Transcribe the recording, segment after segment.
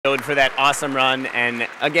For that awesome run, and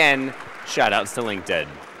again, shout outs to LinkedIn.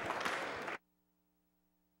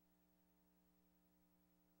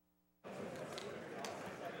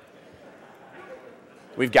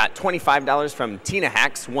 We've got $25 from Tina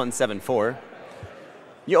Hacks 174.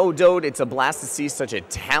 Yo, Dode, it's a blast to see such a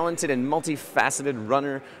talented and multifaceted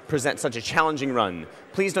runner present such a challenging run.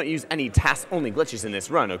 Please don't use any task-only glitches in this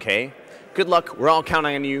run, okay? Good luck, we're all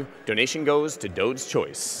counting on you. Donation goes to Dode's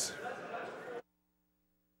Choice.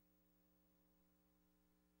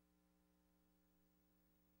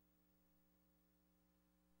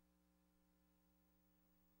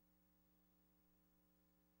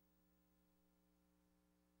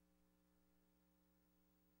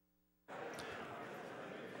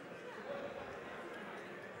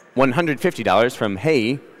 $150 from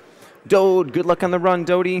Hey. Dode, good luck on the run,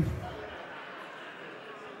 Dodie.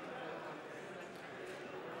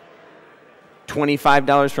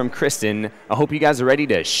 $25 from Kristen. I hope you guys are ready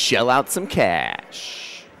to shell out some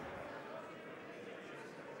cash.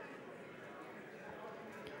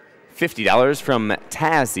 $50 from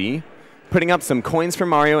Tazzy, putting up some coins for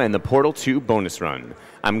Mario and the Portal 2 bonus run.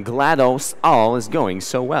 I'm glad all is going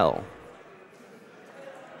so well.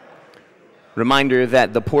 Reminder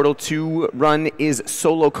that the Portal 2 run is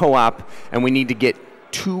solo co-op, and we need to get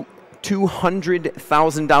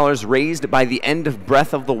 $200,000 raised by the end of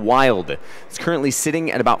Breath of the Wild. It's currently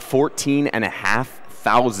sitting at about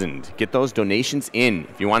 $14,500. Get those donations in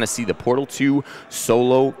if you want to see the Portal 2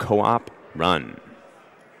 solo co-op run.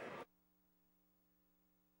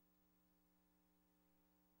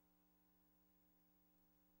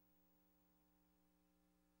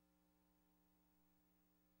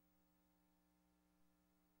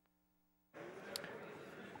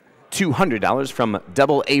 $200 from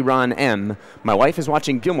Double Aaron M. My wife is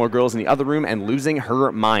watching Gilmore Girls in the other room and losing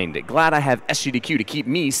her mind. Glad I have SGDQ to keep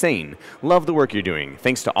me sane. Love the work you're doing.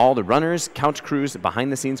 Thanks to all the runners, couch crews,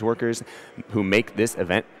 behind-the-scenes workers who make this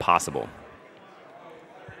event possible.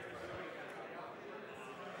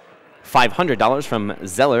 $500 from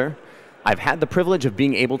Zeller. I've had the privilege of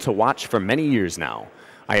being able to watch for many years now.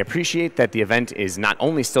 I appreciate that the event is not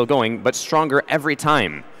only still going, but stronger every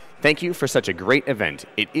time. Thank you for such a great event.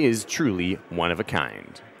 It is truly one of a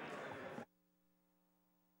kind.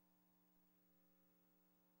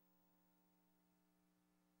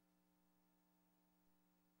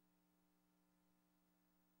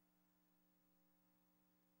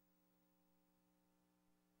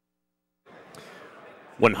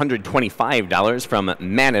 $125 from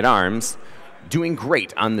Man at Arms. Doing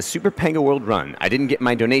great on the Super Panga World Run. I didn't get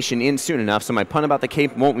my donation in soon enough, so my pun about the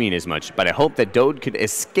cape won't mean as much, but I hope that Dode could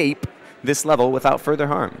escape this level without further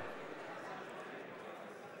harm.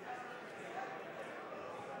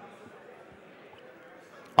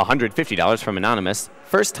 $150 from Anonymous.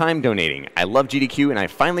 First time donating. I love GDQ, and I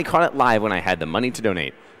finally caught it live when I had the money to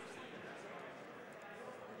donate.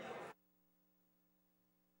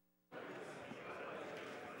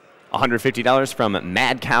 $150 from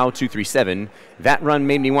Mad Cow 237. That run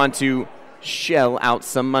made me want to shell out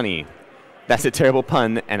some money. That's a terrible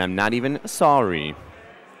pun, and I'm not even sorry.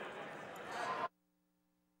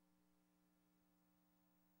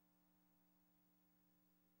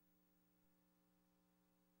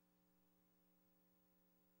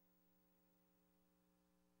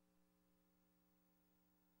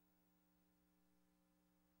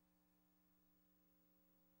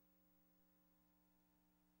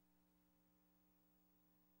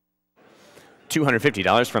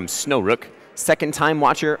 $250 from Snowrook, second-time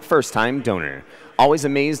watcher, first-time donor. Always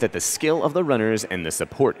amazed at the skill of the runners and the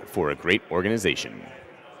support for a great organization.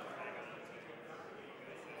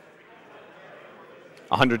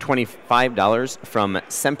 $125 from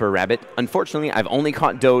Semper Rabbit. Unfortunately, I've only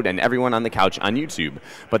caught Dode and everyone on the couch on YouTube,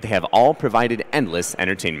 but they have all provided endless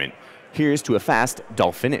entertainment. Here's to a fast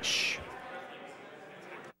dull finish.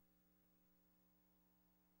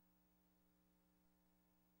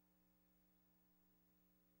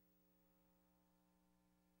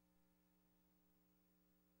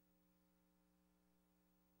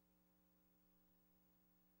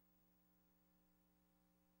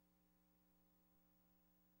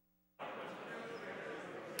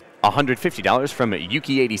 $150 from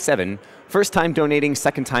Yuki87, first time donating,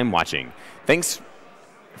 second time watching.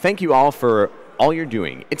 Thank you all for all you're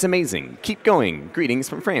doing. It's amazing. Keep going. Greetings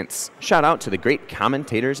from France. Shout out to the great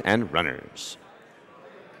commentators and runners.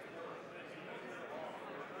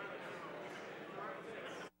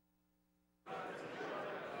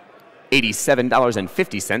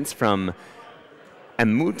 $87.50 from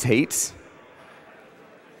Emutate.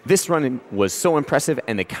 This run was so impressive,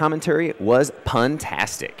 and the commentary was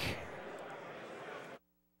puntastic.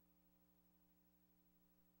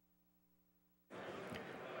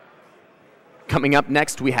 Coming up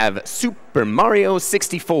next, we have Super Mario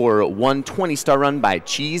 64 120-star run by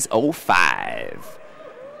cheese05.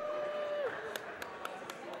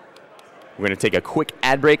 We're going to take a quick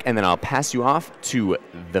ad break, and then I'll pass you off to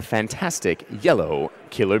the fantastic yellow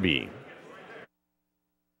Killer Bee.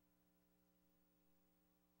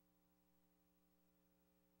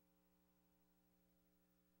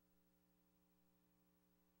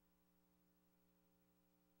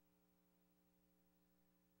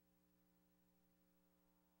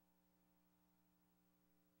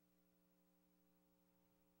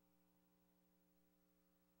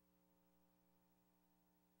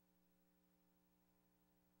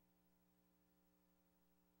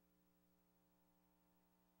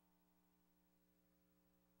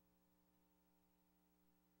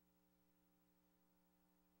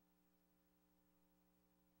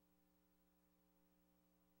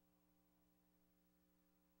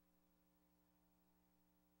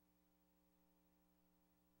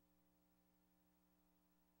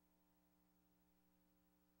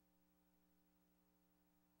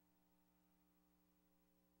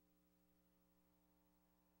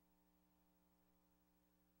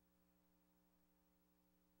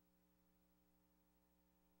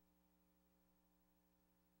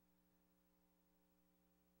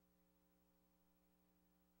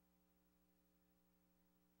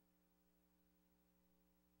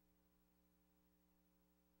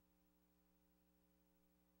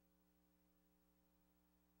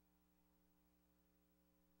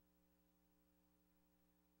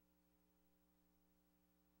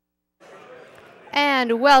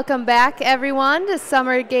 And welcome back, everyone, to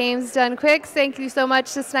Summer Games Done Quick. Thank you so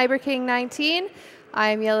much to Sniper King 19.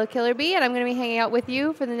 I'm Yellow Killer Bee, and I'm going to be hanging out with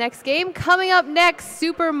you for the next game. Coming up next,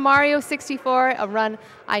 Super Mario 64, a run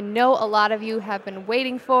I know a lot of you have been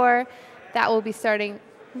waiting for. That will be starting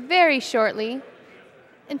very shortly.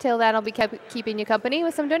 Until then, I'll be keeping you company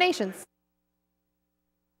with some donations.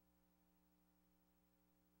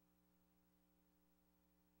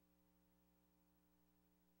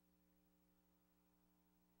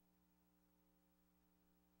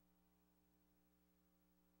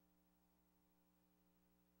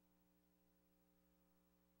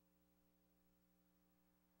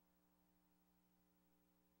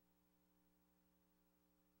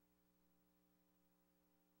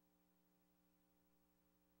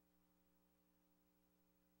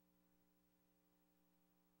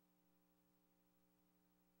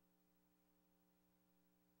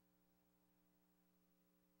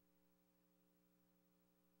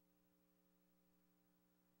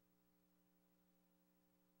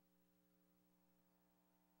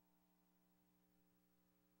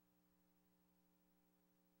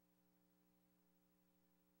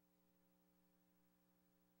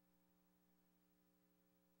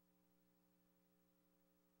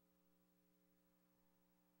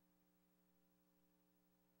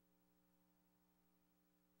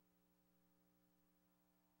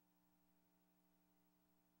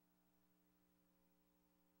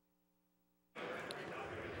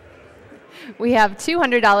 We have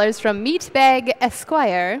 $200 from Meatbag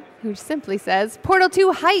Esquire, who simply says, Portal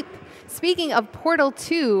 2 hype. Speaking of Portal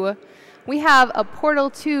 2, we have a Portal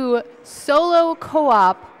 2 solo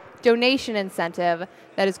co-op donation incentive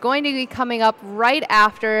that is going to be coming up right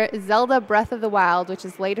after Zelda Breath of the Wild, which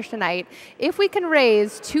is later tonight. If we can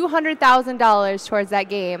raise $200,000 towards that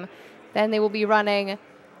game, then they will be running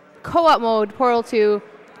co-op mode Portal 2,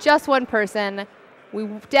 just one person. We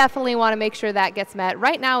definitely want to make sure that gets met.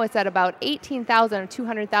 Right now, it's at about 18,000 or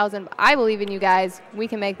 200,000. I believe in you guys. We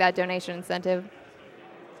can make that donation incentive.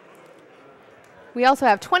 We also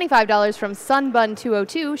have $25 from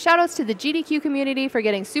Sunbun202. Shoutouts to the GDQ community for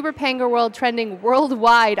getting Super Panga World trending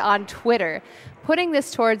worldwide on Twitter, putting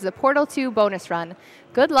this towards the Portal 2 bonus run.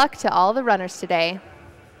 Good luck to all the runners today.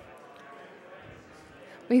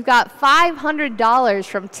 We've got $500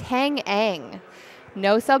 from Tang Ang.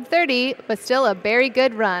 No sub 30, but still a very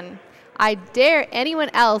good run. I dare anyone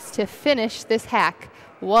else to finish this hack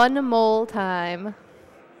one more time.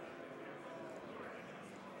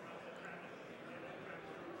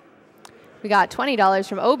 We got $20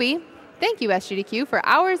 from Obi. Thank you, SGDQ, for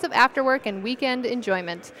hours of after work and weekend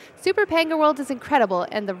enjoyment. Super Panga World is incredible,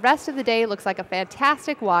 and the rest of the day looks like a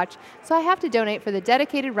fantastic watch, so I have to donate for the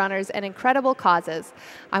dedicated runners and incredible causes.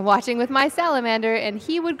 I'm watching with my salamander, and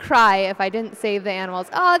he would cry if I didn't save the animals.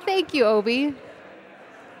 Oh, thank you, Obi.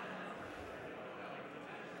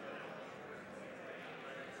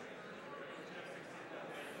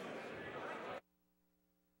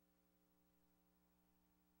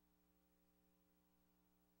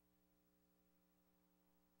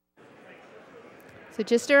 So So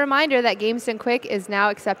just a reminder that Games Done Quick is now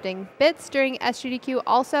accepting bits during SGDQ.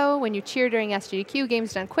 Also, when you cheer during SGDQ,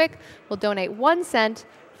 Games Done Quick will donate 1 cent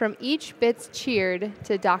from each bits cheered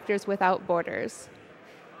to Doctors Without Borders.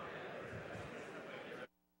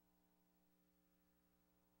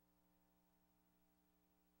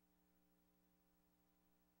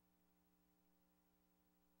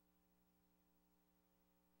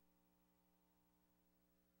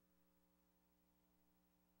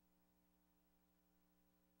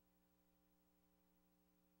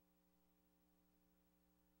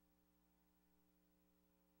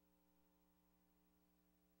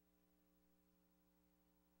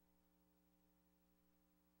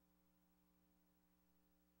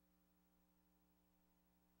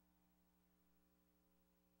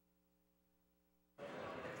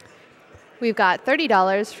 We've got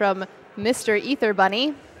 $30 from Mr. Ether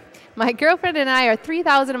Bunny. My girlfriend and I are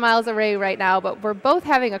 3,000 miles away right now, but we're both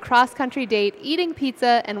having a cross-country date, eating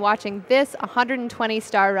pizza, and watching this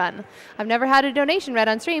 120-star run. I've never had a donation read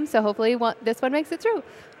on stream, so hopefully this one makes it through.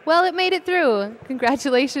 Well, it made it through.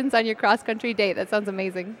 Congratulations on your cross-country date. That sounds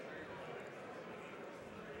amazing.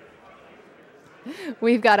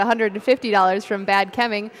 We've got $150 from Bad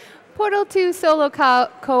Chemming. Portal 2 solo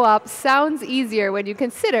co-op sounds easier when you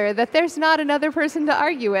consider that there's not another person to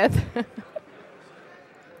argue with.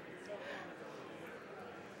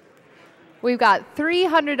 We've got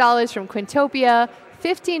 $300 from Quintopia,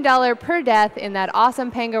 $15 per death in that awesome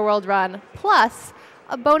Panga World run, plus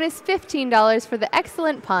a bonus $15 for the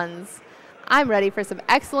excellent puns. I'm ready for some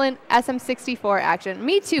excellent SM64 action.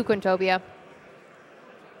 Me too, Quintopia.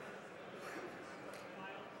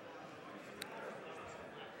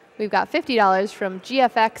 We've got $50 from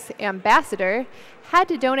GFX Ambassador. Had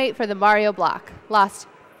to donate for the Mario block. Lost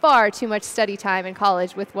far too much study time in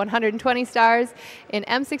college with 120 stars in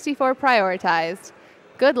M64 prioritized.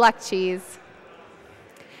 Good luck, Cheese.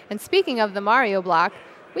 And speaking of the Mario block,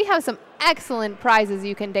 we have some excellent prizes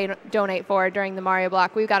you can donate for during the Mario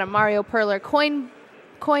block. We've got a Mario Perler coin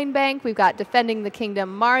bank. We've got Defending the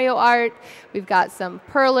Kingdom Mario art. We've got some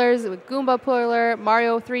Perlers with Goomba Perler,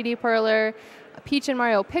 Mario 3D Perler, Peach and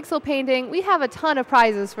Mario pixel painting. We have a ton of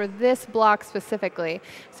prizes for this block specifically.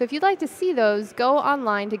 So if you'd like to see those, go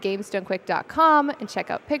online to gamesdonequick.com and check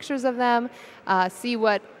out pictures of them, see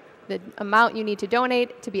what the amount you need to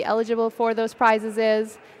donate to be eligible for those prizes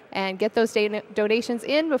is, and get those donations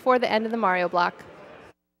in before the end of the Mario block.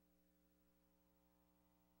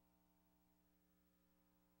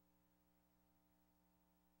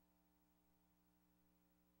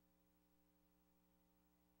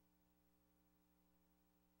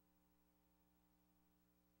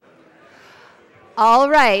 All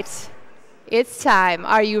right, it's time.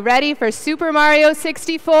 Are you ready for Super Mario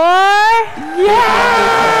 64? Yeah!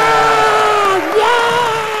 Yeah!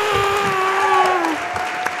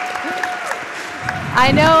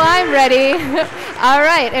 I know I'm ready. All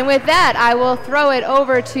right, and with that, I will throw it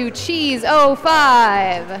over to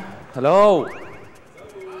cheese05. Hello.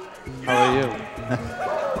 How are you?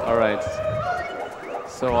 All right.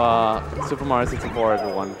 So, Super Mario 64,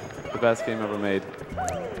 everyone. The best game ever made.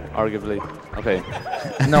 Arguably. Okay.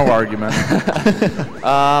 No argument.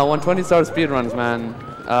 120-star speedruns, man.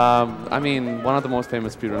 I mean, one of the most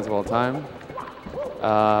famous speedruns of all time.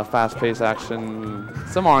 Fast-paced action,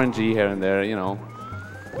 some RNG here and there, you know.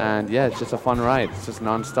 And yeah, it's just a fun ride. It's just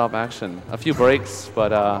non-stop action. A few breaks,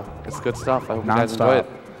 but it's good stuff. I hope you guys enjoy it.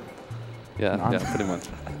 Yeah, pretty much.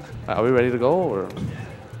 Are we ready to go, or?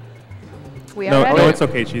 We are ready. No, it's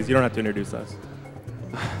okay, Cheese. You don't have to introduce us.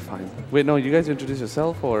 Fine. Wait, no, you guys introduce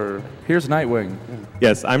yourself, or? Here's Nightwing. Yeah.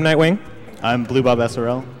 Yes, I'm Nightwing. I'm Blue Bob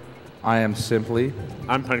SRL. I am Simply.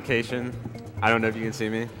 I'm Puncation. I don't know if you can see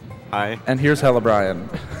me. Hi. And here's Hella Brian.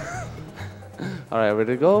 All right,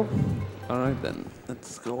 ready to go? All right, then.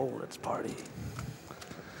 Let's go. Let's party.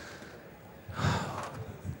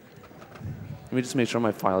 Let me just make sure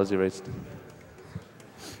my file is erased.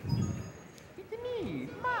 It's me,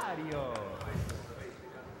 Mario.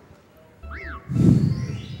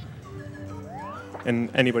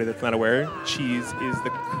 And anybody that's not aware, Cheese is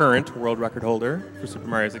the current world record holder for Super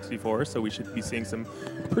Mario 64, so we should be seeing some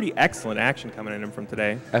pretty excellent action coming in him from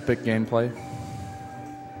today. Epic gameplay.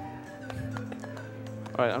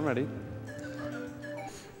 All right, I'm ready.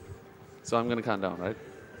 So I'm going to count down, right?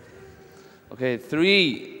 Okay,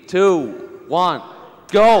 3, 2, 1,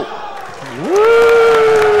 go!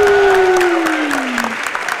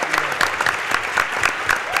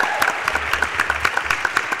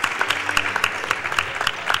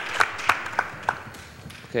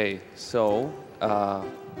 Okay, so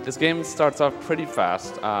this game starts off pretty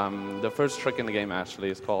fast. The first trick in the game actually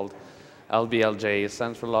is called LBLJ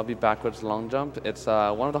stands for lobby backwards long jump. It's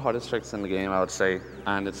one of the hardest tricks in the game, I would say,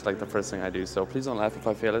 and it's like the first thing I do. So please don't laugh if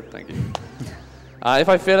I fail it. Thank you. If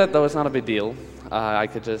I fail it, though, it's not a big deal. I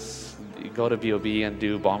could just go to BOB and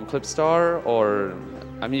do bomb clip star, or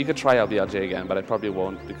I mean, you could try LBLJ again, but I probably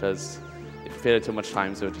won't because if you fail it too much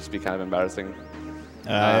times, it would just be kind of embarrassing.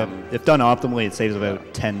 If done optimally, it saves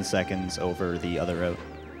about 10 seconds over the other route.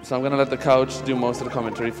 So I'm gonna let the couch do most of the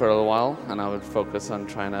commentary for a little while, and I would focus on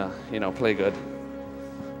trying to, play good.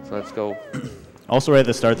 So let's go. Also, right at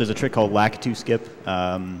the start, there's a trick called Lakitu skip.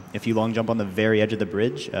 If you long jump on the very edge of the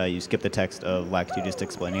bridge, you skip the text of Lakitu just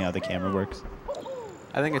explaining how the camera works.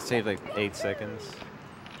 I think it saved like 8 seconds.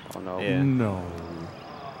 Oh no. Yeah. No.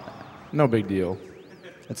 No big deal.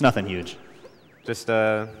 It's nothing huge. Just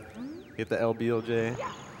get the LBLJ.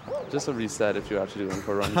 Just a reset if you're actually doing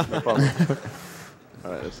for a run. No problem.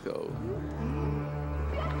 All right, let's go.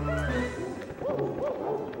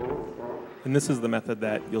 And this is the method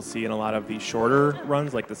that you'll see in a lot of the shorter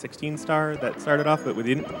runs, like the 16 star that started off, but we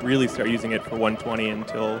didn't really start using it for 120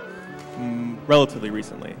 until relatively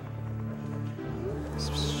recently.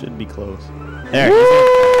 This should be close. There.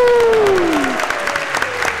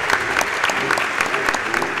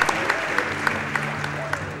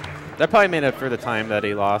 That probably made up for the time that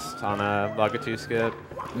he lost on a Lakitu skip.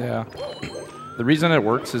 Yeah. The reason it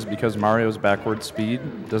works is because Mario's backward speed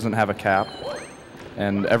doesn't have a cap,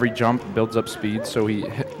 and every jump builds up speed, so he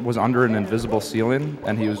was under an invisible ceiling,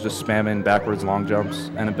 and he was just spamming backwards long jumps,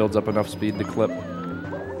 and it builds up enough speed to clip.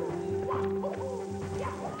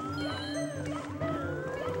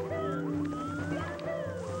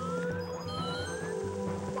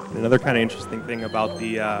 Another kind of interesting thing about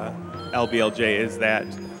the LBLJ is that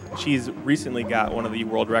Cheese recently got one of the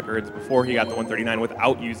world records before he got the 139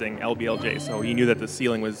 without using LBLJ, so he knew that the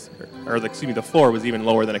ceiling was, or excuse me, the floor was even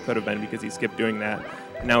lower than it could have been because he skipped doing that.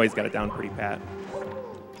 And now he's got it down pretty pat.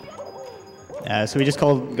 So we just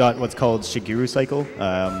got what's called Shigeru cycle.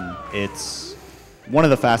 It's one of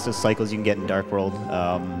the fastest cycles you can get in Dark World.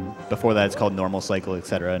 Before that, it's called normal cycle,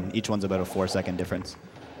 etc. And each one's about a 4-second difference.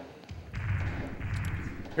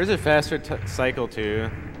 There's a faster cycle too.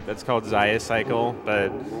 That's called Zaya cycle,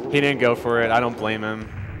 but he didn't go for it. I don't blame him.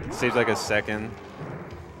 It saves like a second.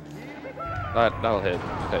 That'll hit.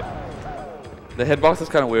 Okay. The hitbox is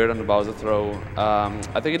kind of weird on the Bowser throw.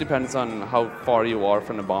 I think it depends on how far you are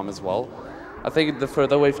from the bomb as well. I think the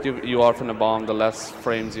further away you are from the bomb, the less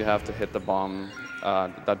frames you have to hit the bomb.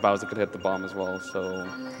 That Bowser could hit the bomb as well. So,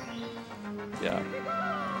 yeah.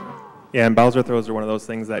 Yeah, and Bowser throws are one of those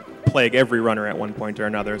things that plague every runner at one point or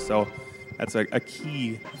another. So that's a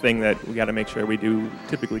key thing that we got to make sure we do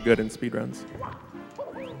typically good in speedruns.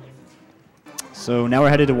 So now we're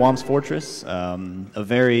headed to Wom's Fortress, a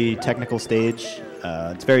very technical stage.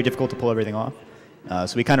 It's very difficult to pull everything off.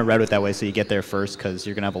 So we kind of route it that way so you get there first because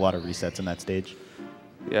you're going to have a lot of resets in that stage.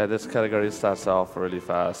 Yeah, this category starts off really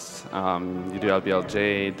fast. You do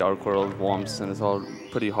LBLJ, Dark World, Womps, and it's all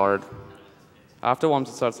pretty hard. After Womps,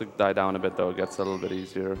 it starts to die down a bit, though. It gets a little bit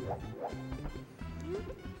easier.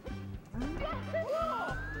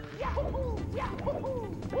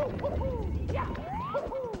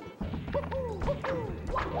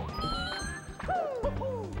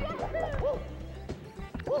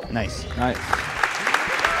 Nice. Nice.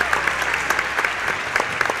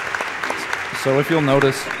 So if you'll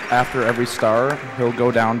notice, after every star, he'll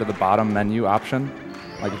go down to the bottom menu option.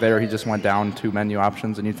 Like there, he just went down 2 menu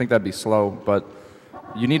options, and you'd think that'd be slow, but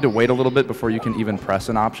you need to wait a little bit before you can even press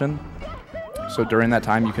an option. So during that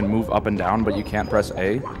time, you can move up and down, but you can't press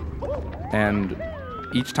A. And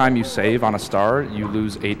each time you save on a star, you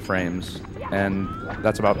lose 8 frames. And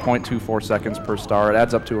that's about 0.24 seconds per star. It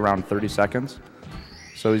adds up to around 30 seconds.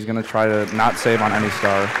 So he's going to try to not save on any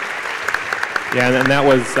star. Yeah, and that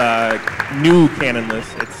was new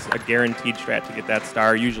cannonless. It's a guaranteed strat to get that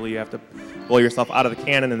star. Usually you have to blow yourself out of the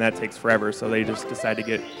cannon, and that takes forever. So they just decide to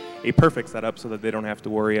get a perfect setup so that they don't have to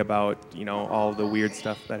worry about, all the weird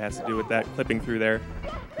stuff that has to do with that clipping through there.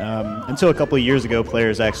 Until a couple of years ago,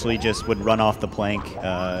 players actually just would run off the plank,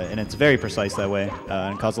 and it's very precise that way,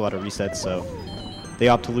 and cause a lot of resets. So they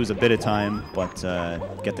opt to lose a bit of time, but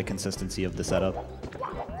get the consistency of the setup.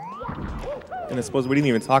 And I suppose we didn't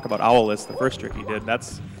even talk about Owless, the first trick he did.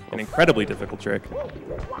 That's an incredibly difficult trick.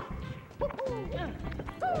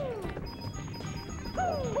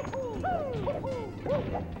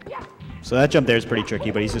 So that jump there is pretty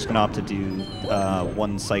tricky, but he's just going to opt to do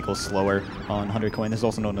 1 cycle slower on 100 coin. This is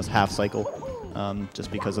also known as half cycle, just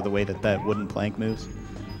because of the way that wooden plank moves.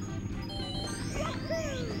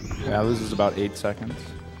 Yeah, this is about 8 seconds.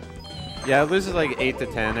 Yeah, it loses like 8 to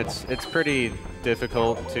 10. It's pretty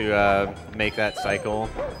difficult to make that cycle.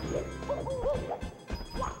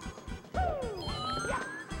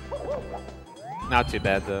 Not too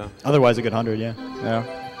bad, though. Otherwise, a good 100, yeah. Yeah.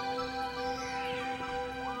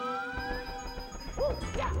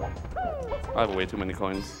 I have way too many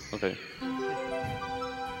coins. Okay.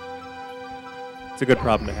 It's a good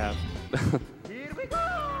problem to have.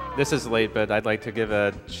 This is late, but I'd like to give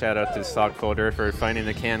a shout out to Stockfolder for finding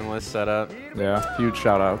the canalist setup. Yeah, huge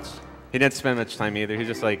shout outs. He didn't spend much time either. He's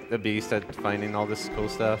just like a beast at finding all this cool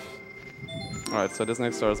stuff. All right, so this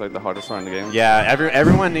next star is like the hardest star in the game. Yeah,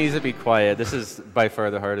 everyone needs to be quiet. This is by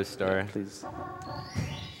far the hardest star. Please.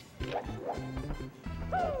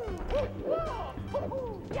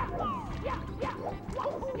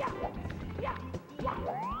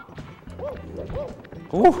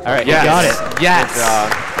 Ooh, all right, yes. got it. Yes.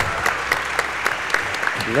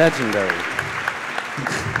 Legendary.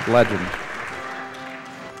 Legend.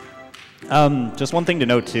 Just one thing to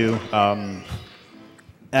note too.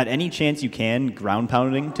 At any chance you can, ground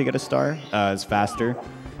pounding to get a star is faster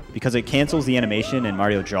because it cancels the animation and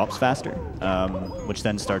Mario drops faster, which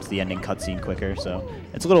then starts the ending cutscene quicker. So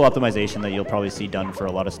it's a little optimization that you'll probably see done for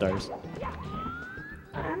a lot of stars.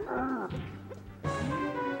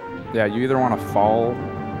 Yeah, you either want to fall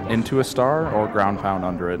into a star or ground pound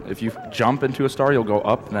under it. If you jump into a star, you'll go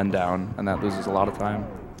up and then down, and that loses a lot of time.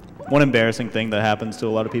 One embarrassing thing that happens to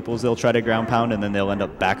a lot of people is they'll try to ground pound and then they'll end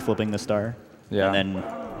up backflipping the star. Yeah. And then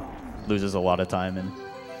loses a lot of time. And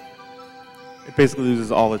It basically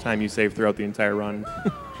loses all the time you save throughout the entire run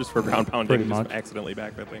just for ground pounding Pretty and just much. accidentally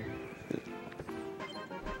backflipping.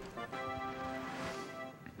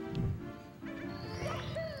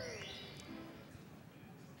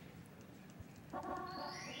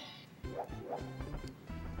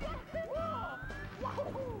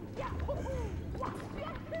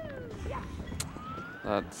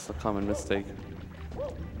 That's a common mistake.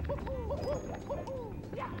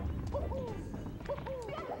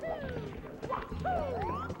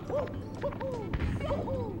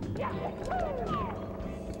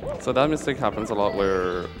 So that mistake happens a lot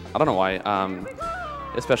where, I don't know why,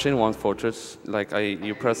 especially in One Fortress, like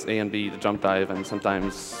you press A and B to jump dive and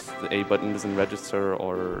sometimes the A button doesn't register,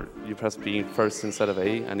 or you press B first instead of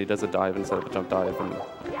A and he does a dive instead of a jump dive and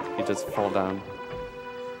you just fall down.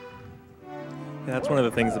 Yeah, that's one of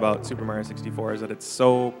the things about Super Mario 64 is that it's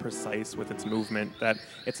so precise with its movement that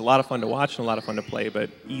it's a lot of fun to watch and a lot of fun to play, but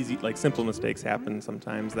simple mistakes happen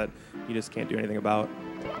sometimes that you just can't do anything about.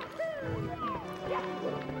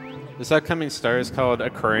 This upcoming star is called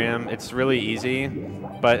Aquarium. It's really easy,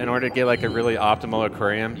 but in order to get like a really optimal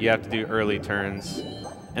aquarium, you have to do early turns.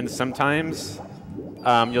 And sometimes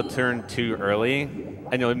you'll turn too early,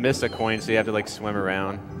 and you'll miss a coin, so you have to like swim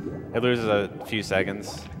around. It loses a few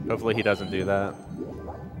seconds. Hopefully he doesn't do that.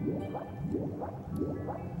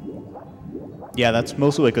 yeah, that's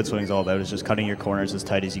mostly what good swimming is all about, is just cutting your corners as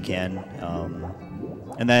tight as you can.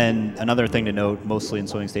 And then another thing to note, mostly in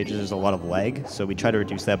swimming stages, there's a lot of lag. So we try to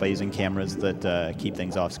reduce that by using cameras that keep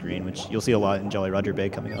things off screen, which you'll see a lot in Jolly Roger Bay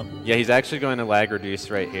coming up. Yeah, he's actually going to lag reduce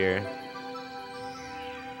right here.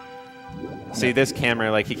 See this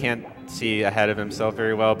camera, like he can't see ahead of himself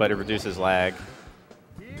very well, but it reduces lag.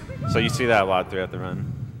 So you see that a lot throughout the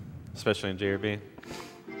run, especially in JRB.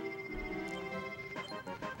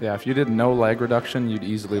 Yeah, if you did no lag reduction, you'd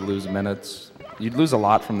easily lose minutes. You'd lose a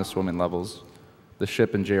lot from the swimming levels. The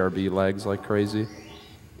ship and JRB lags like crazy.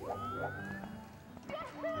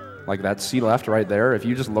 Like that C left right there, if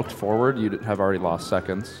you just looked forward, you'd have already lost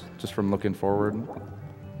seconds just from looking forward.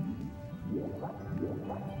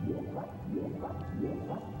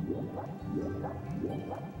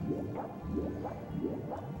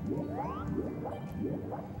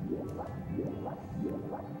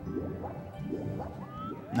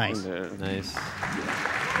 Nice. Nice.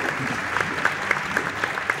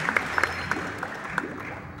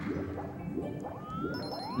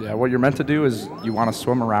 Yeah, what you're meant to do is you want to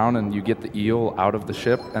swim around and you get the eel out of the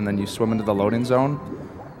ship and then you swim into the loading zone.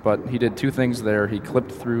 But he did two things there. He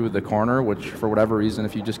clipped through the corner, which for whatever reason,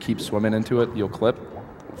 if you just keep swimming into it, you'll clip.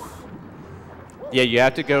 Yeah, you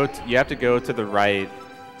have to go to the right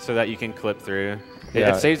so that you can clip through.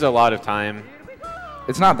 Yeah. It saves a lot of time.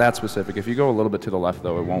 It's not that specific. If you go a little bit to the left,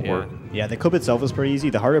 though, it won't Yeah. work. Yeah, the clip itself is pretty easy.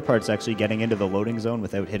 The harder part's actually getting into the loading zone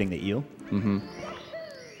without hitting the eel. Mm-hmm.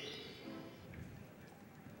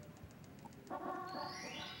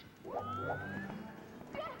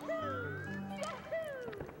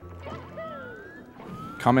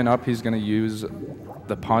 Coming up, he's going to use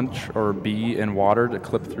the punch or B in water to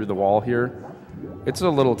clip through the wall here. It's a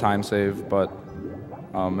little time save, but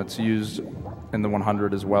it's used in the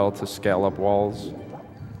 100 as well to scale up walls.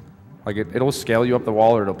 Like it'll scale you up the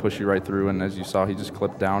wall or it'll push you right through, and as you saw, he just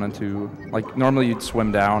clipped down into, like normally you'd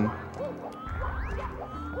swim down.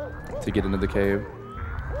 to get into the cave.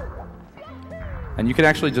 And you can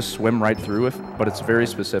actually just swim right through it, but it's very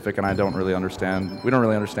specific, and I don't really understand. We don't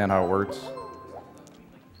really understand how it works.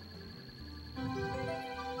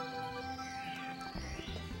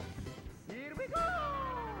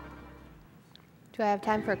 Do I have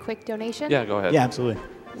time for a quick donation? Yeah, go ahead. Yeah, absolutely.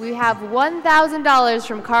 We have $1,000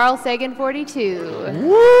 from Carl Sagan 42.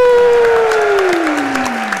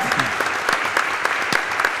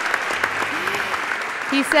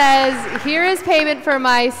 He says, here is payment for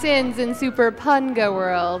my sins in Super Punga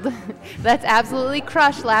World. That's absolutely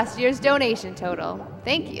crushed last year's donation total.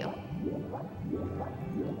 Thank you.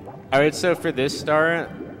 All right, so for this star,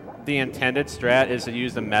 the intended strat is to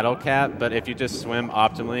use the metal cap, but if you just swim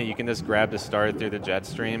optimally, you can just grab the star through the jet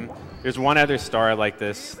stream. There's one other star like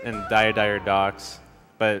this in Dire Docks,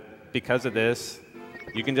 but because of this,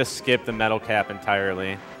 you can just skip the metal cap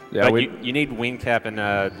entirely. Yeah, but you need wing cap and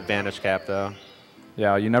vanish cap, though.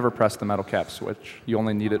 Yeah, you never press the metal cap switch. You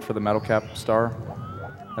only need it for the metal cap star,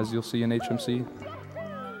 as you'll see in HMC.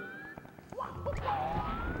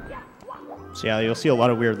 So yeah, you'll see a lot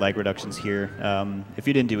of weird lag reductions here. If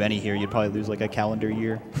you didn't do any here, you'd probably lose like a calendar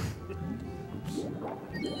year.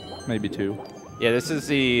 Maybe 2. Yeah, this is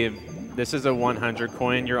a 100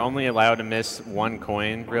 coin. You're only allowed to miss 1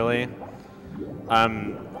 coin, really.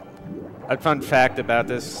 A fun fact about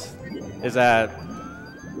this is that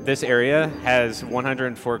this area has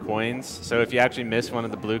 104 coins, so if you actually miss one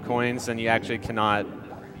of the blue coins, then you actually cannot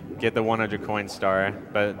get the 100 coin star,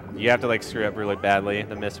 but you have to like screw up really badly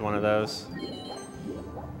to miss one of those.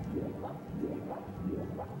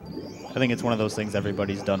 I think it's one of those things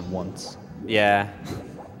everybody's done once. Yeah.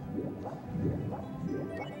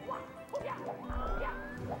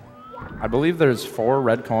 I believe there's 4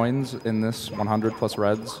 red coins in this 100 plus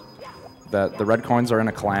reds. That the red coins are in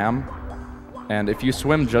a clam, and if you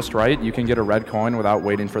swim just right, you can get a red coin without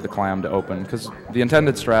waiting for the clam to open, because the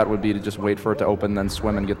intended strat would be to just wait for it to open, then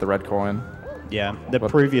swim and get the red coin. Yeah, the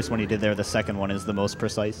previous one he did there, the second one, is the most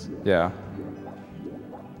precise. Yeah.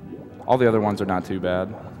 All the other ones are not too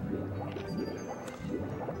bad.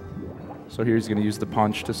 So here he's going to use the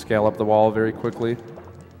punch to scale up the wall very quickly.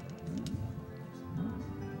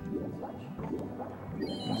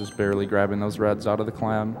 And just barely grabbing those reds out of the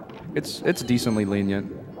clam. It's decently lenient.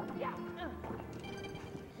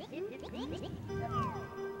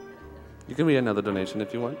 You can read another donation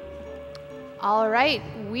if you want. All right,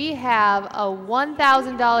 we have a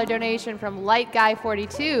 $1,000 donation from Light Guy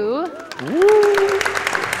 42.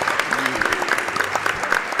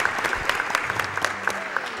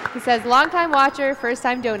 He says, longtime watcher, first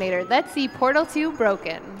time donator. Let's see Portal 2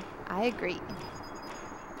 broken. I agree.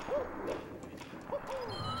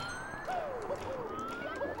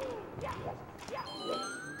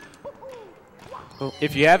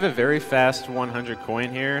 If you have a very fast 100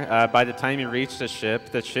 coin here, by the time you reach the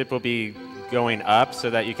ship will be going up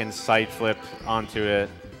so that you can side flip onto it.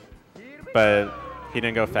 But he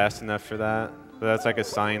didn't go fast enough for that. But that's like a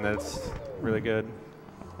sign that's really good.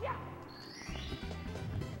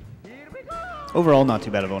 Overall, not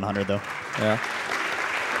too bad of a 100, though. Yeah.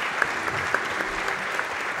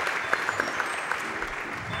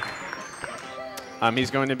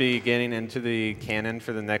 He's going to be getting into the cannon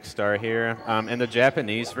for the next star here. In the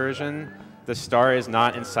Japanese version, the star is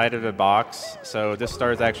not inside of a box, so this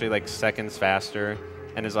star is actually like seconds faster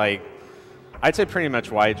and is like, I'd say pretty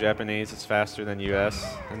much wide Japanese. It's faster than US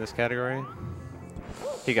in this category.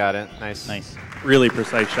 He got it. Nice. Nice. Really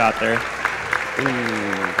precise shot there.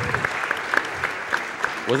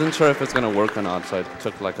 Wasn't sure if it's going to work or not, so it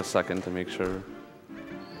took like a second to make sure.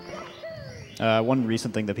 One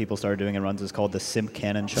recent thing that people started doing in runs is called the simp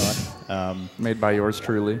cannon shot. Made by yours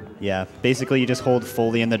truly. Yeah, basically you just hold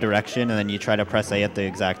fully in the direction and then you try to press A at the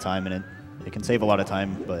exact time, and it can save a lot of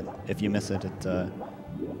time, but if you miss it, it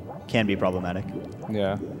can be problematic.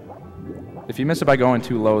 Yeah. If you miss it by going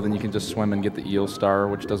too low, then you can just swim and get the eel star,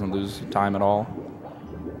 which doesn't lose time at all.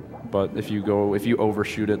 But if you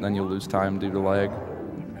overshoot it, then you'll lose time due to lag.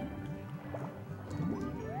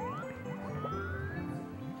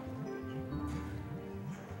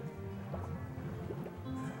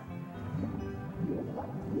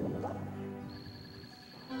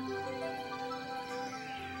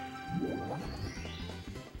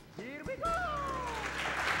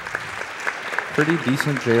 Pretty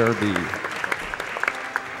decent JRB.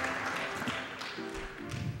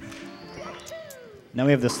 Now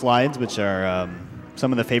we have the slides, which are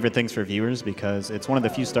some of the favorite things for viewers because it's one of the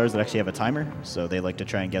few stars that actually have a timer, so they like to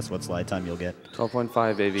try and guess what slide time you'll get. 12.5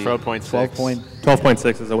 AV. 12.6.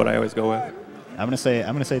 12.6 is what I always go with. I'm gonna say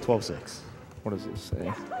 12.6. What does this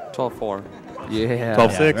say? 12.4. Yeah.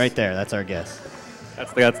 12.6. Yeah, right there. That's our guess.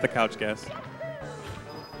 That's the couch guess.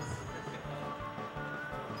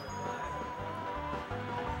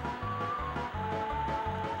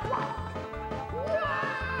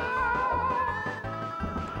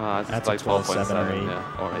 It's That's like a 12.7 12.7 or 8.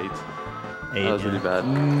 yeah, or 8. 8, That was really bad.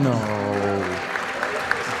 No.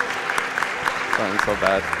 Sounding so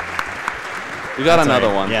bad. We got That's another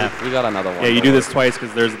all right. one. Yeah. We got another one. Yeah, you do this twice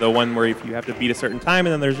because there's the one where if you have to beat a certain time,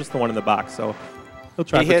 and then there's just the one in the box. So he'll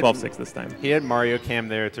try He for hit- 12.6 this time. He had Mario Cam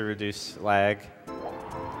there to reduce lag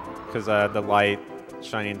because the light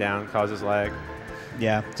shining down causes lag.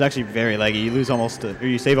 Yeah, it's actually very laggy. You lose or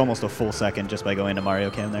you save almost a full second just by going to Mario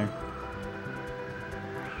Cam there.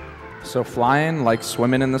 So flying, like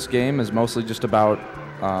swimming in this game, is mostly just about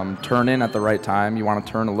turning at the right time. You want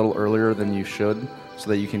to turn a little earlier than you should so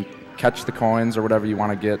that you can catch the coins or whatever you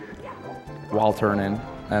want to get while turning.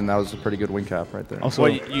 And that was a pretty good wing cap right there. Also,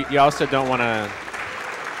 Well, you also don't want to.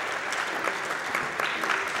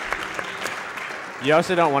 You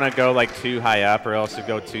also don't want to go like too high up, or else you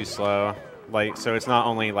go too slow. Like so, it's not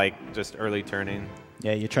only like just early turning.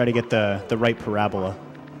 yeah, you try to get the right parabola,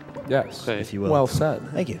 Yes. Okay. if you will. Well said.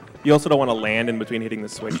 Thank you. You also don't want to land in between hitting the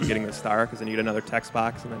switch and getting the star because then you get another text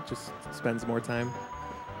box and that just spends more time.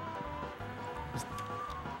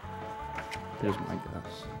 Here's my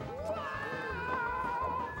guess.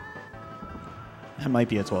 That might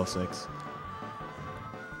be a 12.6.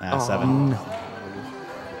 Oh. 7.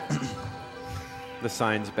 The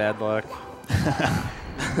sign's bad luck.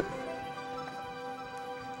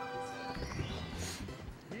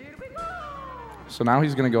 So now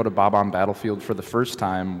he's going to go to Bob-omb Battlefield for the first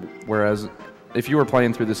time, whereas if you were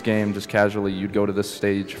playing through this game just casually, you'd go to this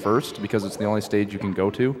stage first because it's the only stage you can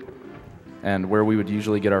go to, and where we would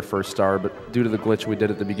usually get our first star, but due to the glitch we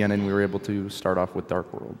did at the beginning, we were able to start off with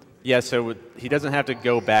Dark World. Yeah, so he doesn't have to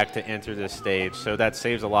go back to enter this stage, so that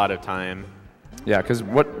saves a lot of time. Yeah, because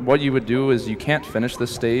what you would do is you can't finish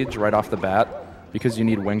this stage right off the bat because you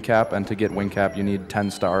need wing cap, and to get wing cap you need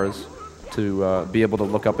 10 stars to be able to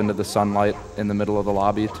look up into the sunlight in the middle of the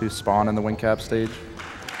lobby to spawn in the wing cap stage.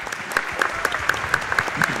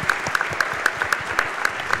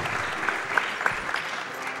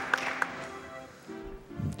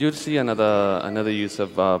 You'd see another use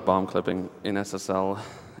of bomb clipping in SSL,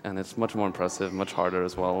 and it's much more impressive, much harder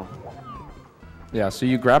as well. Yeah, so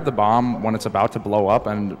you grab the bomb when it's about to blow up,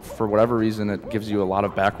 and for whatever reason it gives you a lot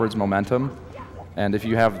of backwards momentum. And if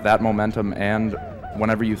you have that momentum, and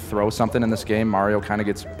whenever you throw something in this game, Mario kind of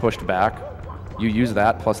gets pushed back, you use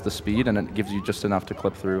that plus the speed, and it gives you just enough to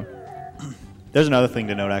clip through. There's another thing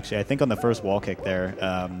to note, actually. I think on the first wall kick there,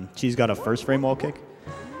 she's got a first frame wall kick.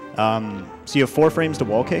 So you have 4 frames to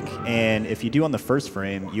wall kick, and if you do on the first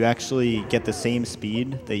frame, you actually get the same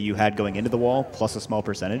speed that you had going into the wall plus a small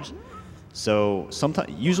percentage. So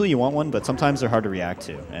usually you want one, but sometimes they're hard to react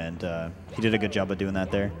to, and he did a good job of doing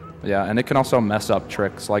that there. Yeah, and it can also mess up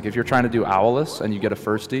tricks. Like if you're trying to do owlless and you get a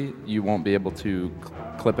firstie, you won't be able to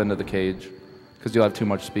clip into the cage because you'll have too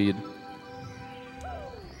much speed.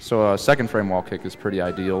 So a second frame wall kick is pretty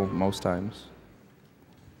ideal most times.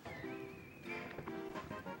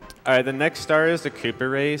 All right, the next star is the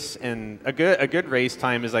Koopa race, and a good race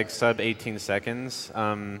time is like sub 18 seconds.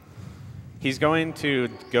 He's going to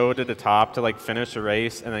go to the top to like finish the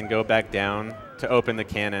race and then go back down to open the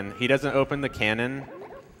cannon. He doesn't open the cannon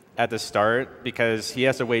at the start because he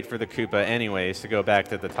has to wait for the Koopa anyways to go back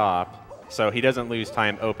to the top. So he doesn't lose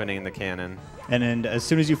time opening the cannon. And then as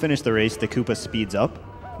soon as you finish the race, the Koopa speeds up,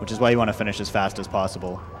 which is why you want to finish as fast as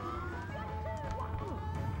possible.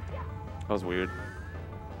 That was weird.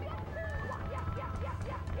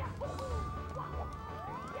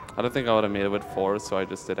 I don't think I would have made it with 4, so I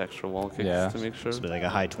just did extra wall kicks to make sure. It's like a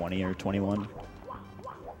high 20 or 21.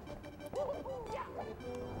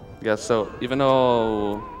 Yeah, so even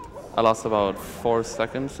though I lost about 4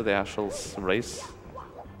 seconds to the actual race,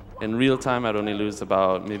 in real time I'd only lose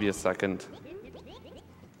about maybe a second.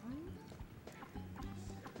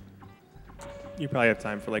 You probably have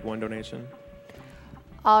time for like one donation.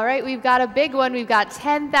 All right, we've got a big one. We've got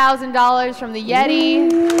 $10,000 from the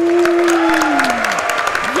Yeti.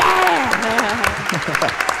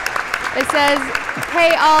 It says,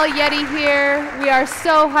 hey all, Yeti here. We are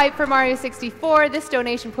so hyped for Mario 64. This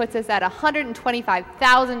donation puts us at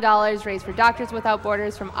 $125,000 raised for Doctors Without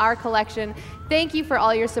Borders from our collection. Thank you for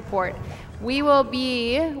all your support. We will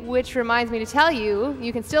be, which reminds me to tell you,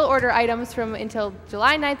 you can still order items from until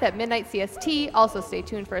July 9th at midnight CST. Also stay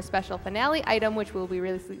tuned for a special finale item, which we'll be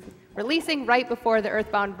releasing right before the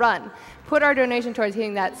Earthbound run. Put our donation towards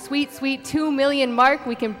hitting that sweet, sweet 2 million mark.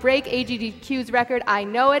 We can break AGDQ's record. I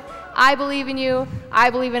know it. I believe in you. I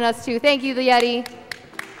believe in us too. Thank you, the Yeti.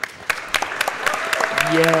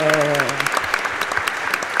 Yeah.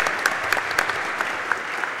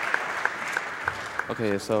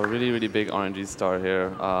 Okay, so really, really big RNG star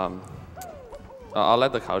here. I'll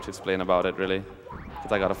let the couch explain about it, really,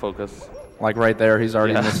 because I gotta focus. Like right there, he's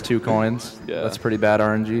already Yeah. missed 2 coins. Yeah. That's pretty bad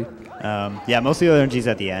RNG. Yeah, most of the RNG's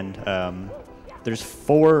at the end. There's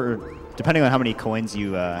 4, depending on how many coins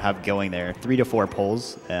you have going there, 3 to 4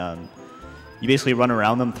 pulls. You basically run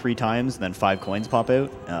around them 3 times, and then 5 coins pop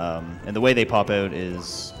out. And the way they pop out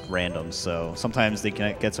is random, so sometimes they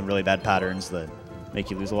can get some really bad patterns that make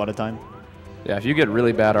you lose a lot of time. Yeah, if you get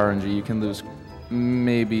really bad RNG, you can lose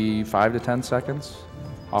maybe 5 to 10 seconds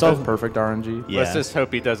off of perfect RNG. Yeah. Let's just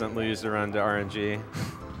hope he doesn't lose the run to RNG.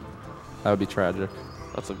 That would be tragic.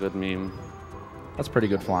 That's a good meme. That's pretty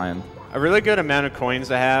good flying. A really good amount of coins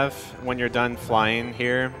to have when you're done flying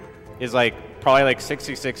here is probably like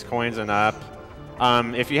 66 coins and up.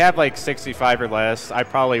 If you have like 65 or less, I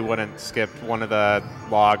probably wouldn't skip one of the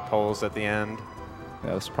log pulls at the end.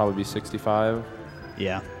 Yeah, this would probably be 65.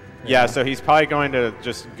 Yeah. Yeah, so he's probably going to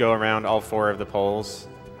just go around all 4 of the poles,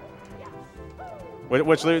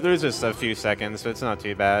 which loses a few seconds, but it's not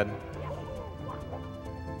too bad.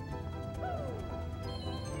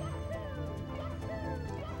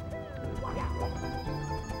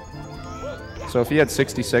 So if he had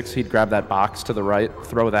 66, he'd grab that box to the right,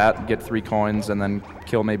 throw that, get 3 coins, and then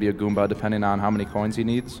kill maybe a Goomba, depending on how many coins he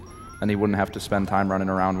needs. And he wouldn't have to spend time running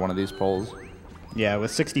around one of these poles. Yeah,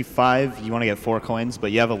 with 65, you want to get 4 coins,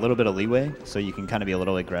 but you have a little bit of leeway, so you can kind of be a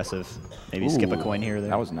little aggressive. Maybe skip a coin here or there.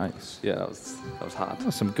 That was nice. Yeah, that was hot. That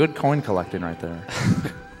was some good coin collecting right there.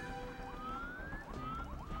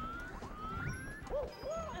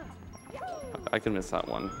 I can miss that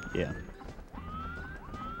one. Yeah.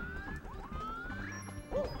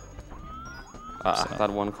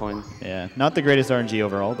 That 1 coin. Yeah, not the greatest RNG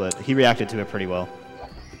overall, but he reacted to it pretty well.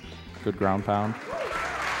 Good ground pound.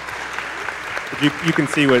 You can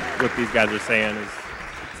see what these guys are saying is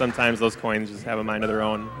sometimes those coins just have a mind of their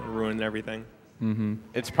own and ruin everything. Mm-hmm.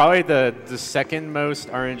 It's probably the second most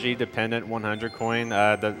RNG dependent 100 coin.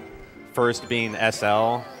 The first being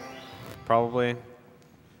SL, probably.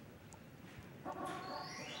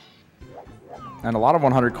 And a lot of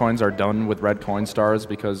 100 coins are done with red coin stars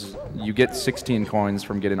because you get 16 coins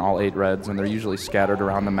from getting all 8 reds, and they're usually scattered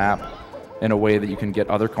around the map in a way that you can get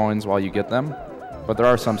other coins while you get them. But there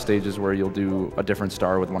are some stages where you'll do a different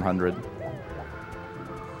star with 100,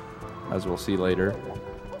 as we'll see later.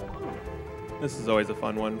 This is always a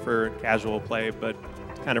fun one for casual play, but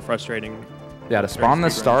kind of frustrating. Yeah, to spawn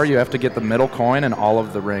this star, you have to get the middle coin and all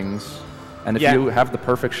of the rings. And if you have the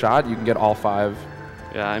perfect shot, you can get all 5.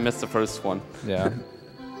 Yeah, I missed the first one. Yeah.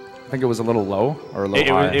 I think it was a little low or a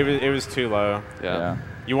little high. It was too low. Yeah.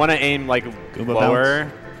 You want to aim like Goomba lower,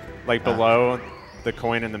 bounce. like below the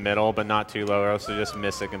coin in the middle, but not too low, or else you just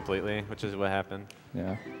miss it completely, which is what happened.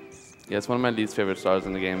 Yeah. Yeah, it's one of my least favorite stars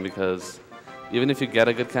in the game because even if you get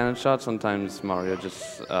a good cannon shot, sometimes Mario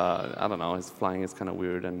just, I don't know, his flying is kind of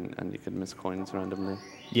weird and you can miss coins randomly.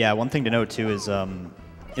 Yeah, one thing to note too is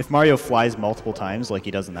if Mario flies multiple times like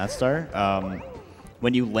he does in that star,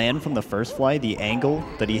 when you land from the first fly, the angle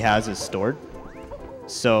that he has is stored.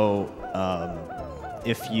 So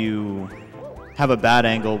if you have a bad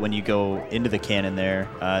angle when you go into the cannon there,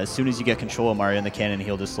 as soon as you get control of Mario in the cannon,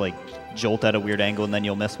 he'll just like jolt at a weird angle and then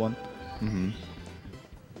you'll miss one. Mm-hmm.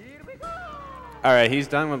 All right, he's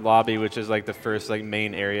done with lobby, which is like the first like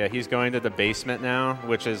main area. He's going to the basement now,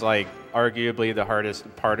 which is like arguably the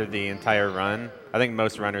hardest part of the entire run. I think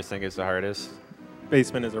most runners think it's the hardest.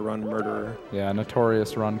 Basement is a run murderer. Yeah,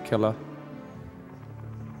 notorious run killer.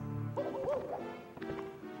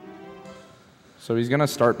 So he's going to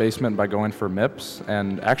start basement by going for MIPS,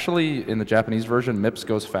 and actually in the Japanese version, MIPS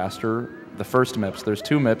goes faster. The first MIPS, there's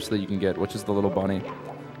 2 MIPS that you can get, which is the little bunny.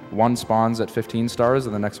 One spawns at 15 stars,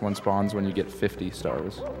 and the next one spawns when you get 50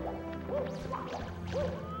 stars.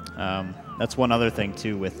 That's one other thing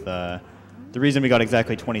too with the reason we got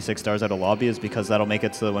exactly 26 stars out of lobby is because that'll make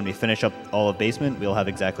it so that when we finish up all of basement, we'll have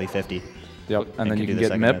exactly 50. Yep, and then you can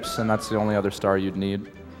get MIPS, and that's the only other star you'd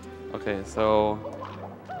need. Okay, so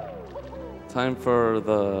time for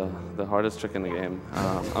the hardest trick in the game.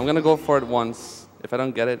 I'm gonna go for it once. If I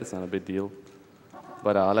don't get it, it's not a big deal.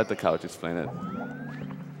 But I'll let the couch explain it.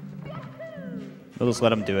 We'll just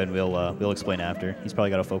let him do it, and we'll explain after. He's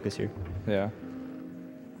probably got to focus here. Yeah.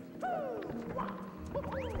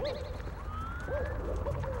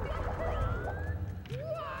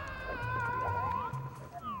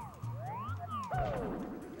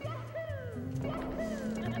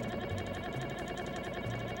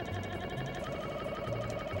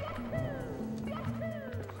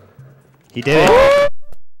 He did it.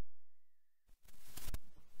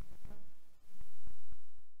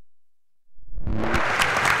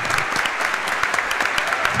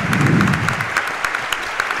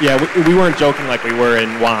 Yeah, we weren't joking like we were in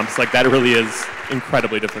Womps. Like, that really is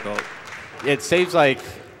incredibly difficult. It saves like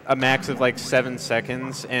a max of like 7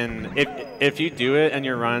 seconds, and if you do it in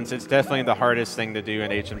your runs, it's definitely the hardest thing to do in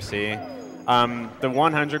HMC. The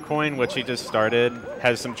 100 coin, which he just started,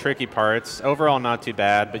 has some tricky parts. Overall, not too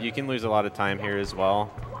bad, but you can lose a lot of time here as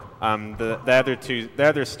well. The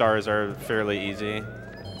other stars are fairly easy.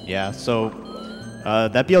 Yeah, so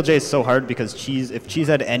that BLJ is so hard because if Cheese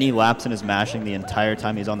had any laps in his mashing the entire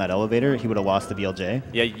time he's on that elevator, he would have lost the BLJ.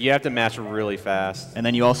 Yeah, you have to mash really fast. And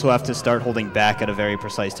then you also have to start holding back at a very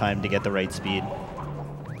precise time to get the right speed.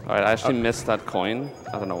 All right, I actually missed that coin.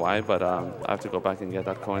 I don't know why, but I have to go back and get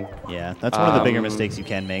that coin. Yeah, that's one of the bigger mistakes you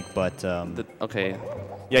can make, but... okay.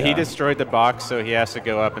 Yeah, he destroyed the box, so he has to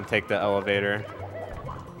go up and take the elevator.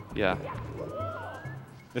 Yeah.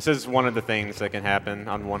 This is one of the things that can happen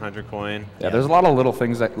on 100 coin. Yeah, there's a lot of little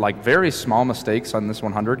things that, like, very small mistakes on this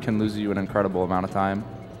 100 can lose you an incredible amount of time.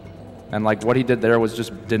 And, like, what he did there was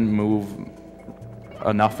just didn't move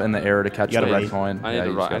enough in the air to catch the red coin. I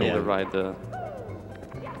need to ride the...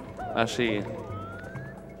 Actually...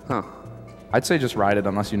 Huh. I'd say just ride it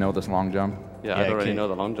unless you know this long jump. Yeah, I already know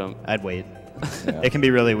the long jump. I'd wait. It can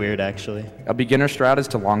be really weird, actually. A beginner strat is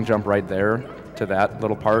to long jump right there to that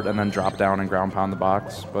little part and then drop down and ground pound the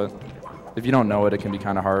box. But if you don't know it, it can be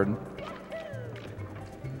kind of hard.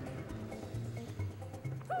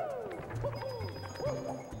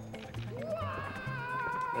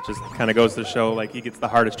 That just kind of goes to show, like, he gets the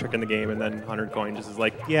hardest trick in the game, and then 100 coin just is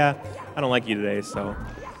like, yeah, I don't like you today, so...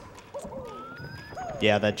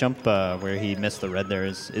 Yeah, that jump where he missed the red there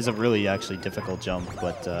is a really actually difficult jump,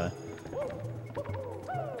 but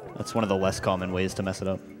that's one of the less common ways to mess it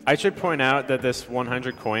up. I should point out that this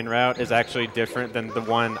 100 coin route is actually different than the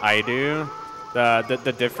one I do.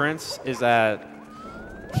 The difference is that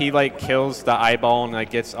he like kills the eyeball and like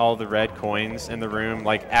gets all the red coins in the room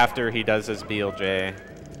like after he does his BLJ.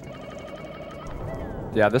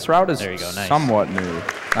 Yeah, this route is Nice. somewhat new.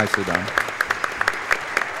 Nicely done.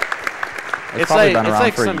 It's probably like been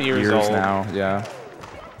around for some years old now. Yeah.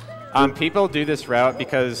 People do this route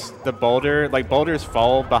because the boulders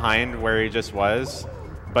fall behind where he just was.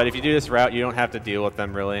 But if you do this route, you don't have to deal with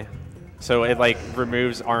them really. So it like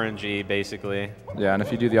removes RNG basically. Yeah, and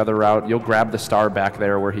if you do the other route, you'll grab the star back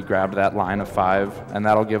there where he grabbed that line of 5, and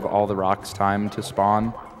that'll give all the rocks time to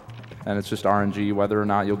spawn. And it's just RNG whether or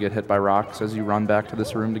not you'll get hit by rocks as you run back to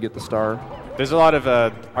this room to get the star. There's a lot of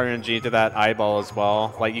RNG to that eyeball as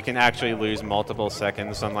well. Like you can actually lose multiple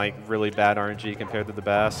seconds on like really bad RNG compared to the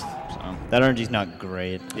best. So that RNG's not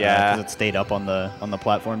great. Yeah, because it stayed up on the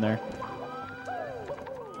platform there.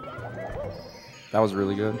 That was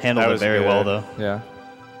really good. Handled it very well though. Yeah.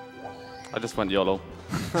 I just went YOLO.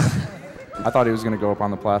 I thought he was going to go up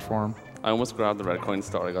on the platform. I almost grabbed the red coin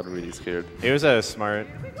star. I got really scared. It was smart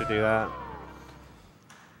to do that.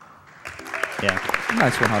 Yeah.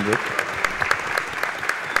 Nice 100.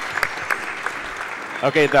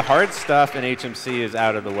 Okay, the hard stuff in HMC is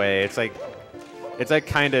out of the way. It's like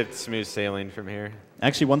kind of smooth sailing from here.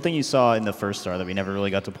 Actually, one thing you saw in the first star that we never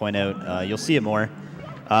really got to point out, you'll see it more.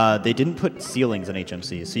 They didn't put ceilings in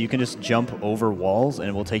HMC, so you can just jump over walls and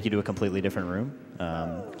it will take you to a completely different room.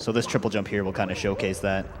 So this triple jump here will kind of showcase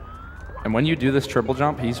that. And when you do this triple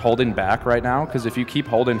jump, he's holding back right now, because if you keep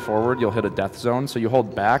holding forward, you'll hit a death zone. So you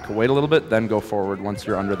hold back, wait a little bit, then go forward once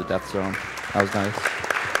you're under the death zone. That was nice.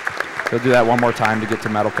 He'll do that one more time to get to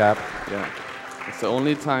metal cap. Yeah. It's the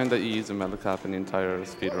only time that you use a metal cap in the entire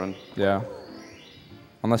speedrun. Yeah.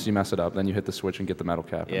 Unless you mess it up, then you hit the switch and get the metal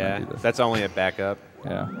cap. Yeah, and then do this. that's only a backup.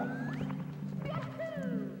 Yeah.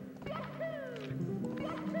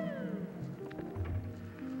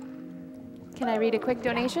 Can I read a quick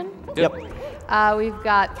donation? Yep. We've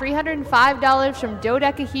got $305 from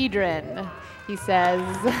Dodecahedron. He says,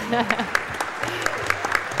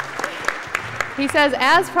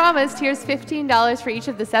 as promised, here's $15 for each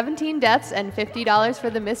of the 17 deaths and $50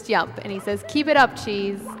 for the missed jump. And he says, keep it up,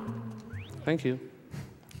 Cheese. Thank you.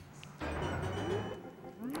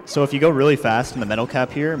 So if you go really fast in the metal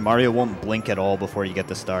cap here, Mario won't blink at all before you get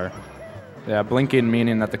the star. Yeah, blinking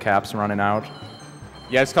meaning that the cap's running out.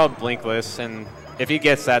 Yeah, it's called blinkless, and if he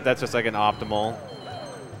gets that, that's just like an optimal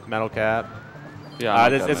metal cap. Yeah.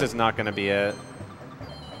 This is not going to be it.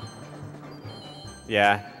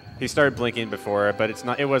 Yeah, he started blinking before, but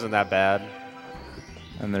it wasn't that bad.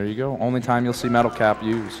 And there you go. Only time you'll see metal cap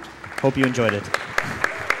used. Hope you enjoyed it.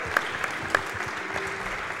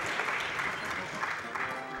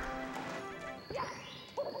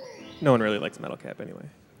 No one really likes metal cap anyway.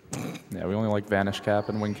 Yeah, we only like vanish cap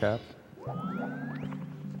and wing cap.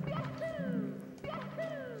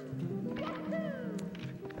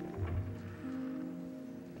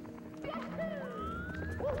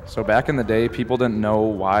 So back in the day, people didn't know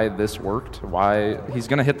why this worked. Why he's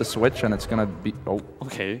gonna hit the switch and it's gonna be. Oh,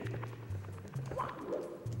 Okay.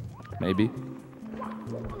 maybe.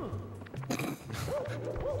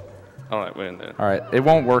 All right, we're in there. All right, it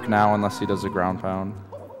won't work now unless he does a ground pound.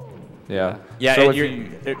 Yeah. Yeah, So if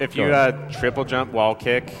you go ahead. triple jump wall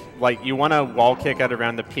kick, like you want to wall kick at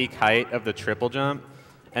around the peak height of the triple jump,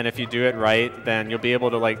 and if you do it right, then you'll be able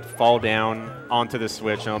to like fall down onto the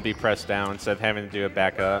switch and it'll be pressed down instead of having to do it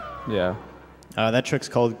back up. Yeah. That trick's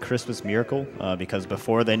called Christmas Miracle because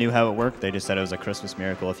before they knew how it worked, they just said it was a Christmas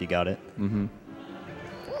miracle if you got it. Mm-hmm.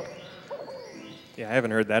 Yeah, I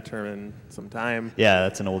haven't heard that term in some time. Yeah,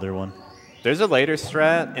 that's an older one. There's a later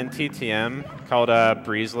strat in TTM called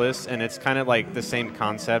Breezeless, and it's kind of like the same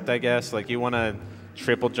concept, I guess. Like you want to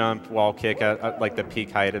triple jump wall kick at like the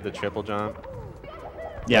peak height of the triple jump.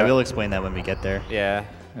 Yeah, we'll explain that when we get there. Yeah.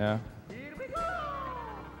 Yeah.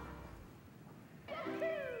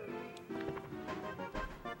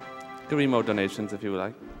 Good remote donations if you would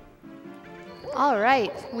like. All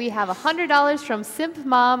right, we have $100 from Simp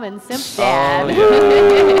Mom and Simp Dad.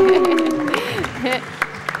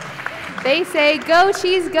 They say, go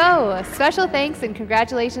cheese go. Special thanks and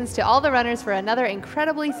congratulations to all the runners for another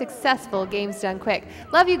incredibly successful Games Done Quick.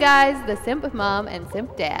 Love you guys, the Simp Mom and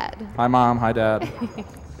Simp Dad. Hi, Mom. Hi, Dad.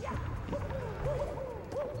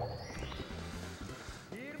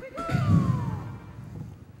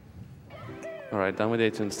 All right, done with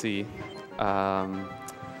HMC.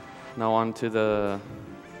 Now on to the,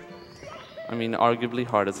 arguably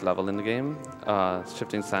hardest level in the game,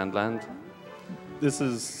 Shifting Sandland. This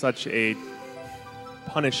is such a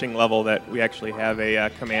punishing level that we actually have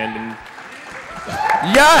a command in.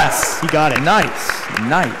 Yes! He got it. Nice.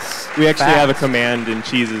 Nice. We actually Fast. have a command in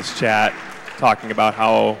Cheese's chat talking about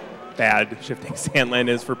how bad Shifting Sandland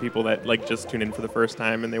is for people that like just tune in for the first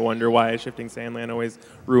time and they wonder why Shifting Sandland always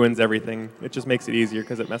ruins everything. It just makes it easier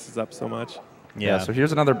because it messes up so much. Yeah, so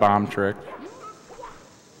here's another bomb trick.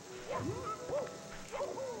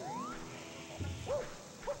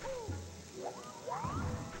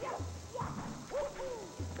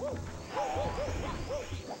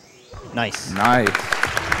 Nice. Nice.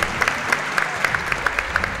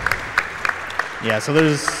 Yeah, so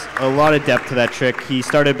there's a lot of depth to that trick. He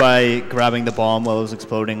started by grabbing the bomb while it was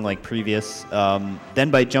exploding like previous.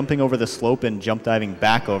 Then by jumping over the slope and jump diving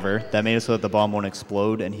back over, that made it so that the bomb won't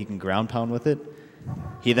explode and he can ground pound with it.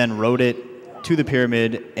 He then rode it to the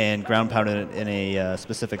pyramid and ground pounded it in a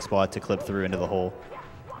specific spot to clip through into the hole.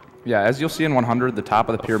 Yeah, as you'll see in 100, the top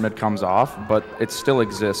of the pyramid comes off, but it still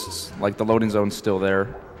exists. Like the loading zone's still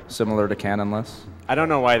there, similar to cannonless. I don't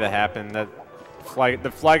know why that happened. The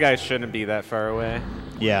fly guy shouldn't be that far away.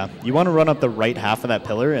 Yeah, you want to run up the right half of that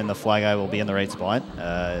pillar and the fly guy will be in the right spot.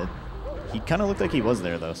 He kind of looked like he was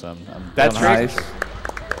there though, so I'm That's Nice.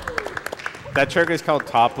 That trick is called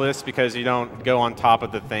topless because you don't go on top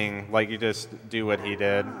of the thing. Like you just do what he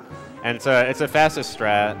did, and it's a fastest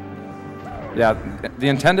strat. Yeah, the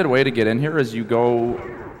intended way to get in here is you go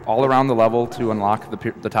all around the level to unlock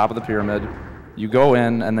the top of the pyramid. You go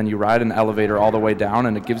in, and then you ride an elevator all the way down,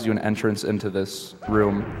 and it gives you an entrance into this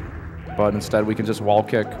room. But instead, we can just wall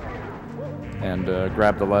kick and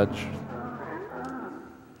grab the ledge.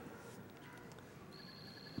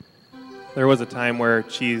 There was a time where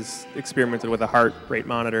Cheese experimented with a heart rate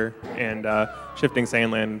monitor, and Shifting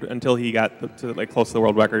Sandland, until he got to like close to the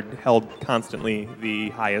world record, held constantly the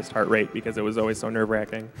highest heart rate because it was always so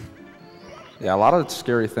nerve-wracking. Yeah, a lot of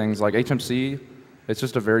scary things. Like HMC, it's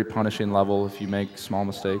just a very punishing level if you make small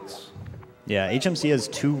mistakes. Yeah, HMC has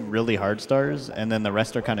 2 really hard stars, and then the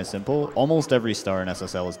rest are kind of simple. Almost every star in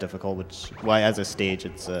SSL is difficult, which why as a stage,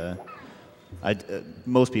 it's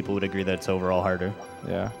most people would agree that it's overall harder.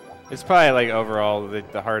 Yeah. It's probably like overall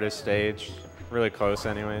the hardest stage. Really close,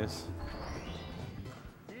 anyways.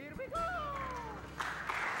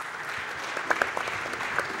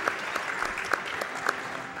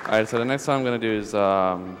 All right, so the next one I'm going to do is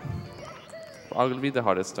arguably the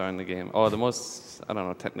hardest star in the game. Oh, the most,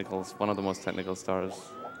 technicals, one of the most technical stars.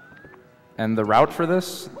 And the route for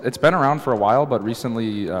this, it's been around for a while, but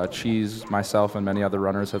recently Cheese, myself, and many other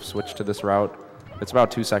runners have switched to this route. It's about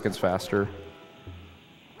 2 seconds faster.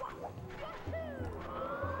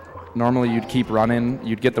 Normally you'd keep running,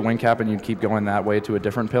 you'd get the wing cap and you'd keep going that way to a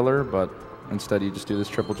different pillar, but instead you just do this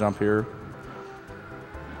triple jump here.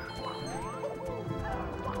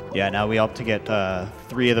 Yeah, now we opt to get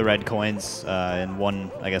 3 of the red coins and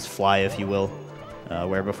 1, I guess, fly, if you will,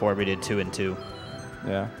 where before we did 2 and 2.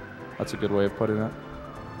 Yeah, that's a good way of putting it.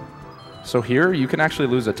 So here you can actually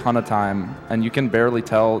lose a ton of time, and you can barely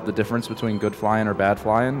tell the difference between good flying or bad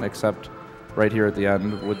flying, except right here at the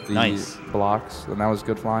end with the Nice. blocks, and that was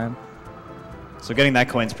good flying. So getting that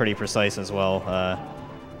coin's pretty precise as well.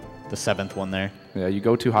 The 7th one there. Yeah, you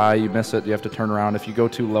go too high, you miss it, you have to turn around. If you go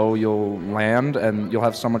too low, you'll land, and you'll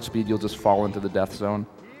have so much speed, you'll just fall into the death zone.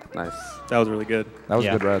 Nice. That was really good. That was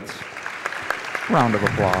Yeah. good, Reds. Round of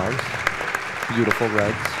applause. Beautiful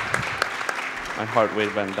Reds. My heart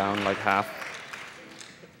rate went down like half.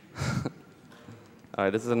 All right,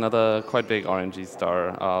 this is another quite big RNG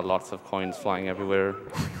star. Lots of coins flying everywhere.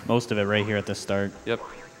 Most of it right here at the start. Yep.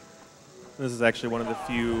 This is actually one of the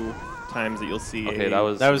few times that you'll see Okay, that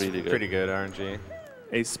was really good. pretty good RNG.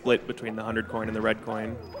 a split between the 100 coin and the red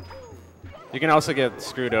coin. You can also get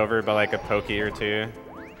screwed over by like a pokey or two.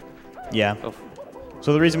 Yeah. Oh,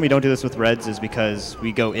 So the reason we don't do this with reds is because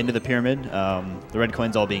we go into the pyramid. The red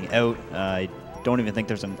coin's all being out. I don't even think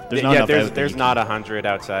there's not enough there's out that there's you not 100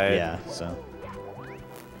 outside. can- Yeah. So.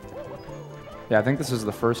 Yeah, I think this is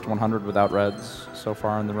the first 100 without Reds so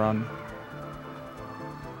far in the run.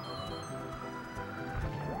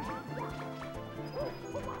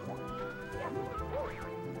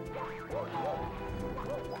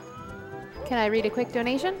 Can I read a quick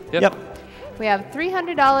donation? Yep. We have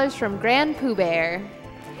 $300 from Grand Pooh Bear.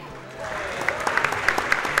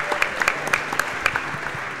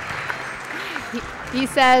 He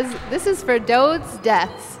says, this is for Dode's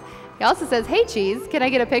deaths. He also says, hey, Cheese, can I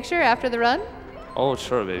get a picture after the run? Oh,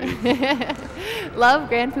 sure, baby. Love,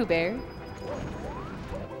 Grand Pooh Bear.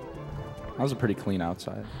 That was a pretty clean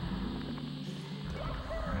outside.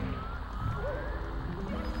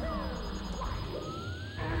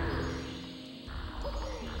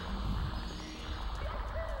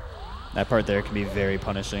 That part there can be very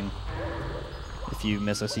punishing. If you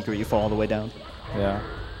miss a secret, you fall all the way down. Yeah.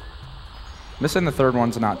 Missing the third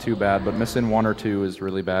one's not too bad, but missing one or two is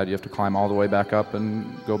really bad. You have to climb all the way back up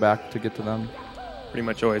and go back to get to them. Pretty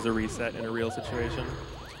much always a reset in a real situation.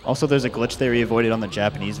 Also, there's a glitch there we avoided on the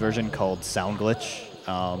Japanese version called sound glitch.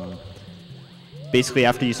 Basically,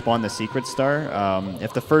 after you spawn the secret star,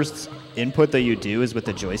 if the first input that you do is with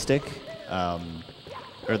the joystick,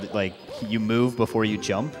 like you move before you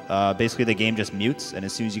jump, basically the game just mutes, and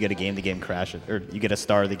as soon as you get a game, the game crashes, or you get a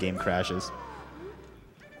star, the game crashes.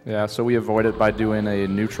 Yeah, so we avoid it by doing a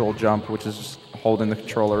neutral jump, which is just holding the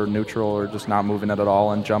controller neutral or just not moving it at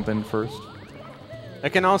all and jumping first. It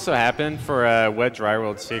can also happen for Wet Dry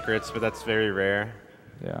World secrets, but that's very rare.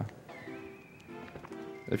 Yeah.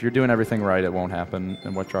 If you're doing everything right, it won't happen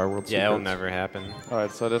in What Dry World Yeah, it'll Secrets. never happen. All right,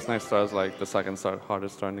 so this next star is like the second star,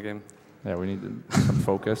 hardest star in the game. Yeah, we need some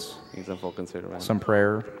focus, Need some focus here, right? some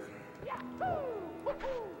prayer.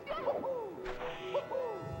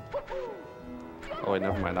 Oh, wait,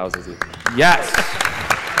 never mind. That was easy. Yes!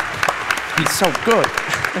 He's so good.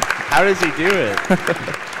 How does he do it?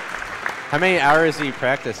 How many hours do you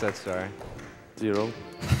practice that star? 0.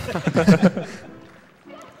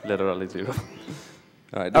 Literally 0.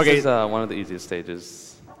 All right, this Okay. is one of the easiest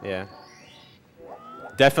stages. Yeah.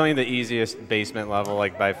 Definitely the easiest basement level,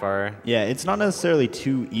 like by far. Yeah, it's not necessarily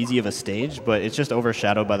too easy of a stage, but it's just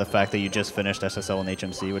overshadowed by the fact that you just finished SSL and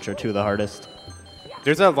HMC, which are two of the hardest.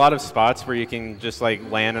 There's a lot of spots where you can just like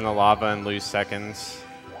land in the lava and lose seconds.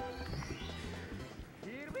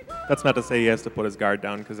 That's not to say he has to put his guard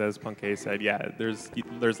down, because as Punkay said, yeah, there's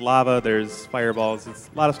lava, there's fireballs, a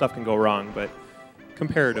lot of stuff can go wrong, but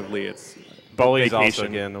comparatively, it's Bullies also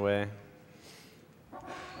vacation. get in the way.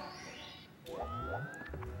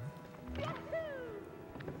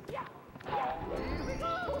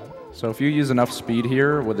 So if you use enough speed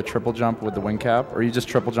here with the triple jump with the wing cap, or you just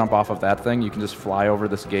triple jump off of that thing, you can just fly over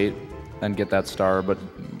this gate and get that star. But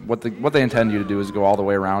what they intend you to do is go all the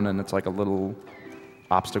way around, and it's like a little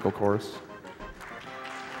obstacle course.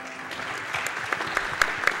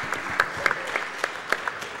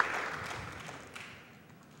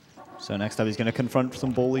 So next up, he's going to confront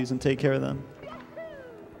some bullies and take care of them.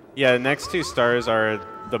 Yeah, the next two stars are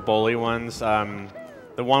the bully ones.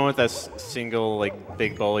 The one with a single like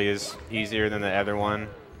big bully is easier than the other one.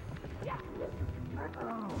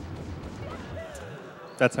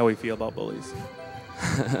 That's how we feel about bullies.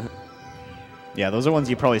 Yeah, those are ones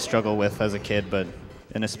you probably struggle with as a kid, but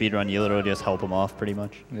in a speedrun, you literally just help them off pretty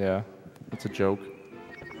much. Yeah, it's a joke.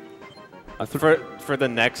 For the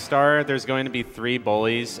next star, there's going to be 3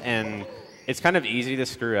 bullies, and it's kind of easy to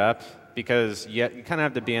screw up because you kind of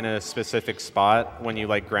have to be in a specific spot when you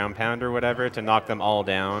like ground pound or whatever to knock them all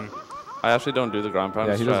down. I actually don't do the ground pound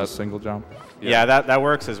Yeah, he strat. does a single jump. Yeah, that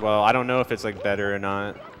works as well. I don't know if it's like better or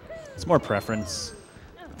not. It's more preference.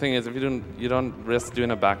 The thing is, if you don't risk doing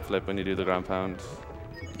a backflip when you do the ground pound.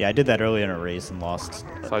 Yeah, I did that earlier in a race and lost.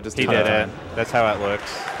 So I just He did it. That's how it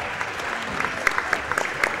looks.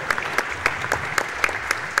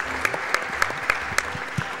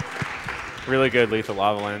 Really good lethal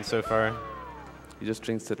lava land so far. You just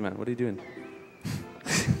jinxed it, man. What are you doing?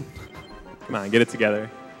 Come on, get it together.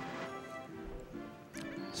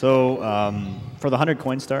 So for the 100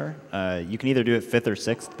 coin star, you can either do it 5th or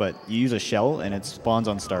 6th, but you use a shell and it spawns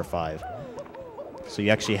on star 5. So you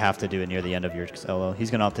actually have to do it near the end of your LO. He's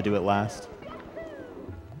going to opt to do it last.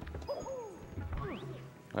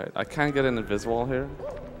 All right, I can't get an invis wall here,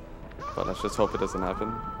 but let's just hope it doesn't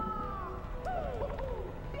happen.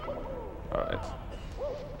 All right.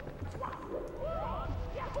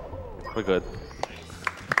 We're good.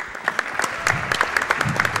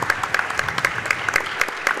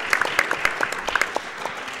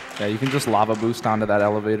 Yeah, you can just lava boost onto that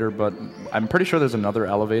elevator, but I'm pretty sure there's another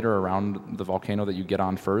elevator around the volcano that you get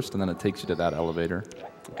on first, and then it takes you to that elevator.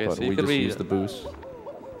 Okay, but so you we could just use the boost.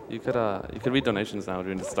 You could read donations now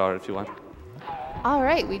during the start if you want. All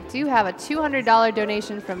right, we do have a $200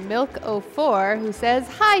 donation from Milk04 who says,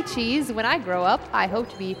 "Hi, Cheese. When I grow up, I hope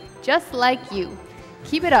to be just like you.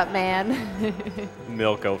 Keep it up, man."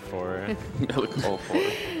 Milk 04. Milk 04.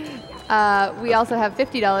 We also have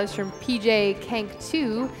 $50 from PJ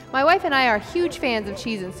Kank2. "My wife and I are huge fans of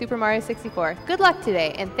Cheese in Super Mario 64. Good luck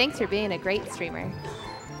today, and thanks for being a great streamer."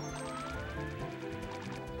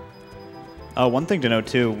 One thing to note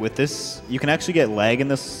too, with this, you can actually get lag in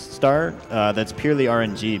this star that's purely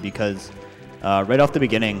RNG because right off the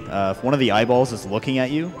beginning, if one of the eyeballs is looking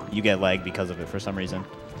at you, you get lag because of it for some reason.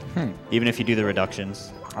 Even if you do the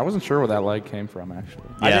reductions. I wasn't sure where that lag came from, actually.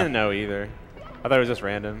 I Yeah. didn't know either. I thought it was just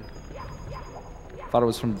random. Thought it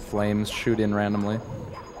was from flames shoot in randomly.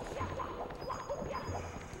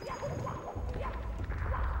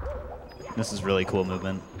 This is really cool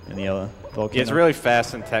movement in the volcano. Yeah, it's really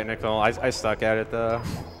fast and technical. I suck at it though.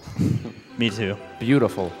 Me too.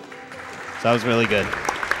 Beautiful. So that was really good.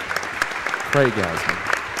 Great, guys.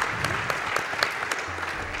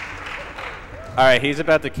 All right, he's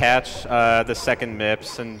about to catch the second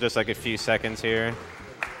MIPS in just like a few seconds here.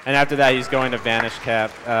 And after that, he's going to Vanish Cap.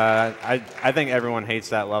 I think everyone hates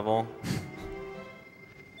that level.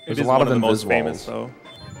 There's It a is lot one of the most invis famous, walls. though.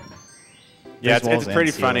 Yeah, There's walls it's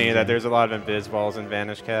pretty and funny ceilings, that yeah. there's a lot of invis walls in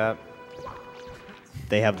Vanish Cap.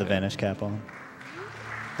 They have the Vanish Cap on.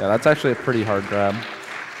 Yeah, that's actually a pretty hard grab.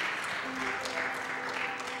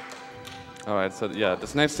 All right, so yeah,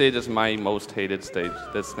 this next stage is my most hated stage.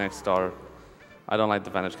 This next star, I don't like the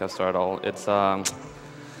Vanish Cap star at all. It's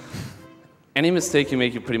any mistake you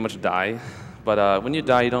make, you pretty much die. But when you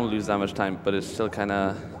die, you don't lose that much time. But it's still kind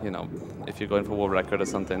of, you know, if you're going for world record or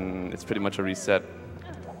something, it's pretty much a reset.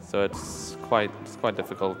 So it's quite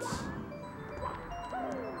difficult.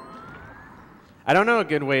 I don't know a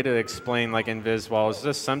good way to explain like invis walls.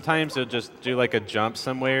 Just sometimes they'll just do like a jump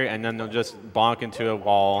somewhere and then they'll just bonk into a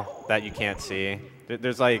wall that you can't see.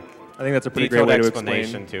 There's like I think that's a pretty great detailed way to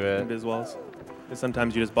explanation explain to it. invis walls. Is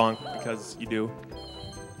sometimes you just bonk because you do.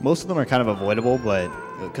 Most of them are kind of avoidable, but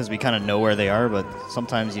because we kind of know where they are. But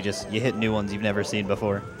sometimes you hit new ones you've never seen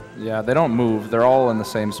before. Yeah, they don't move. They're all in the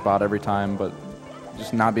same spot every time, but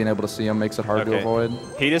just not being able to see them makes it hard to Okay. avoid.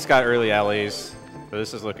 He just got early alleys, so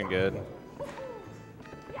this is looking good.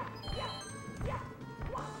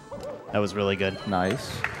 That was really good.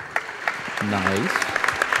 Nice. Nice.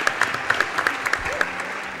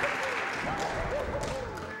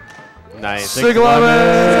 Nice.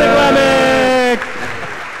 Siglamic!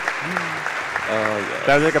 Oh yeah.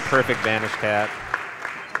 That was like a perfect Vanish Cap.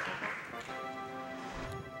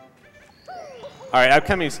 All right,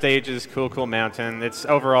 upcoming stages, Cool Mountain. It's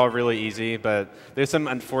overall really easy, but there's some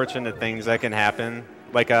unfortunate things that can happen.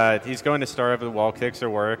 Like he's going to start over the wall kicks or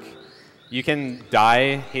work. You can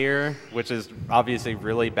die here, which is obviously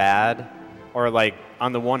really bad. Or like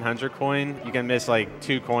on the 100 coin, you can miss like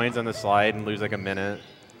 2 coins on the slide and lose like a minute.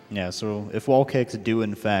 Yeah, so if wall kicks do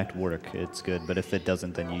in fact work, it's good. But if it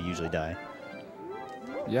doesn't, then you usually die.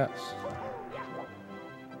 Yes.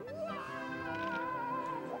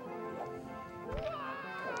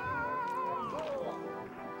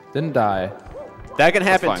 Didn't die. That can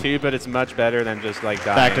happen fine. too, but it's much better than just like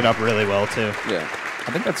dying. Backed it up really well too. Yeah.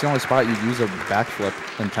 I think that's the only spot you use a backflip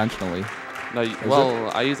intentionally. No,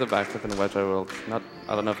 well, I use a backflip in the Wedge World.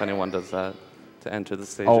 I don't know if anyone does that to enter the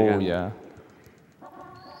stage Oh, again. yeah.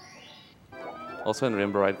 Also in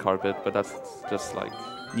Rainbow Ride Carpet, but that's just like...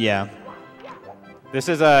 Yeah. This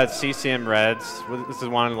is CCM Reds. This is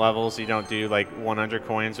one of the levels you don't do like 100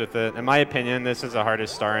 coins with it. In my opinion, this is the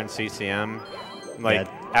hardest star in CCM. Like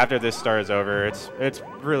after this star is over, it's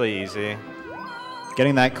really easy.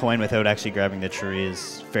 Getting that coin without actually grabbing the tree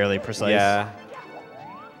is fairly precise. Yeah.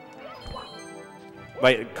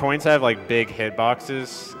 Like coins have like big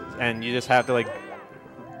hitboxes, and you just have to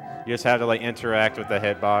You just have to like interact with the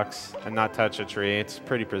hitbox and not touch a tree. It's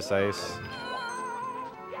pretty precise.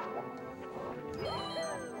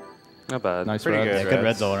 Not bad. Nice Pretty red. good. Yeah, good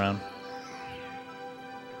reds all around.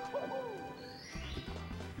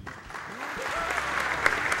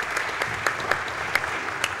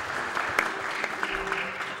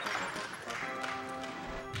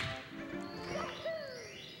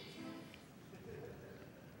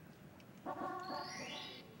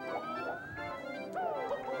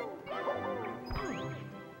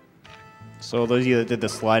 So those of you that did the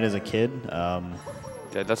slide as a kid, Yeah,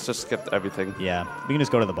 let's just skip everything. yeah, we can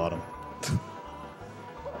just go to the bottom.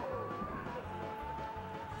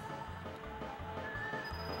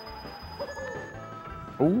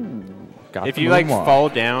 Ooh, got If the you like moonwalk. fall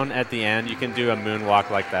down at the end, you can do a moonwalk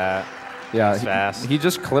like that. Yeah, It's fast. he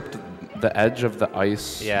just clipped the edge of the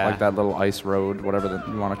ice, Yeah. like that little ice road, whatever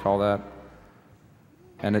you want to call that.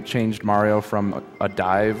 And it changed Mario from a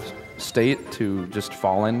dive state to just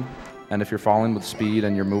falling. And if you're falling with speed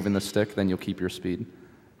and you're moving the stick, then you'll keep your speed.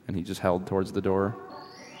 And he just held towards the door.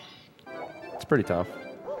 It's pretty tough.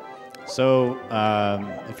 So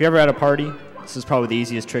if you're ever at a party, this is probably the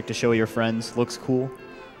easiest trick to show your friends. Looks cool.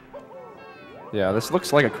 Yeah, this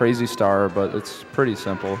looks like a crazy star, but it's pretty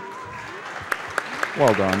simple.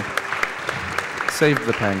 Well done. Saved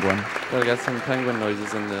the penguin. Gotta get some penguin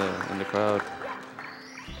noises in the crowd.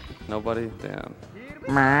 Nobody? Damn.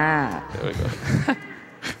 There we go.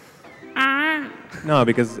 No,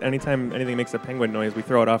 because anytime anything makes a penguin noise, we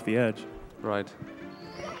throw it off the edge. Right.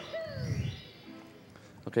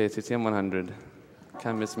 Okay, CCM 100.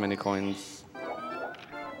 Can't miss many coins.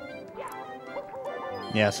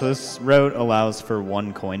 Yeah, so this route allows for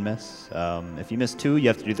 1 coin miss. If you miss 2, you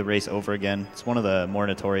have to do the race over again. It's one of the more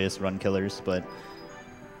notorious run killers, but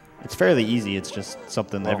it's fairly easy. It's just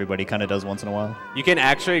something that everybody kind of does once in a while. You can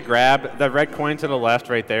actually grab the red coin to the left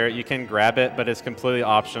right there. You can grab it, but it's completely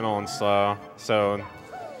optional and slow. So,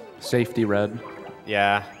 Safety red.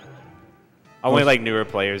 yeah. Only like newer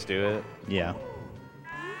players do it. Yeah.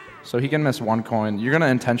 So he can miss 1 coin. You're going to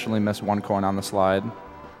intentionally miss 1 coin on the slide.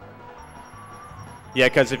 Yeah,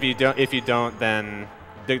 because if you don't, then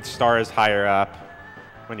the star is higher up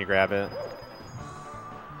when you grab it.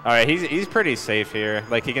 All right, he's pretty safe here.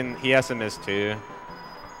 Like he has to miss 2.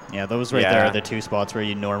 Yeah, those right there are the 2 spots where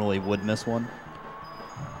you normally would miss 1.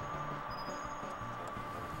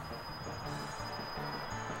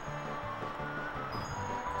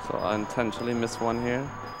 So I intentionally missed 1 here.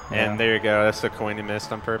 And there you go. That's the coin he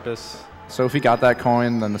missed on purpose. So if he got that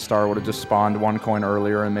coin, then the star would have just spawned 1 coin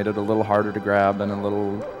earlier and made it a little harder to grab and a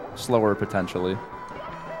little slower potentially.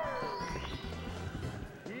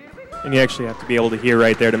 And you actually have to be able to hear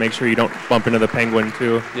right there to make sure you don't bump into the penguin,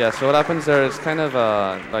 too. Yeah, so what happens there is kind of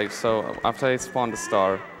like, so after I spawn the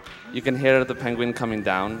star, you can hear the penguin coming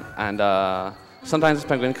down, and sometimes the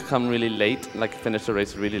penguin can come really late, like finish the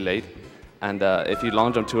race really late, and if you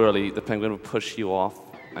long jump too early, the penguin will push you off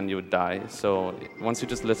and you would die. So once you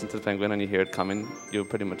just listen to the penguin and you hear it coming, you're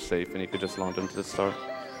pretty much safe, and you could just long jump to the star.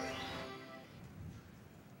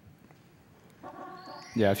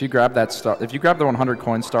 Yeah, if you grab that star, if you grab the 100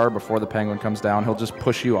 coin star before the penguin comes down, he'll just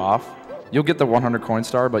push you off. You'll get the 100 coin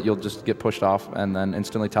star, but you'll just get pushed off and then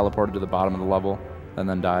instantly teleported to the bottom of the level and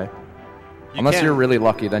then die. Unless you're really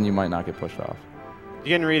lucky, then you might not get pushed off.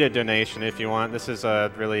 You can read a donation if you want. This is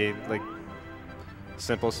a really like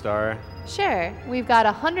simple star. Sure. We've got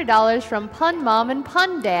 $100 from Pun Mom and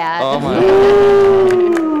Pun Dad. Oh my.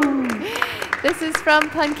 This is from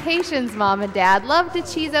Puncation's mom and dad. Love to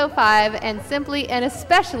cheese05 and simply and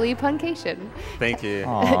especially Puncation. Thank you.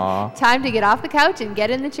 Aww. Time to get off the couch and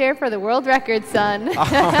get in the chair for the world record, son. They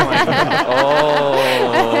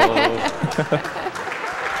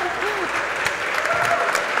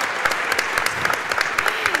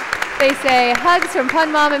say hugs from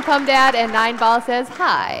Pun Mom and Pun Dad, and 9ball says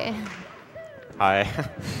hi. Hi.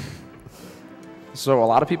 So a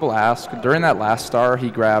lot of people ask, during that last star, he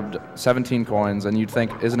grabbed 17 coins, and you'd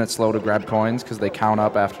think, isn't it slow to grab coins because they count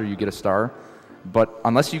up after you get a star? But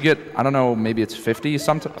unless you get, I don't know, maybe it's 50,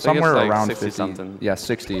 somewhere like around 60 50. something. Yeah,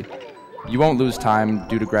 60. You won't lose time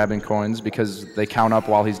due to grabbing coins because they count up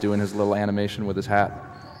while he's doing his little animation with his hat.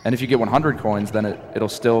 And if you get 100 coins, then it'll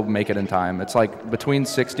still make it in time. It's like between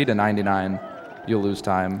 60 to 99, you'll lose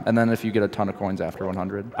time. And then if you get a ton of coins after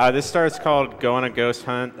 100. This star is called Go on a Ghost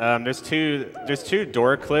Hunt. There's two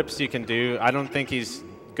door clips you can do. I don't think he's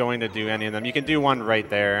going to do any of them. You can do one right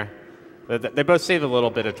there. They both save a little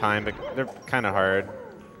bit of time, but they're kind of hard.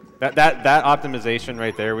 That optimization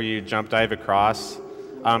right there where you jump dive across,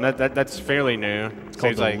 that's fairly new. It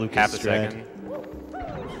saves the like Lucas half a drag. second.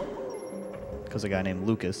 Because a guy named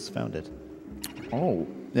Lucas found it. Oh.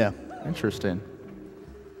 Yeah. Interesting.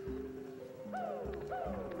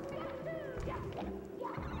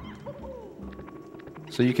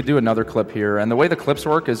 So you could do another clip here, and the way the clips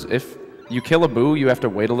work is if you kill a boo, you have to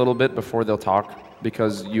wait a little bit before they'll talk,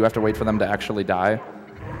 because you have to wait for them to actually die.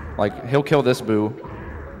 Like, he'll kill this boo,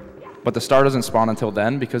 but the star doesn't spawn until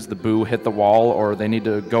then because the boo hit the wall or they need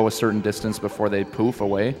to go a certain distance before they poof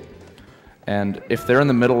away. And if they're in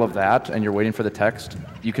the middle of that and you're waiting for the text,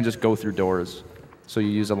 you can just go through doors. So you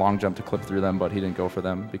use a long jump to clip through them, but he didn't go for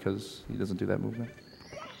them because he doesn't do that movement.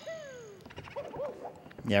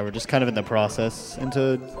 Yeah, we're just kind of in the process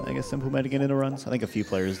into, I guess, implementing it into runs. I think a few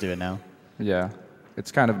players do it now. Yeah,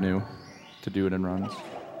 it's kind of new to do it in runs.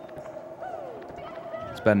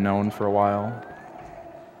 It's been known for a while.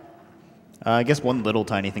 I guess one little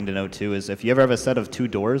tiny thing to note, too, is if you ever have a set of 2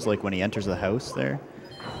 doors, like when he enters the house there,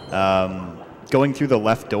 going through the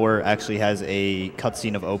left door actually has a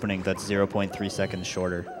cutscene of opening that's 0.3 seconds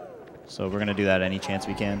shorter. So we're going to do that any chance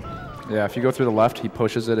we can. Yeah, if you go through the left, he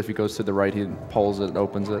pushes it. If he goes to the right, he pulls it,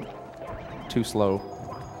 opens it. Too slow.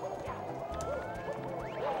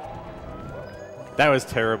 That was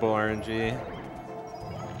terrible RNG.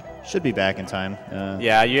 Should be back in time.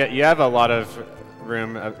 Yeah, you have a lot of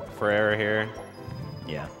room for error here.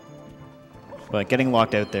 Yeah. But getting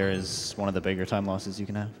locked out there is one of the bigger time losses you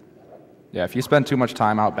can have. Yeah, if you spend too much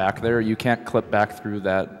time out back there, you can't clip back through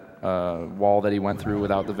that wall that he went through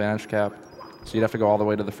without the vanish cap. So you'd have to go all the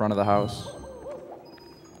way to the front of the house.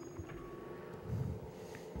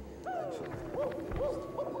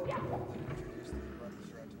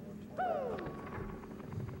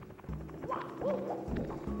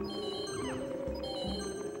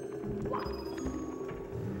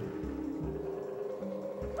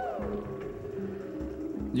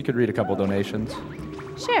 You could read a couple donations.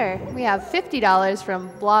 Sure. We have $50 from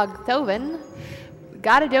Blog Thoven.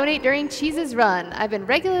 Gotta donate during Cheese's run. I've been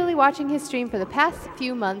regularly watching his stream for the past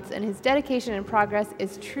few months, and his dedication and progress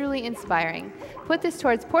is truly inspiring. Put this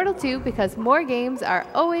towards Portal 2 because more games are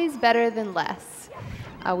always better than less.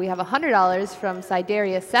 We have $100 from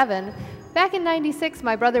Sideria7. Back in '96,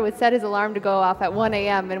 my brother would set his alarm to go off at 1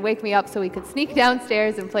 a.m. and wake me up so we could sneak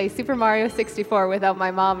downstairs and play Super Mario 64 without my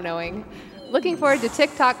mom knowing. Looking forward to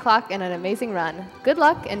TikTok Clock and an amazing run. Good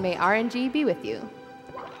luck, and may RNG be with you.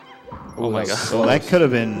 Oh my god. Well, that could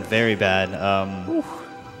have been very bad.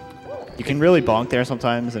 You can really bonk there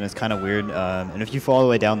sometimes, and it's kind of weird. And if you fall all the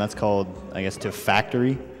way down, that's called, I guess, to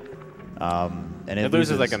factory. And It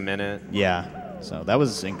loses like a minute. Yeah. So that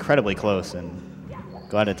was incredibly close, and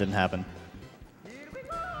glad it didn't happen.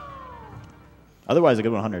 Otherwise, a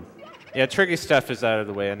good 100. Yeah, tricky stuff is out of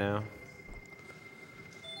the way now.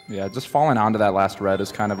 Yeah, just falling onto that last red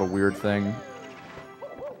is kind of a weird thing.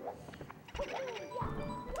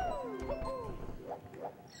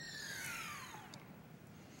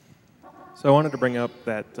 So I wanted to bring up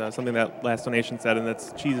that something that last donation said, and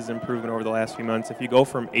that's Cheese's improvement over the last few months. If you go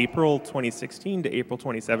from April 2016 to April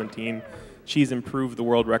 2017, Cheese improved the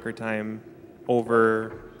world record time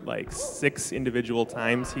over like 6 individual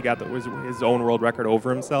times. He got his own world record over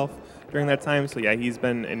himself during that time. So yeah, he's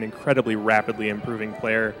been an incredibly rapidly improving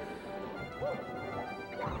player.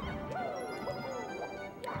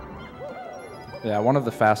 Yeah, one of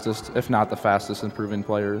the fastest, if not the fastest, improving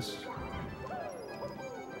players.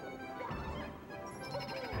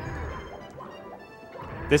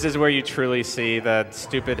 This is where you truly see the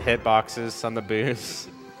stupid hitboxes on the boost.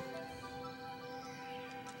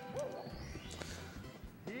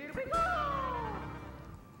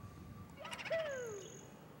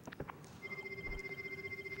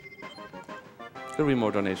 Could be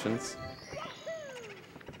more donations.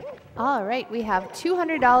 All right, we have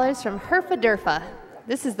 $200 from Herfa Durfa.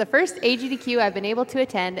 This is the first AGDQ I've been able to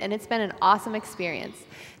attend, and it's been an awesome experience.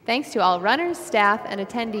 Thanks to all runners, staff, and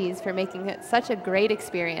attendees for making it such a great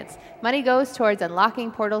experience. Money goes towards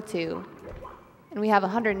unlocking Portal 2. And we have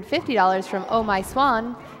 $150 from Oh My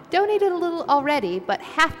Swan. Donated a little already, but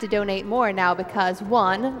have to donate more now because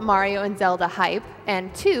 1, Mario and Zelda hype,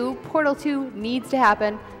 and 2, Portal 2 needs to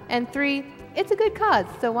happen, and 3, it's a good cause,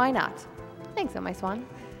 so why not? Thanks, Oh My Swan.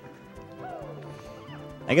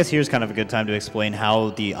 I guess here's kind of a good time to explain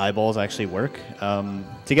how the eyeballs actually work.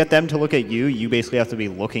 To get them to look at you, you basically have to be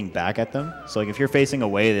looking back at them. So like if you're facing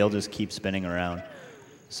away, they'll just keep spinning around.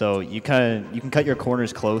 So you can cut your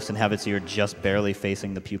corners close and have it so you're just barely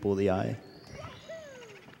facing the pupil of the eye.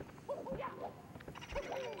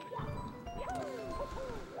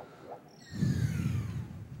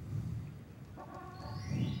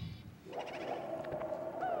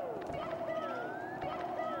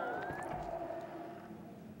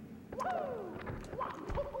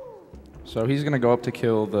 So he's going to go up to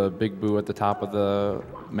kill the big boo at the top of the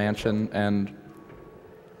mansion, and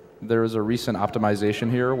there is a recent optimization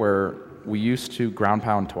here where we used to ground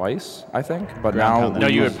pound twice, I think, but now No,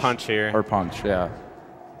 you would punch here. Or punch, yeah.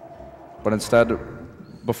 But instead,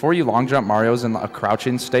 before you long jump, Mario's in a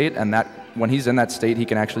crouching state, and that when he's in that state, he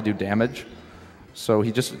can actually do damage. So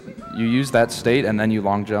you use that state, and then you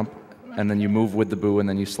long jump, and then you move with the boo, and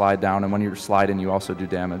then you slide down, and when you're sliding, you also do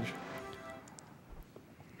damage.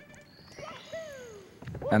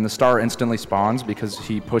 And the star instantly spawns because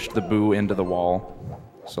he pushed the boo into the wall.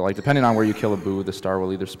 So like depending on where you kill a boo, the star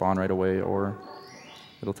will either spawn right away or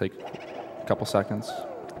it'll take a couple seconds.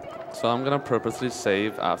 So I'm gonna purposely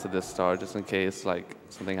save after this star just in case like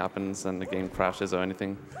something happens and the game crashes or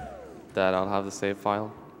anything, that I'll have the save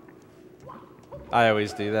file. I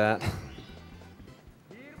always do that.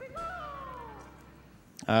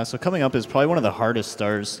 So coming up is probably one of the hardest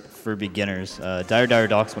stars for beginners, Dire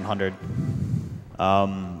Docks 100.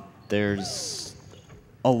 There's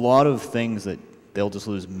a lot of things that they'll just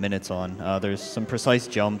lose minutes on. There's some precise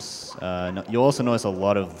jumps. You'll also notice a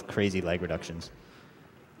lot of crazy lag reductions.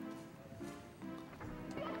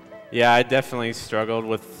 Yeah, I definitely struggled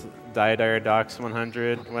with Dire Docks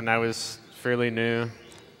 100 when I was fairly new.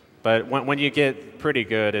 But when you get pretty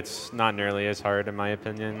good, it's not nearly as hard, in my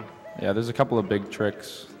opinion. Yeah, there's a couple of big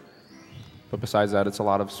tricks. But besides that, it's a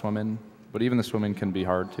lot of swimming. But even the swimming can be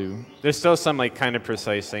hard, too. There's still some like kind of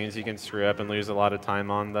precise things you can screw up and lose a lot of time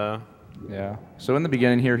on, though. Yeah. So in the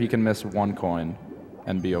beginning here, he can miss one coin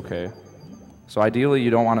and be okay. So ideally,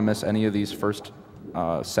 you don't want to miss any of these first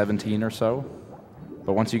 17 or so.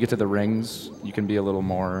 But once you get to the rings, you can be a little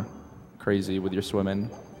more crazy with your swimming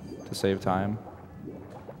to save time.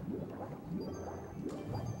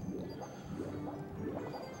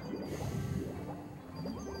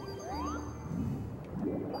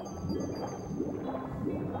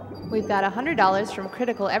 We've got $100 from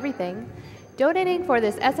Critical Everything, donating for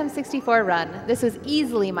this SM64 run. This was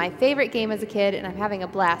easily my favorite game as a kid, and I'm having a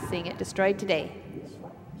blast seeing it destroyed today.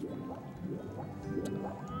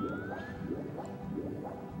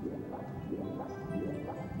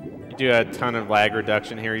 You do a ton of lag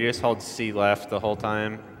reduction here. You just hold C left the whole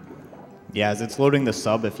time. Yeah, as it's loading the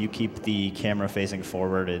sub, if you keep the camera facing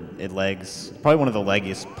forward, it lags. Probably one of the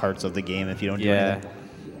laggiest parts of the game if you don't do anything.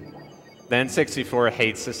 The N64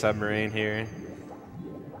 hates the submarine here.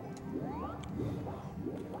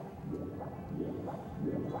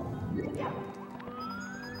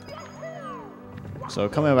 So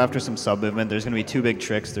coming up after some sub movement, there's going to be two big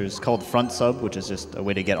tricks. There's called front sub, which is just a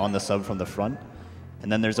way to get on the sub from the front. And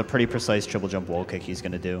then there's a pretty precise triple jump wall kick he's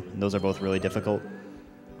going to do. And those are both really difficult.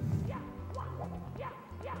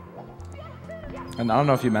 And I don't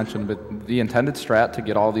know if you mentioned, but the intended strat to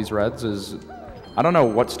get all these reds is, I don't know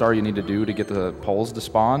what star you need to do to get the poles to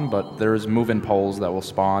spawn, but there's move-in poles that will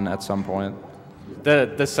spawn at some point.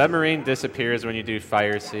 The submarine disappears when you do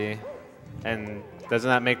Fire C. And doesn't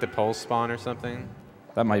that make the poles spawn or something?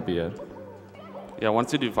 That might be it. Yeah,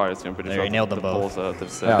 once you do fire, I'm pretty sure you nailed them the both.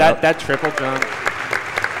 poles Yeah, That triple jump.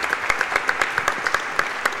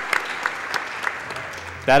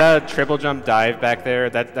 That triple jump dive back there,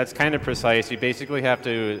 that's kind of precise. You basically have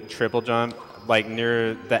to triple jump like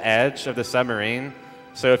near the edge of the submarine.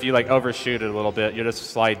 So if you like overshoot it a little bit, you'll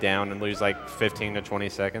just slide down and lose like 15 to 20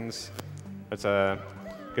 seconds. It's a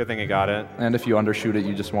good thing you got it. And if you undershoot it,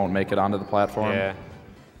 you just won't make it onto the platform. Yeah,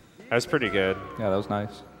 that was pretty good. Yeah, that was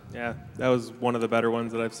nice. Yeah, that was one of the better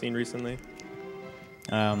ones that I've seen recently.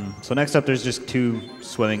 So next up, there's just two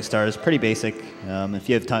swimming stars, pretty basic. If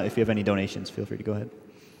you have any donations, feel free to go ahead.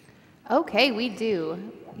 Okay, we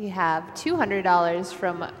do. We have $200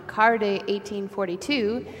 from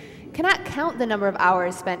Carde1842. Cannot count the number of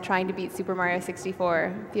hours spent trying to beat Super Mario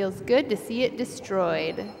 64. Feels good to see it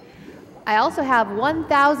destroyed. I also have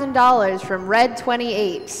 $1,000 from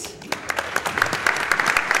Red28.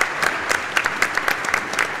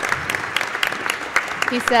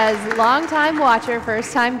 He says, long-time watcher,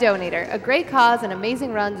 first-time donator. A great cause and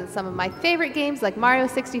amazing runs in some of my favorite games like Mario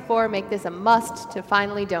 64 make this a must to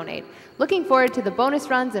finally donate. Looking forward to the bonus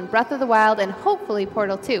runs in Breath of the Wild and hopefully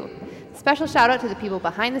Portal 2. Special shout out to the people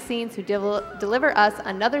behind the scenes who deliver us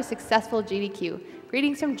another successful GDQ.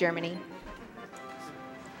 Greetings from Germany.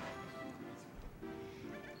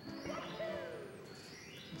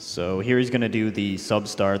 So here he's going to do the sub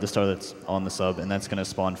star, the star that's on the sub, and that's going to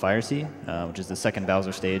spawn Fire Sea, which is the second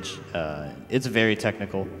Bowser stage. It's very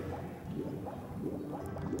technical.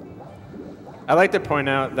 I like to point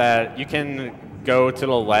out that you can go to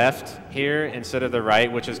the left here instead of the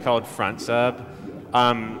right, which is called front sub.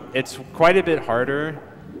 It's quite a bit harder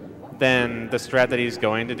then the strat that he's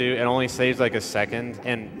going to do, it only saves like a second,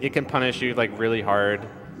 and it can punish you like really hard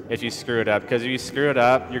if you screw it up. Because if you screw it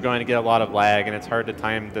up, you're going to get a lot of lag, and it's hard to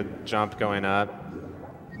time the jump going up.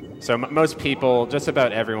 So most people, just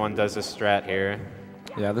about everyone, does this strat here.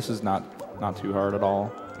 Yeah, this is not too hard at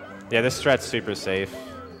all. Yeah, this strat's super safe.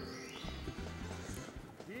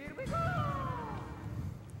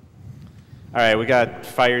 All right, we got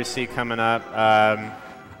Fire Sea coming up.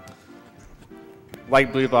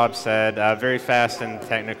 Like Blue Bob said, very fast and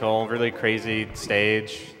technical, really crazy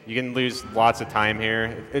stage. You can lose lots of time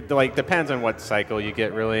here. It like depends on what cycle you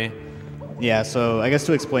get, really. Yeah, so I guess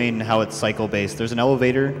to explain how it's cycle-based, there's an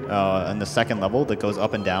elevator on the second level that goes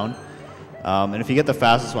up and down. And if you get the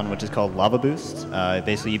fastest one, which is called Lava Boost,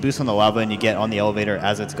 basically you boost on the lava and you get on the elevator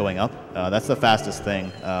as it's going up. That's the fastest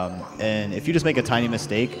thing. And if you just make a tiny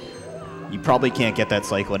mistake, you probably can't get that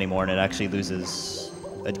cycle anymore, and it actually loses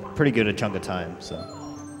a pretty good chunk of time. So.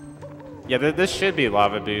 Yeah, this should be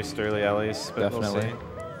Lava Boost early at least, but Definitely. we'll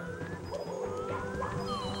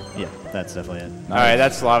see. Yeah, that's definitely it. All right,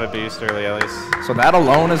 that's Lava Boost early at least. So that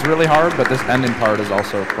alone is really hard, but this ending part is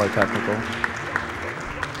also quite technical.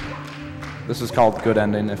 This is called good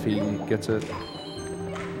ending if he gets it.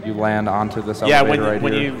 You land onto this elevator right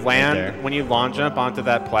when here. you land, when you long jump onto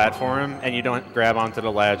that platform and you don't grab onto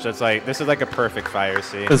the ledge, this is like a perfect Fire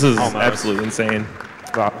Sea. This is almost. absolutely insane.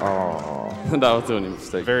 Oh, that was the only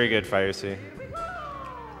mistake. Very good Fire Sea.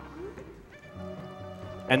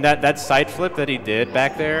 And that side flip that he did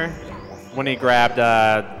back there, when he grabbed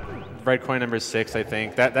red coin number 6, I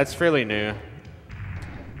think, that's fairly new.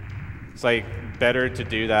 It's like better to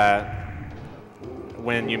do that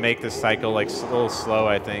when you make this cycle like a little slow,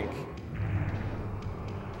 I think.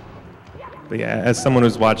 But yeah, as someone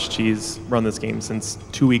who's watched Cheese run this game since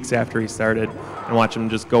 2 weeks after he started, and watch him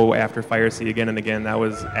just go after Fire Sea again and again, that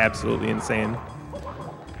was absolutely insane.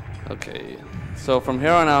 Okay, so from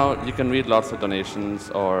here on out, you can read lots of donations,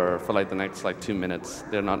 or for like the next 2 minutes.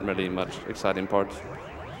 They're not really much exciting parts.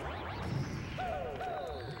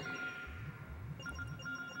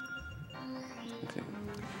 Okay.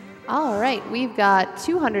 All right, we've got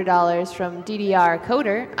 $200 from DDR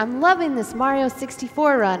Coder. I'm loving this Mario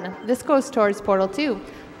 64 run. This goes towards Portal 2,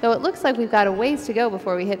 though it looks like we've got a ways to go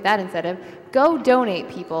before we hit that incentive. Go donate,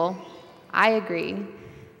 people. I agree.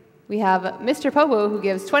 We have Mr. Pobo, who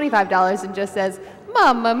gives $25 and just says,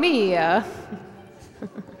 Mamma mia.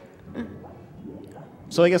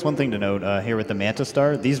 So I guess one thing to note here with the Manta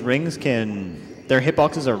Star, these rings their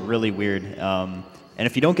hitboxes are really weird. And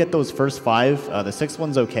if you don't get those first 5, the 6th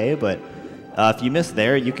one's okay, but if you miss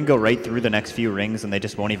there, you can go right through the next few rings and they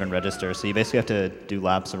just won't even register. So you basically have to do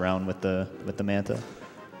laps around with the Manta.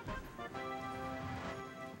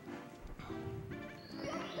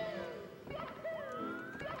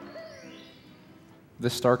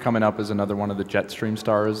 This star coming up is another one of the Jetstream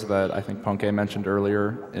stars that I think Punkay mentioned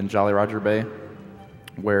earlier in Jolly Roger Bay,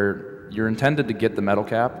 where you're intended to get the metal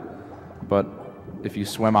cap, but if you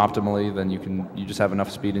swim optimally, then you just have enough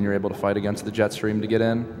speed and you're able to fight against the Jetstream to get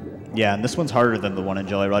in. Yeah, and this one's harder than the one in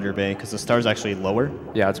Jolly Roger Bay because the star's actually lower.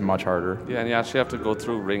 Yeah, it's much harder. Yeah, and you actually have to go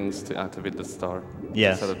through rings to activate the star.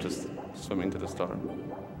 Yes. Instead of just swimming to the star.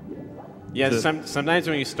 Yeah, sometimes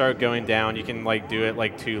when you start going down, you can do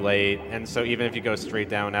it too late, and so even if you go straight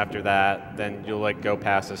down after that, then you'll go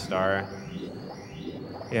past a star.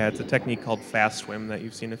 Yeah, it's a technique called fast swim that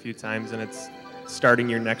you've seen a few times, and it's starting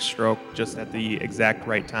your next stroke just at the exact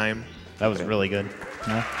right time. That was really good.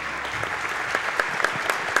 Yeah.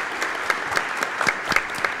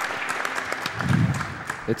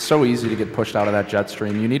 It's so easy to get pushed out of that jet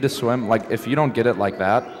stream. You need to swim, if you don't get it like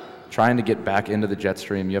that, trying to get back into the jet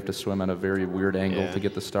stream, you have to swim at a very weird angle to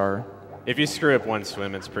get the star. If you screw up one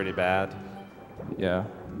swim, it's pretty bad. Yeah.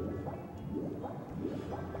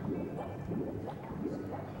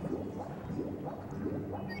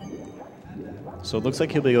 So it looks like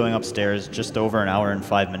he'll be going upstairs just over an hour and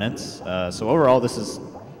 5 minutes. So overall, this is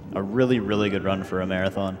a really, really good run for a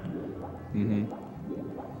marathon. Mm-hmm.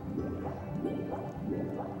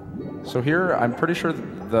 So here, I'm pretty sure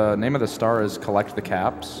the name of the star is Collect the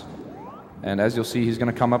Caps. And as you'll see, he's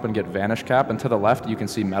going to come up and get Vanish Cap. And to the left, you can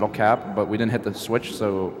see Metal Cap, but we didn't hit the switch,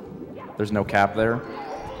 so there's no cap there.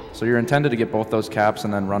 So you're intended to get both those caps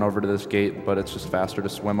and then run over to this gate, but it's just faster to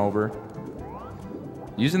swim over.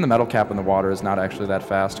 Using the Metal Cap in the water is not actually that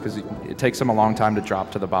fast because it takes him a long time to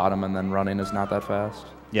drop to the bottom, and then running is not that fast.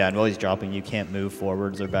 Yeah, and while he's dropping, you can't move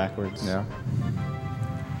forwards or backwards. Yeah.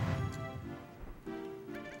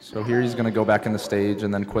 So here he's going to go back in the stage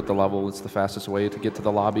and then quit the level. It's the fastest way to get to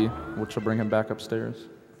the lobby, which will bring him back upstairs.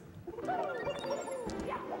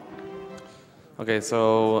 Okay,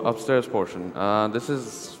 so upstairs portion. This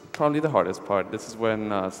is probably the hardest part. This is when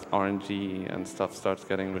RNG and stuff starts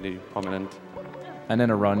getting really prominent. And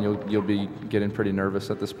in a run, you'll be getting pretty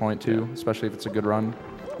nervous at this point too, especially if it's a good run.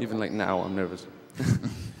 Even like now, I'm nervous.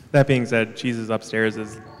 That being said, Cheese's upstairs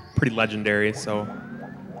is pretty legendary, so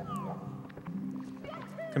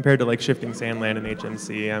compared to like Shifting Sandland and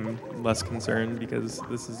HMC, I'm less concerned because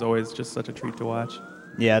this is always just such a treat to watch.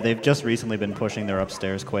 Yeah, they've just recently been pushing their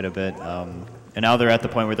upstairs quite a bit. And now they're at the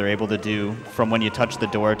point where they're able to do from when you touch the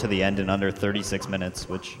door to the end in under 36 minutes,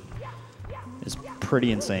 which is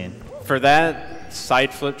pretty insane. For that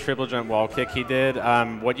side flip triple jump wall kick he did,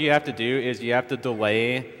 what you have to do is you have to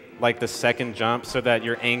delay like the second jump so that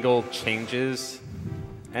your angle changes.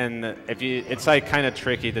 And it's like kind of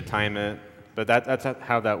tricky to time it, but that's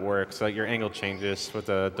how that works. Like your angle changes with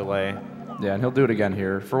a delay. Yeah, and he'll do it again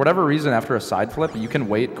here. For whatever reason, after a side flip, you can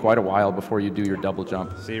wait quite a while before you do your double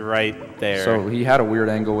jump. See right there. So he had a weird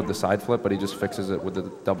angle with the side flip, but he just fixes it with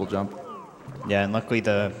the double jump. Yeah, and luckily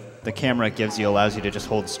the camera it gives you allows you to just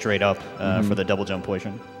hold straight up for the double jump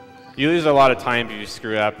portion. You lose a lot of time if you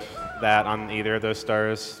screw up that on either of those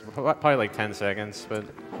stars. Probably like 10 seconds, but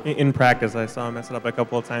In practice, I saw him mess it up a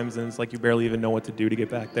couple of times, and it's like you barely even know what to do to get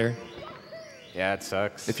back there. yeah, it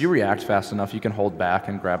sucks. If you react fast enough, you can hold back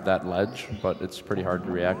and grab that ledge, but it's pretty hard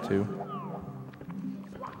to react to.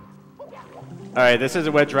 All right, this is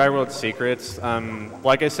a Wedge Dry World Secrets.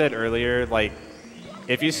 Like I said earlier, like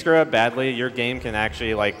if you screw up badly, your game can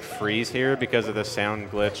actually like freeze here because of the sound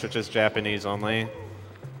glitch, which is Japanese only.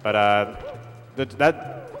 But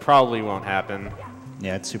that probably won't happen.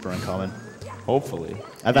 Yeah, it's super uncommon. Hopefully.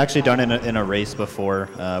 I've actually done it in a race before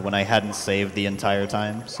when I hadn't saved the entire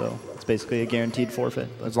time, so it's basically a guaranteed forfeit.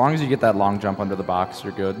 As long as you get that long jump under the box,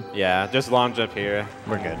 you're good. Yeah, just long jump here.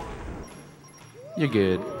 We're good. You're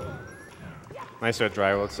good. Nice Wedge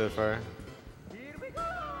Dry World so far.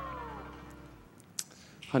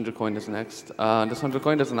 100 coin is next. This 100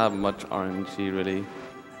 coin doesn't have much RNG really.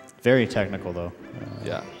 Very technical, though.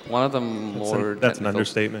 Yeah, one of them more. That's an technical.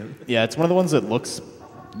 understatement. Yeah, it's one of the ones that looks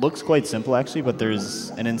quite simple, actually, but there's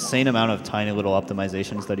an insane amount of tiny little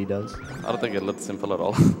optimizations that he does. I don't think it looks simple at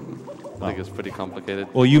all. I think it's pretty complicated.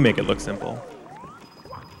 Well, you make it look simple.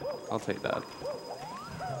 I'll take that.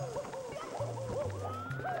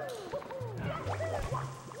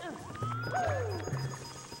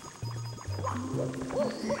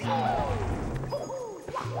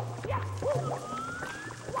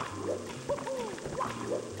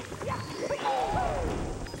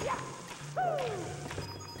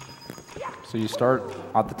 So you start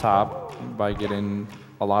at the top by getting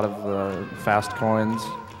a lot of fast coins.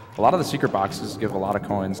 A lot of the secret boxes give a lot of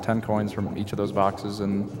coins, 10 coins from each of those boxes,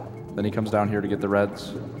 and then he comes down here to get the reds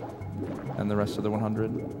and the rest of the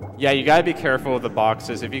 100. Yeah, you gotta be careful with the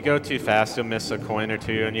boxes. If you go too fast, you'll miss a coin or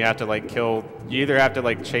two, and you have to like kill. You either have to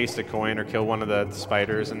like chase the coin or kill one of the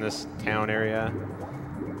spiders in this town area.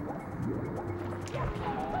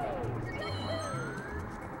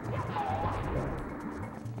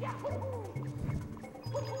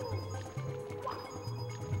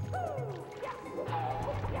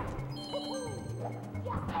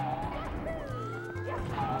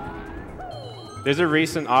 There's a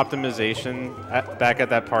recent optimization back at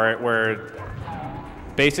that part where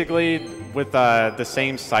basically with the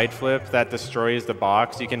same side flip that destroys the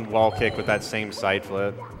box, you can wall kick with that same side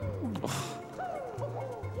flip.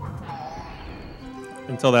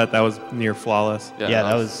 Until that was near flawless. Yeah,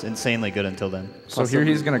 that was insanely good until then. So here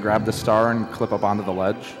he's going to grab the star and clip up onto the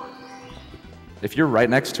ledge. If you're right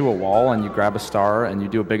next to a wall and you grab a star and you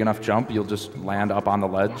do a big enough jump, you'll just land up on the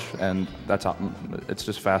ledge, and it's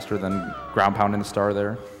just faster than ground pounding the star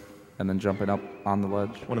there and then jumping up on the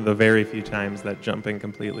ledge. One of the very few times that jumping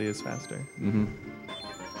completely is faster. Mm-hmm.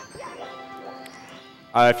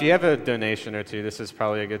 If you have a donation or two, this is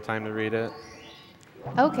probably a good time to read it.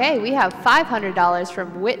 Okay, we have $500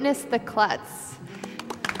 from Witness the Klutz.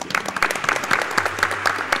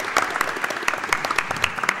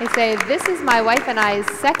 They say, this is my wife and I's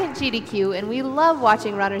second GDQ, and we love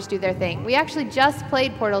watching runners do their thing. We actually just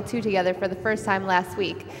played Portal 2 together for the first time last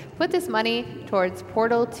week. Put this money towards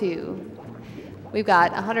Portal 2. We've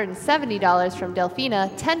got $170 from Delphina,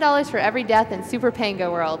 $10 for every death in Super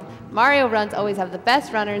Pango World. Mario runs always have the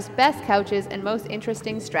best runners, best couches, and most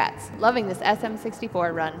interesting strats. Loving this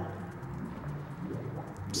SM64 run.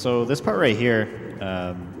 So this part right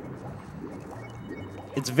here,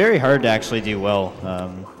 it's very hard to actually do well.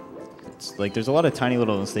 It's like there's a lot of tiny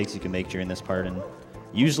little mistakes you can make during this part, and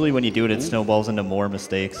usually when you do it, it snowballs into more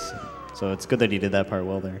mistakes. So it's good that he did that part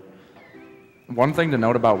well there. One thing to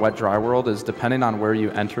note about Wet Dry World is depending on where you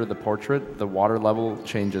enter the portrait, the water level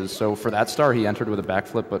changes. So for that star, he entered with a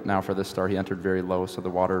backflip, but now for this star, he entered very low, so the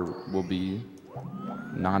water will be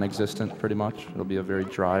non-existent pretty much. It'll be a very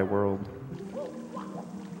dry world.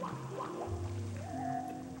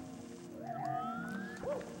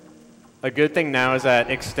 A good thing now is that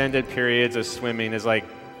extended periods of swimming is like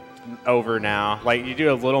over now. Like you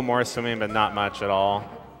do a little more swimming, but not much at all.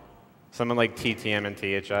 Something like TTM and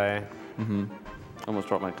THI. Almost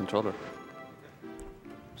dropped my controller.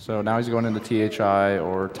 So now he's going into THI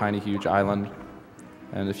or Tiny Huge Island.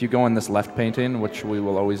 And if you go in this left painting, which we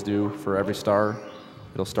will always do for every star,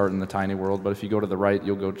 it'll start in the tiny world. But if you go to the right,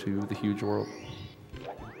 you'll go to the huge world.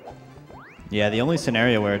 Yeah, the only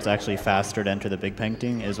scenario where it's actually faster to enter the big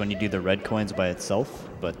painting is when you do the red coins by itself,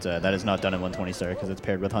 but that is not done in 120 star because it's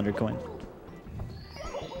paired with 100 coin.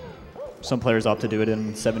 Some players opt to do it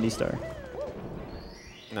in 70 star.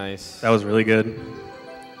 Nice. That was really good.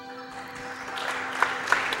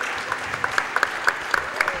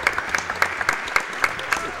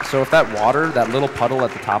 So if that water, that little puddle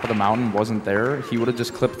at the top of the mountain wasn't there, he would have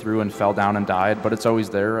just clipped through and fell down and died, but it's always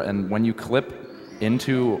there. And when you clip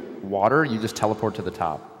into water, you just teleport to the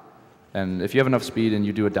top. And if you have enough speed and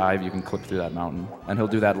you do a dive, you can clip through that mountain. And he'll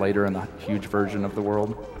do that later in the huge version of the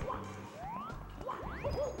world.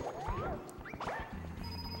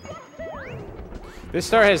 This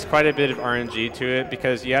star has quite a bit of RNG to it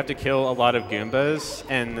because you have to kill a lot of Goombas,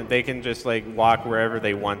 and they can just like walk wherever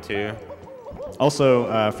they want to.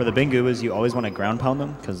 Also, for the big Goombas, you always want to ground pound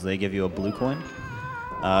them because they give you a blue coin.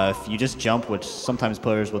 If you just jump, which sometimes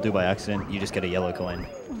players will do by accident, you just get a yellow coin.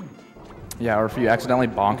 Yeah, or if you accidentally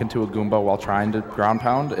bonk into a Goomba while trying to ground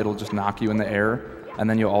pound, it'll just knock you in the air, and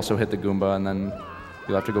then you'll also hit the Goomba, and then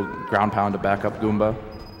you'll have to go ground pound to back up Goomba.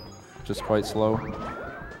 Just quite slow.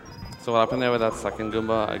 So what happened there with that second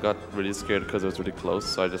Goomba, I got really scared because it was really close,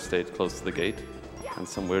 so I just stayed close to the gate. And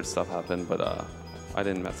some weird stuff happened, but I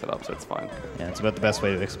didn't mess it up, so it's fine. Yeah, it's about the best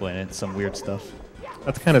way to explain it. Some weird stuff.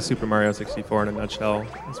 That's kind of Super Mario 64 in a nutshell,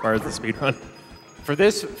 as far as the speedrun. For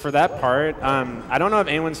that part, I don't know if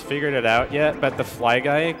anyone's figured it out yet, but the fly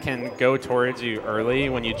guy can go towards you early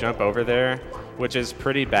when you jump over there, which is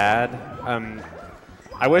pretty bad.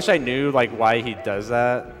 I wish I knew like why he does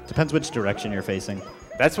that. Depends which direction you're facing.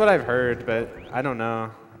 That's what I've heard, but I don't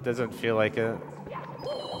know. It doesn't feel like it.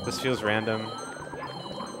 This feels random.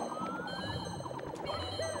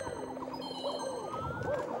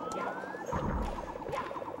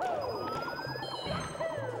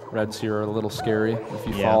 Reds here are a little scary. If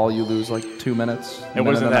you fall, you lose like 2 minutes. It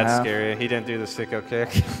wasn't that scary. He didn't do the sicko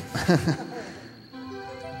kick.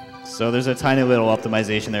 So there's a tiny little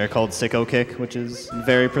optimization there called sicko kick, which is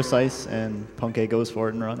very precise, and Punkei goes for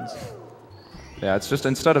it and runs. Yeah, it's just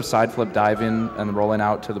instead of side flip diving and rolling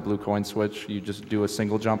out to the blue coin switch, you just do a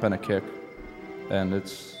single jump and a kick, and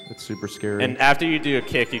it's super scary. And after you do a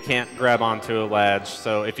kick, you can't grab onto a ledge,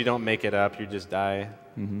 so if you don't make it up, you just die.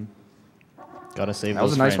 Gotta save that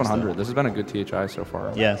was those a nice frames, 100. though. This has been a good THI so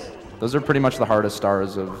far. Yes. Those are pretty much the hardest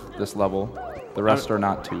stars of this level. The rest are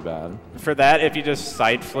not too bad. For that, if you just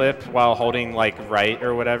side flip while holding like right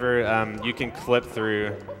or whatever, you can clip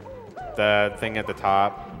through the thing at the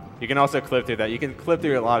top. You can also clip through that. You can clip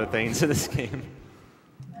through a lot of things in this game.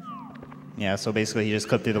 Yeah, so basically you just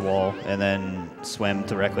clip through the wall and then swim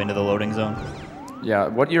directly into the loading zone. Yeah,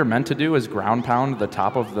 what you're meant to do is ground pound the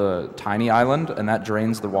top of the tiny island, and that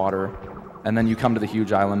drains the water. And then you come to the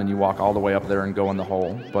huge island and you walk all the way up there and go in the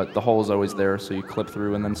hole. But the hole is always there, so you clip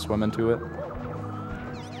through and then swim into it.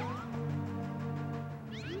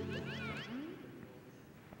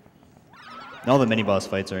 All the mini-boss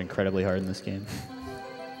fights are incredibly hard in this game.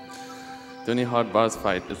 The only hard boss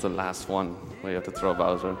fight is the last one, where you have to throw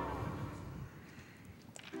Bowser.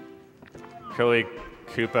 Curly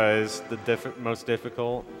Koopa is the most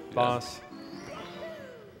difficult boss.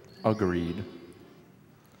 Agreed.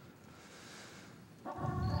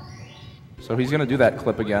 So he's going to do that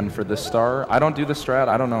clip again for this star. I don't do the strat.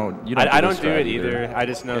 I don't know. You don't I don't do it either. I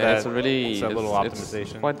just know that it's a little optimization.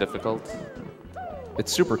 It's quite difficult.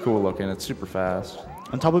 It's super cool looking. It's super fast.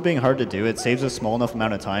 On top of being hard to do, it saves a small enough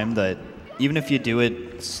amount of time that even if you do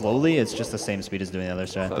it slowly, it's just the same speed as doing the other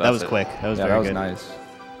strat. So that was quick. That was very good. That was nice.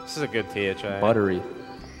 This is a good THI. Buttery.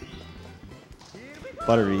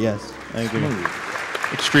 Buttery, yes. I agree.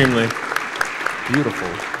 Extremely. Beautiful.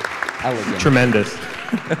 Elegant. Tremendous.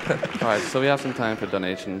 All right, so we have some time for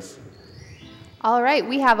donations. All right,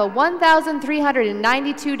 we have a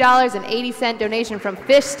 $1,392.80 donation from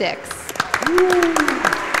Fish Sticks.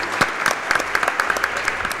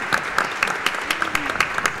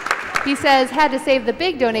 He says, had to save the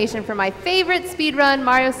big donation for my favorite speedrun,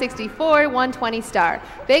 Mario 64, 120 star.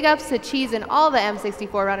 Big ups to Cheese and all the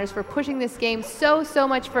M64 runners for pushing this game so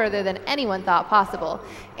much further than anyone thought possible.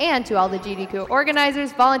 And to all the GDQ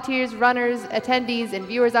organizers, volunteers, runners, attendees, and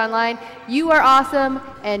viewers online, you are awesome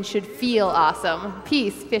and should feel awesome.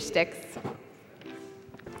 Peace, fish sticks.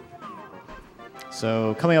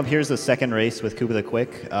 So coming up, here's the second race with Koopa the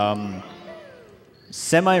Quick.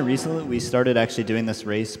 Semi-recently, we started actually doing this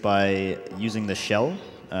race by using the shell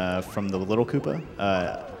from the little Koopa.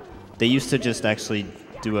 They used to just actually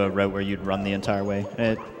do a route where you'd run the entire way.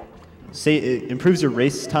 It improves your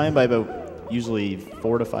race time by about usually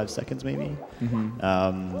 4 to 5 seconds, maybe,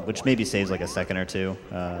 which maybe saves like a second or two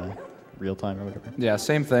real time or whatever. Yeah,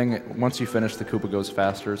 same thing. Once you finish, the Koopa goes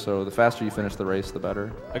faster, so the faster you finish the race, the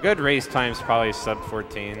better. A good race time's probably sub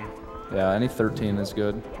 14. Yeah, any 13 is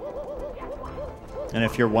good. And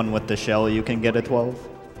if you're one with the shell, you can get a 12.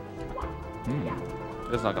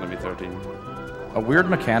 It's not going to be 13. A weird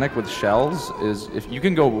mechanic with shells is if you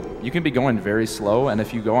can be going very slow, and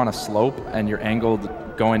if you go on a slope and you're angled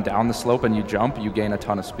going down the slope and you jump, you gain a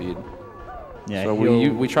ton of speed. Yeah, so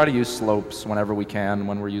we try to use slopes whenever we can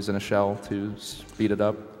when we're using a shell to speed it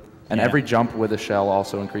up. And every jump with a shell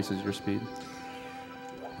also increases your speed.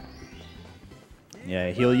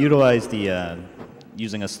 Yeah, he'll utilize the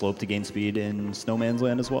using a slope to gain speed in Snowman's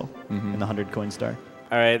Land as well, in the 100 coin star.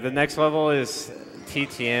 All right, the next level is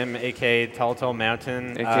TTM, aka Telltale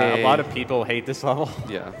Mountain. AKA a lot of people hate this level.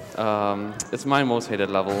 Yeah, it's my most hated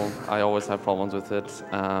level. I always have problems with it.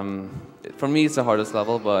 For me, it's the hardest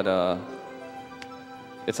level, but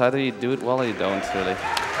it's either you do it well or you don't, really.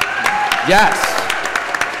 Yes!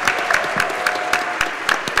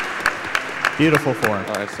 Beautiful form.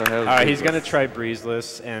 All right, so All right, he's going to try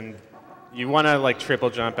breezeless, and you want to like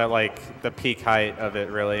triple jump at like the peak height of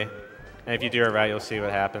it, really. And if you do it right, you'll see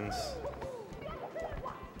what happens.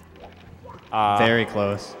 Very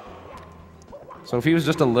close. So if he was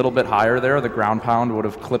just a little bit higher there, the ground pound would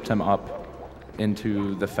have clipped him up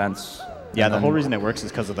into the fence. Yeah, the whole reason it works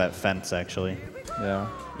is because of that fence, actually. Yeah.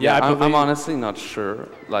 Yeah, I'm honestly not sure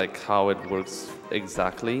like how it works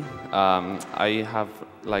exactly. I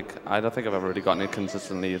don't think I've ever really gotten it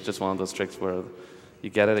consistently. It's just one of those tricks where you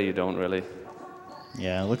get it or you don't really.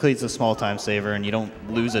 Yeah, luckily it's a small time saver, and you don't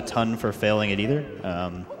lose a ton for failing it either.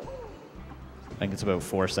 I think it's about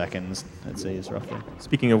 4 seconds, I'd say, is roughly.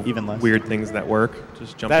 Speaking of even less. weird things that work,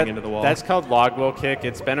 just jumping into the wall. That's called log wheel kick.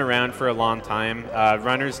 It's been around for a long time.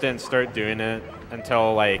 Runners didn't start doing it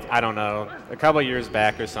until, like, I don't know, a couple of years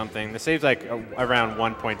back or something. It saves like around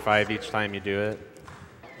 1.5 each time you do it.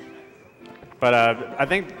 But I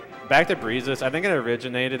think, back to breezes, I think it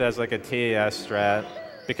originated as like a TAS strat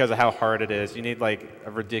because of how hard it is. You need like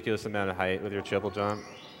a ridiculous amount of height with your triple jump.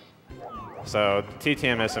 So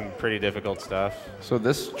TTM has some pretty difficult stuff. So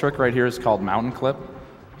this trick right here is called mountain clip.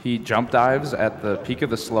 He jump dives at the peak of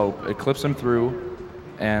the slope. It clips him through,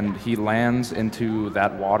 and he lands into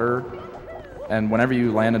that water. And whenever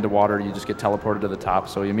you land into water, you just get teleported to the top.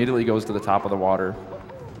 So he immediately goes to the top of the water.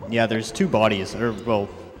 Yeah, there's two bodies, or well,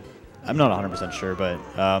 I'm not 100% sure, but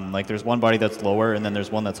like there's one body that's lower, and then there's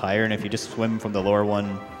one that's higher. And if you just swim from the lower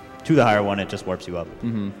one to the higher one, it just warps you up.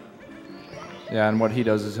 Yeah, and what he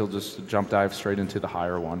does is he'll just jump dive straight into the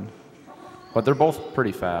higher one. But they're both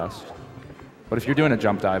pretty fast. But if you're doing a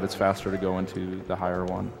jump dive, it's faster to go into the higher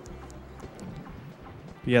one.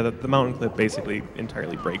 Yeah, the mountain clip basically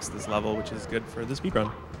entirely breaks this level, which is good for the speedrun.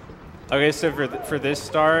 Okay, so for this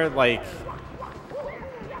star, like,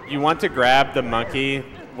 you want to grab the monkey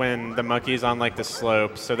when the monkey's on like the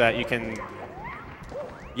slope so that you can,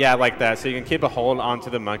 yeah, like that. So you can keep a hold onto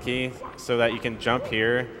the monkey so that you can jump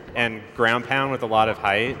here and ground pound with a lot of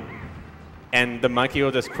height. And the monkey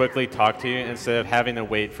will just quickly talk to you instead of having to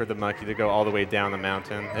wait for the monkey to go all the way down the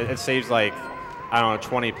mountain. It saves like, I don't know,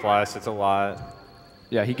 20 plus. It's a lot.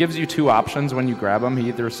 Yeah, he gives you two options when you grab him. He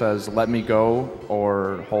either says, let me go,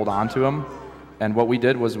 or hold on to him. And what we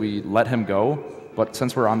did was we let him go, but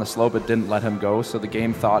since we're on the slope, it didn't let him go, so the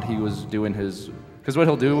game thought he was doing his... Because what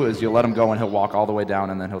he'll do is you'll let him go and he'll walk all the way down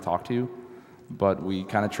and then he'll talk to you. But we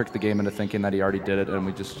kind of tricked the game into thinking that he already did it, and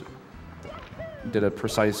we just did a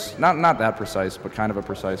precise, not that precise, but kind of a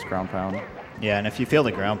precise ground pound. Yeah, and if you fail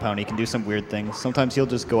the ground pound, he can do some weird things. Sometimes he'll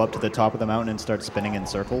just go up to the top of the mountain and start spinning in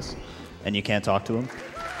circles, and you can't talk to him.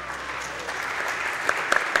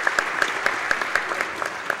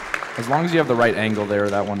 As long as you have the right angle there,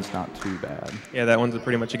 that one's not too bad. Yeah, that one's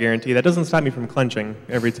pretty much a guarantee. That doesn't stop me from clenching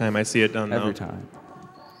every time I see it done, though. Every time.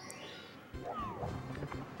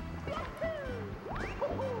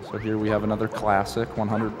 So here we have another classic,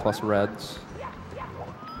 100 plus reds.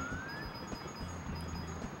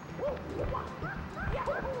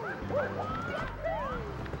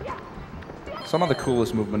 Some of the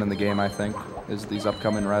coolest movement in the game, I think, is these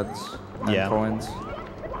upcoming reds and coins.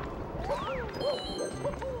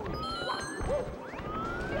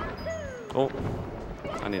 Oh,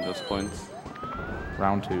 I need those coins.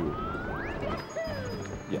 Round 2.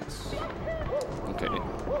 Yes. Okay,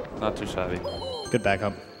 not too shabby. Good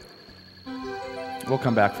backup. We'll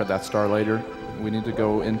come back for that star later. We need to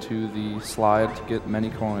go into the slide to get many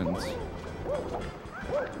coins.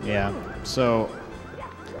 Yeah, so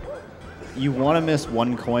you want to miss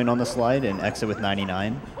 1 coin on the slide and exit with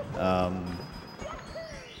 99.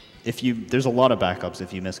 There's a lot of backups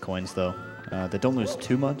if you miss coins though. That don't lose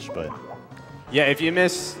too much, but Yeah, if you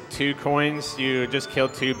miss 2 coins, you just kill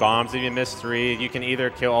 2 bombs. If you miss 3, you can either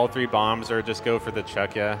kill all 3 bombs or just go for the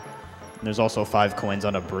chuck ya. and there's also 5 coins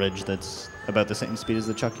on a bridge that's about the same speed as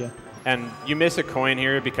the chuck ya. And you miss a coin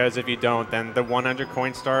here because if you don't, then the 100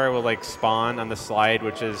 coin star will like spawn on the slide,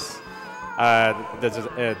 which is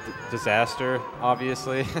disaster,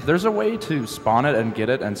 obviously. There's a way to spawn it and get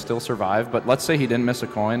it and still survive, but let's say he didn't miss a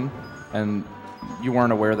coin and you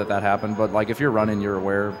weren't aware that that happened, but like if you're running, you're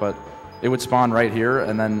aware, but it would spawn right here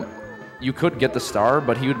and then you could get the star,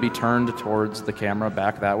 but he would be turned towards the camera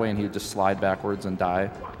back that way and he would just slide backwards and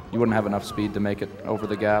die. You wouldn't have enough speed to make it over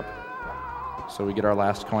the gap. So we get our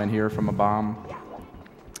last coin here from a bomb.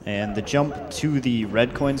 And the jump to the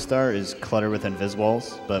red coin star is clutter with invis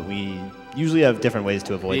walls, but we usually have different ways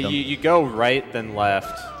to avoid them. You go right, then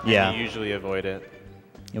left. Yeah. And you usually avoid it.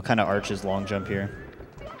 You'll kind of arch his long jump here.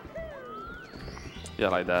 Yeah,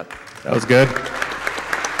 like that. That was good.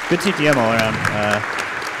 Good TTM all around.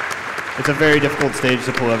 It's a very difficult stage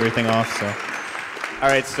to pull everything off, so. All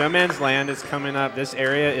right, Snowman's Land is coming up. This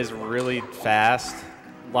area is really fast.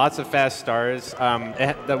 Lots of fast stars.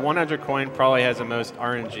 The 100 coin probably has the most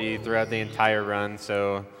RNG throughout the entire run,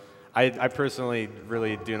 so I personally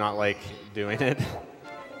really do not like doing it.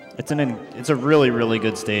 It's a really, really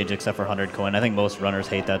good stage except for 100 coin. I think most runners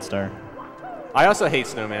hate that star. I also hate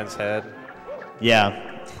Snowman's Head.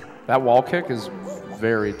 Yeah. That wall kick is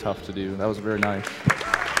very tough to do. That was very nice.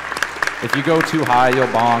 If you go too high, you'll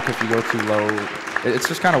bonk. If you go too low, it's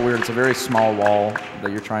just kind of weird. It's a very small wall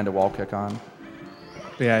that you're trying to wall kick on.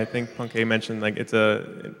 Yeah, I think Punkay mentioned like it's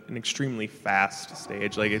an extremely fast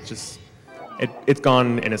stage. Like it's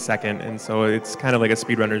gone in a second, and so it's kind of like a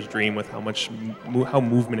speedrunner's dream with how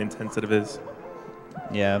movement intensive it is.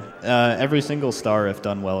 Yeah. Every single star, if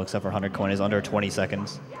done well, except for 100 coin, is under 20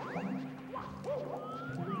 seconds.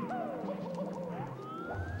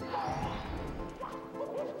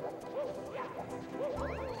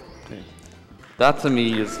 That to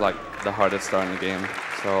me is like the hardest star in the game,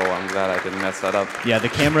 so I'm glad I didn't mess that up. Yeah, the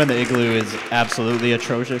camera in the igloo is absolutely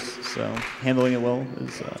atrocious, so handling it well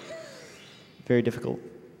is very difficult.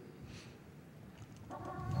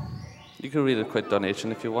 You can read a quick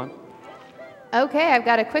donation if you want. Okay, I've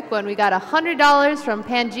got a quick one. We got $100 from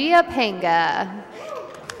Pangea Panga.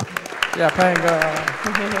 Yeah,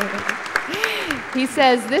 Panga. He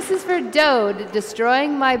says, "This is for Dode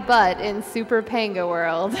destroying my butt in Super Panga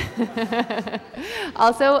World."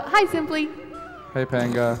 Also, hi Simply. Hey,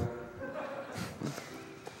 Panga.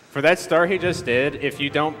 For that star he just did, if you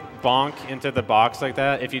don't bonk into the box like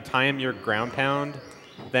that, if you time your ground pound,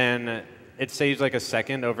 then it saves like a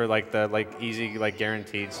second over like the easy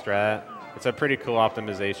guaranteed strat. It's a pretty cool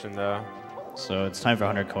optimization though. So it's time for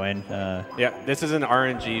 100 coin. Yeah, this is an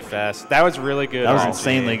RNG fest. That was really good. That was RNG.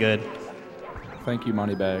 insanely good. Thank you,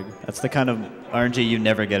 Moneybag. That's the kind of RNG you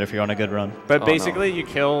never get if you're on a good run. But basically, you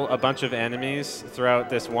kill a bunch of enemies throughout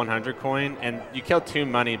this 100 coin, and you kill 2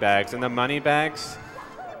 money bags, and the money bags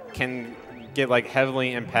can get like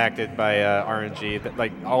heavily impacted by RNG. That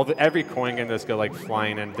like every coin can just go like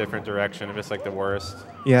flying in a different direction if it's like the worst.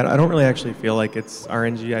 Yeah, I don't really actually feel like it's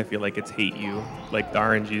RNG. I feel like it's hate you. Like the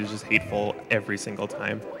RNG is just hateful every single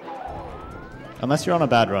time. Unless you're on a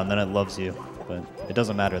bad run, then it loves you. But it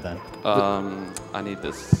doesn't matter then. I need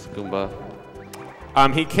this Goomba.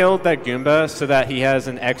 He killed that Goomba so that he has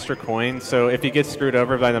an extra coin. So if he gets screwed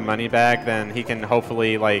over by the money bag, then he can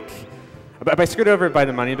hopefully like. By screwed over by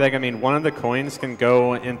the money bag, I mean one of the coins can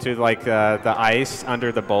go into like the ice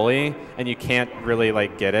under the bully, and you can't really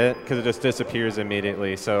like get it because it just disappears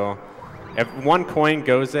immediately. So if one coin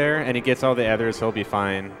goes there and he gets all the others, he'll be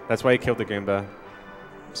fine. That's why he killed the Goomba.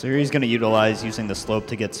 So here he's going to utilize using the slope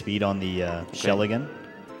to get speed on the shell again.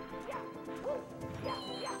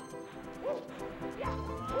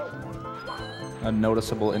 A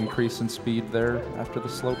noticeable increase in speed there after the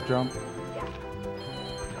slope jump.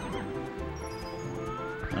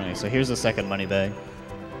 All right, so here's the second money bag.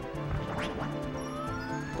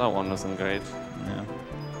 That one wasn't great. Yeah.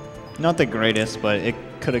 Not the greatest, but it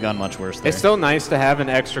could have gone much worse there. It's still nice to have an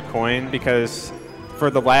extra coin because for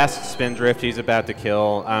the last spin drift he's about to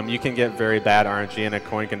kill, you can get very bad RNG and a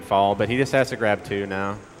coin can fall, but he just has to grab 2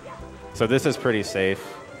 now. So this is pretty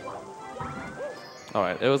safe. All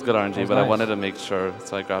right, it was good RNG, but I nice. wanted to make sure,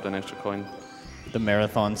 so I grabbed an extra coin. The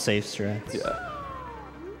marathon safe strats. Yeah.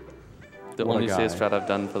 The What a only safe guy. strat I've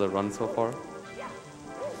done for the run so far.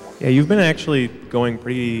 Yeah, you've been actually going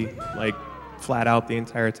pretty like flat out the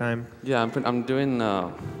entire time. Yeah, I'm doing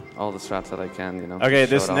all the strats that I can, you know. Okay,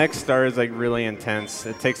 show this it off. next star is like really intense.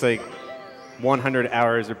 It takes like 100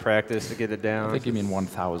 hours of practice to get it I down. think you mean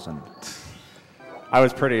 1,000. I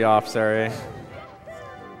was pretty off, sorry.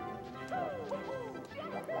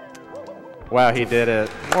 Wow, he did it.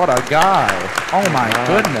 What a guy. Oh my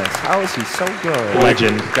goodness. How is he so good?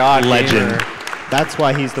 Legend. God Legend. gamer. That's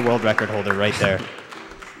why he's the world record holder right there.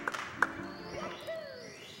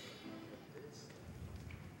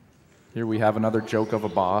 Here we have another joke of a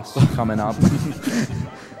boss coming up.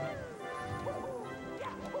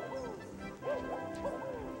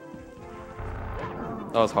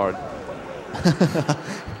 That was hard.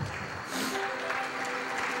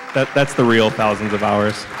 That's the real thousands of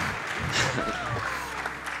hours.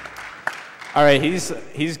 All right,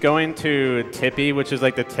 he's going to Tippy, which is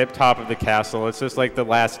like the tip top of the castle. It's just like the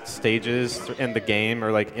last stages in the game,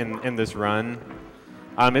 or like in this run.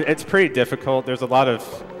 It's pretty difficult. There's a lot of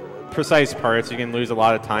precise parts. You can lose a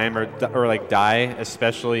lot of time or like die,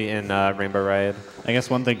 especially in Rainbow Ride. I guess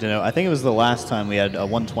one thing to know, I think it was the last time we had a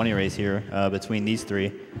 120 race here between these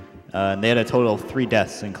three. And they had a total of 3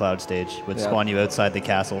 deaths in Cloud Stage, which Yeah. spawn you outside the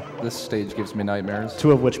castle. This stage gives me nightmares.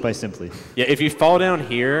 2 of which by Simply. Yeah, if you fall down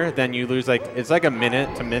here, then you lose like, it's like a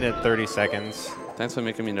minute to minute 30 seconds. Thanks for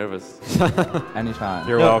making me nervous. Anytime.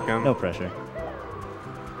 You're welcome. No pressure.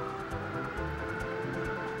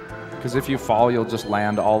 Because if you fall, you'll just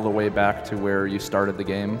land all the way back to where you started the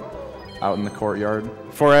game, out in the courtyard.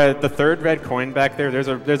 For the third red coin back there,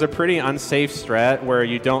 there's a pretty unsafe strat where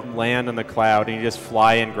you don't land on the cloud and you just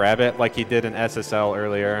fly and grab it like he did in SSL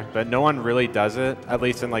earlier. But no one really does it, at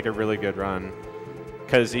least in like a really good run,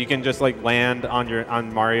 because you can just like land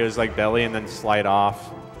on Mario's like belly and then slide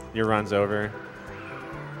off. Your run's over.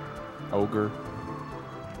 Ogre.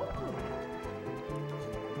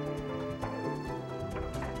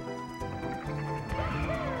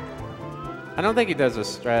 I don't think he does a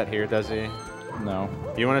strat here, does he? No.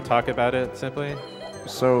 You want to talk about it simply?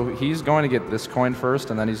 So he's going to get this coin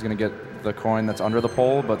first, and then he's going to get the coin that's under the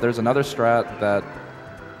pole. But there's another strat that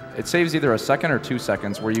it saves either a second or 2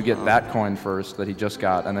 seconds where you get that coin first that he just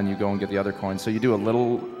got, and then you go and get the other coin. So you do a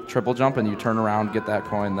little triple jump, and you turn around, get that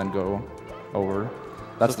coin, then go over.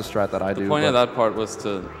 That's the strat that I do. The point of but- that part was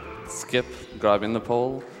to skip grabbing the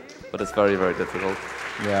pole, but it's very, very difficult.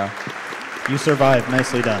 Yeah. You survived.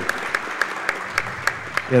 Nicely done.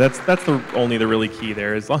 Yeah, that's only the really key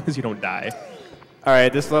there, as long as you don't die. All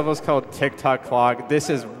right, this level is called TikTok Clock. This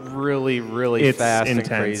is really, really It's fast intense.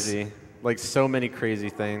 and crazy. Like so many crazy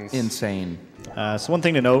things. Insane. So one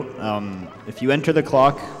thing to note, if you enter the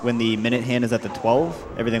clock when the minute hand is at the 12,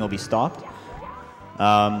 everything will be stopped.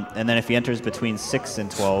 And then if he enters between 6 and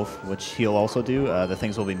 12, which he'll also do, the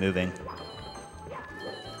things will be moving.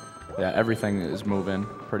 Yeah, everything is moving,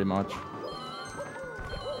 pretty much.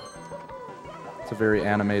 It's a very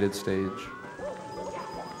animated stage.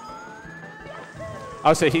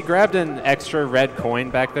 Oh, so he grabbed an extra red coin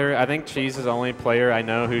back there. I think Cheese is the only player I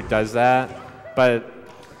know who does that. But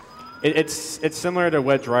it's similar to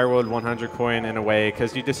what Dry World 100 coin in a way,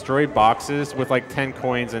 because you destroy boxes with like 10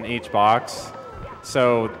 coins in each box.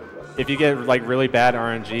 So if you get like really bad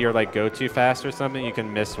RNG or like go too fast or something, you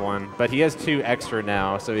can miss one. But he has 2 extra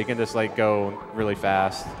now, so he can just like go really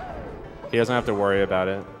fast. He doesn't have to worry about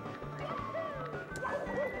it.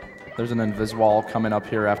 There's an invis-wall coming up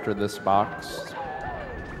here after this box.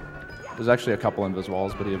 There's actually a couple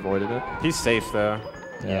invis-walls, but he avoided it. He's safe though.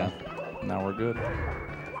 Yeah. Now we're good.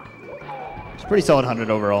 It's a pretty solid 100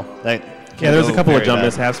 overall. That Yeah, there's a can go couple of very jump bad.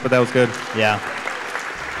 mishaps, but that was good. Yeah.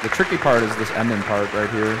 The tricky part is this ending part right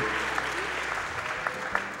here.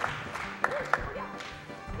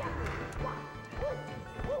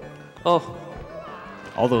 Oh,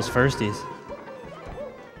 All those firsties.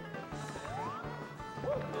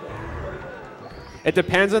 It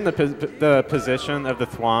depends on the position of the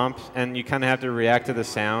thwomp, and you kind of have to react to the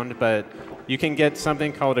sound, but you can get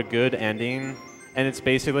something called a good ending, and it's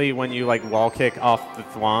basically when you like wall kick off the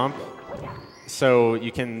thwomp, so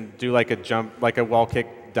you can do like a jump, like a wall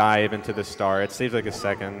kick dive into the star. It saves like a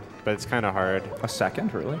second, but it's kind of hard. A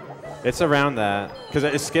second, really? It's around that, because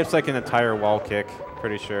it skips like an entire wall kick,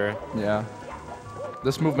 pretty sure. Yeah.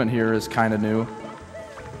 This movement here is kind of new.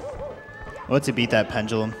 What's it beat that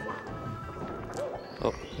pendulum?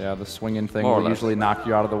 Oh, Yeah, the swinging thing More or will less. usually knock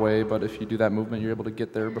you out of the way, but if you do that movement, you're able to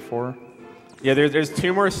get there before. Yeah, there's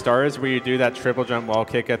 2 more stars where you do that triple jump wall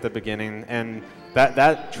kick at the beginning, and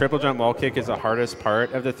that triple jump wall kick is the hardest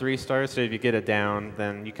part of the 3 stars. So if you get it down,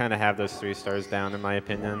 then you kind of have those 3 stars down, in my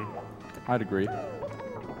opinion. I'd agree.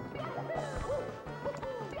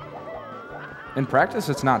 In practice,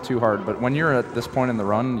 it's not too hard, but when you're at this point in the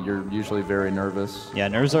run, you're usually very nervous. Yeah,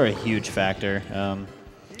 nerves are a huge factor.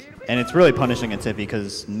 And it's really punishing a Tippy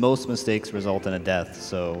because most mistakes result in a death.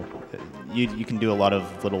 So you can do a lot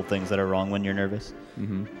of little things that are wrong when you're nervous.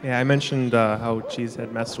 Yeah, I mentioned how Cheese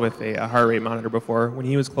had messed with a heart rate monitor before. When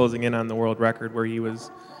he was closing in on the world record, where he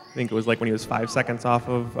was, I think it was like when he was 5 seconds off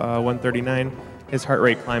of 139, his heart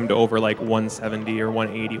rate climbed to over like 170 or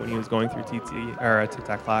 180 when he was going through TT or a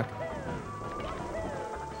tic-tac clock.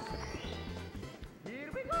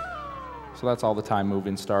 So that's all the time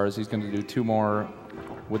moving stars. He's going to do 2 more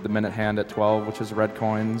with the minute hand at 12, which is red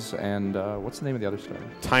coins, and what's the name of the other star?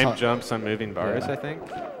 Time jumps on moving bars, Yeah. I think.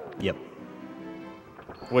 Yep.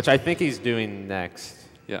 Which I think he's doing next.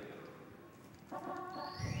 yeah.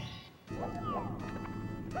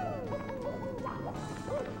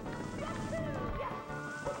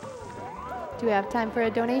 Do we have time for a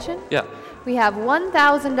donation? Yeah. We have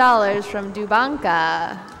 $1,000 from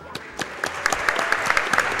Dubanka.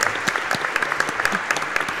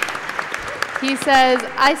 He says,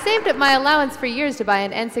 I saved up my allowance for years to buy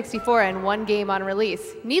an N64 and 1 game on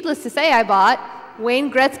release. Needless to say, I bought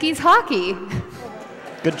Wayne Gretzky's Hockey.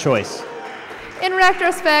 Good choice. In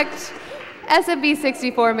retrospect, SMB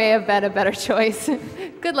 64 may have been a better choice.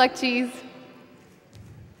 Good luck, Cheese.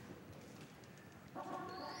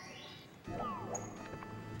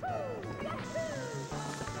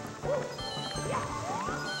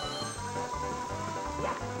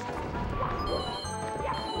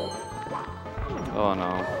 Oh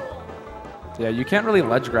no. Yeah, you can't really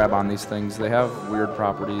ledge grab on these things. They have weird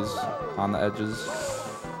properties on the edges.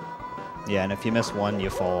 Yeah, and if you miss one,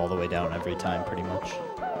 you fall all the way down every time, pretty much.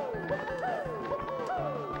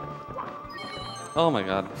 Oh my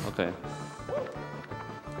god. Okay.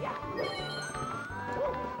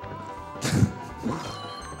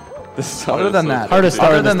 This star Other is than so that, Hardest star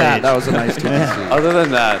other on the than that, stage. that was a nice TPC. Other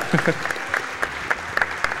than that.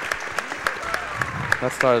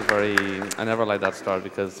 That star is very... I never like that star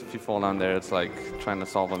because if you fall down there, it's like trying to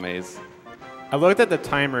solve a maze. I looked at the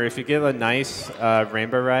timer. If you get a nice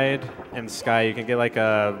rainbow ride in the sky, you can get like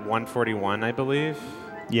a 141, I believe.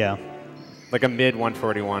 Yeah. Like a mid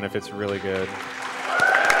 141 if it's really good.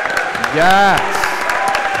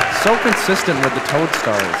 Yes! So consistent with the Toad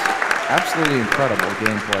stars. Absolutely incredible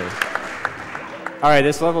gameplay. All right,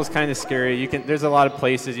 this level is kind of scary. There's a lot of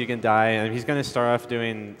places you can die, and he's going to start off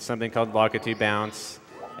doing something called Lockety Bounce.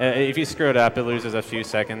 If you screw it up, it loses a few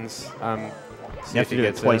seconds. You have to do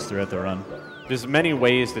it twice throughout the run. There's many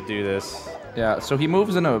ways to do this. Yeah, so he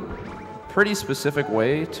moves in a pretty specific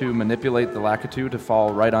way to manipulate the Lakitu to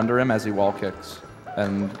fall right under him as he wall kicks.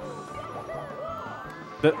 And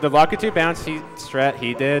The Lockety Bounce strat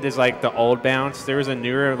he did is like the old bounce. There was a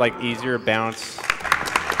newer, like easier bounce.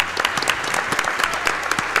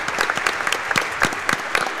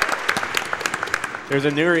 There's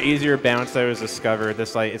a newer, easier bounce that was discovered.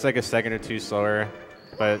 It's like a second or two slower,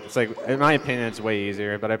 but it's like, in my opinion, it's way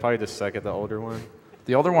easier. But I probably just suck at the older one.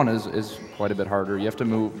 the older one is quite a bit harder. You have to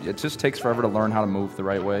move. It just takes forever to learn how to move the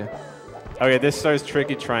right way. Okay, this starts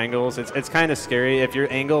tricky triangles. It's kind of scary. If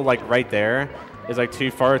your angle like right there is like too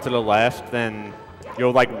far to the left, then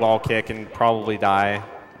you'll like wall kick and probably die.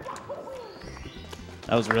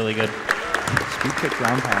 That was really good. Speed kick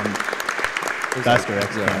ground pound. Faster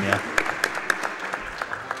X game, yeah.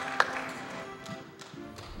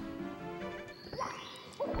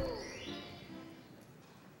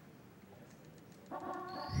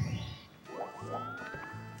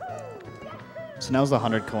 So now's the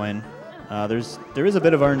 100 coin. There is a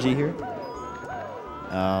bit of RNG here.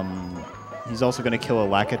 He's also going to kill a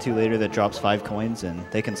Lakitu later that drops 5 coins, and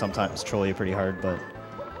they can sometimes troll you pretty hard, but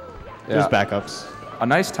there's backups. A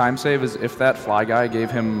nice time save is if that fly guy gave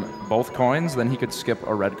him both coins, then he could skip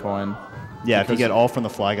a red coin. Yeah, if you Because- get all from the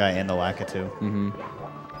fly guy and the Lakitu.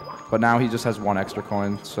 But now he just has 1 extra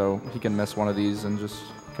coin, so he can miss one of these and just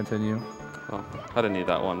continue. Oh, I didn't need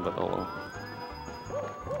that one, but oh well.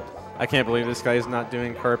 I can't believe this guy's not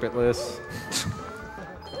doing carpetless.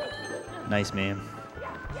 Nice meme.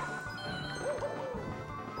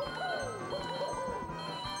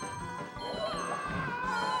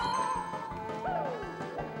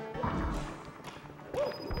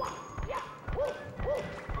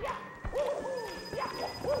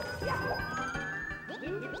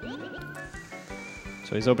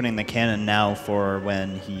 So he's opening the cannon now for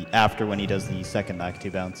when he does the second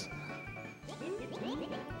Lakitu bounce.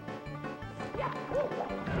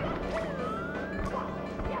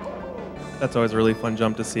 That's always a really fun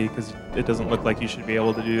jump to see because it doesn't look like you should be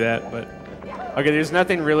able to do that, but Okay, there's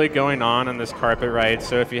nothing really going on this carpet ride,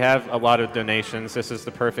 so if you have a lot of donations, this is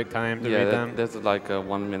the perfect time to read them. There's like a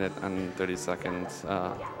 1 minute and 30 seconds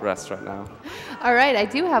rest right now. All right, I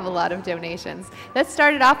do have a lot of donations. Let's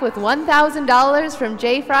start it off with $1,000 from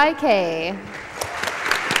J. Fry K.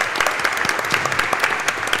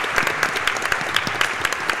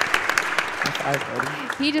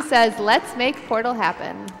 He just says, let's make Portal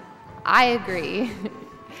happen. I agree.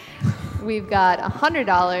 We've got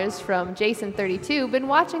 $100 from Jason32. Been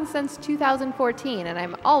watching since 2014, and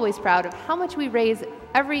I'm always proud of how much we raise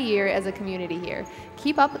every year as a community here.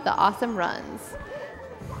 Keep up the awesome runs.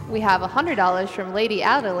 We have $100 from Lady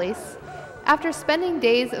Adelaise. After spending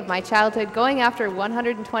days of my childhood going after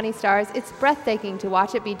 120 stars, it's breathtaking to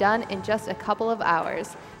watch it be done in just a couple of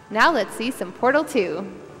hours. Now let's see some Portal 2.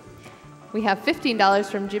 We have $15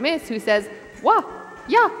 from Jamis, who says, wah,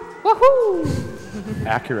 yeah, wahoo!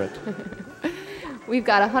 Accurate. We've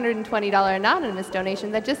got a $120 anonymous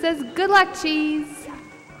donation that just says, good luck, cheese.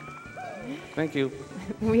 Thank you.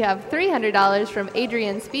 We have $300 from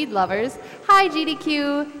Adrian Speed Lovers. Hi,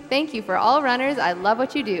 GDQ. Thank you for all runners. I love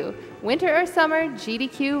what you do. Winter or summer,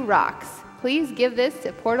 GDQ rocks. Please give this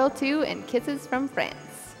to Portal 2 and kisses from France.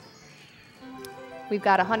 We've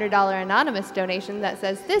got a $100 anonymous donation that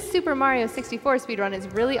says, this Super Mario 64 speedrun is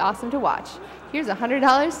really awesome to watch. Here's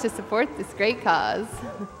 $100 to support this great cause.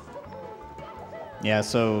 Yeah,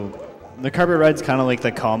 so the carpet ride's kind of like the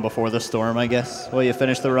calm before the storm, I guess. Well, you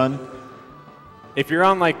finish the run. If you're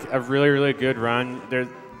on like a really, really good run,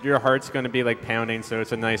 your heart's going to be like pounding, so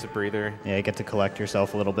it's a nice breather. Yeah, you get to collect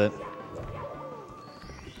yourself a little bit.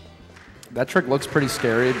 That trick looks pretty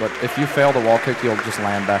scary, but if you fail the wall kick, you'll just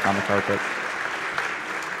land back on the carpet.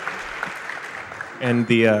 And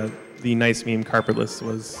the nice meme carpetless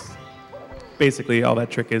was basically all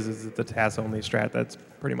that trick is it's a TAS only strat. That's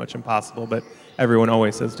pretty much impossible, but everyone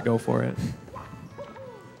always says to go for it.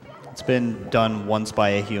 It's been done once by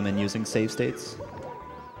a human using save states.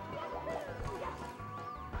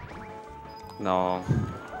 No.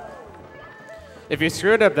 If you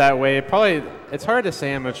screw it up that way, it's hard to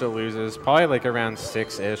say how much it loses. Probably like around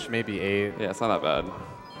 6-ish, maybe 8. Yeah, it's not that bad.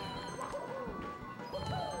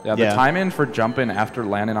 Yeah, the time in for jumping after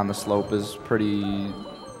landing on the slope is pretty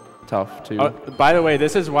tough, too. Oh, by the way,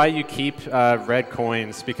 this is why you keep red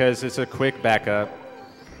coins, because it's a quick backup.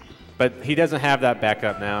 But he doesn't have that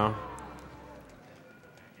backup now.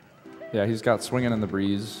 Yeah, he's got swinging in the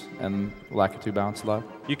breeze and Lakitu bounce left.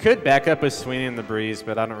 You could back up with swinging in the breeze,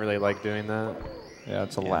 but I don't really like doing that. Yeah,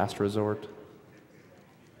 it's a last resort.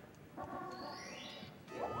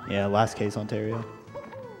 Yeah, last case Ontario.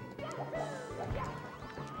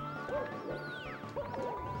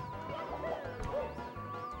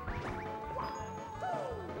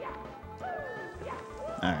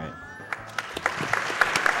 All right.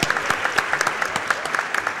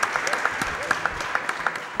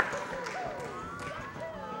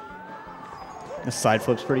 This side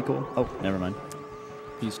flip's pretty cool. Oh, never mind.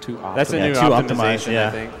 He's too optimized. That's a new optimization,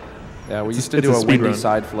 I think. Yeah, we used to do a windy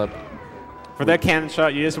side flip. For that cannon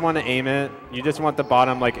shot, you just want to aim it. You just want the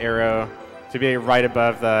bottom like arrow to be right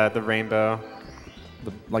above the rainbow.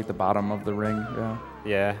 Like the bottom of the ring, yeah.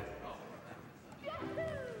 Yeah.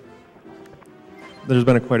 There's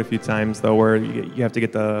been quite a few times though where you have to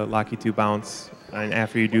get the Lakitu bounce, and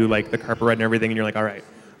after you do like the carpet ride and everything, and you're like, all right,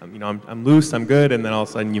 I'm loose, I'm good, and then all of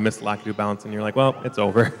a sudden you miss the Lakitu bounce, and you're like, well, it's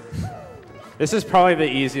over. This is probably the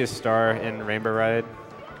easiest star in Rainbow Ride.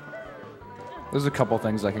 There's a couple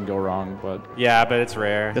things that can go wrong, but... Yeah, but it's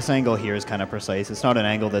rare. This angle here is kind of precise. It's not an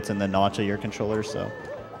angle that's in the notch of your controller, so...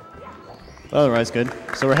 Otherwise, good.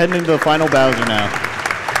 So we're heading into the final Bowser now.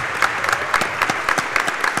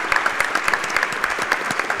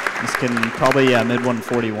 This can probably, mid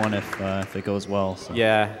 141 if it goes well. So.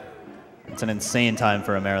 Yeah. It's an insane time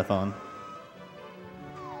for a marathon.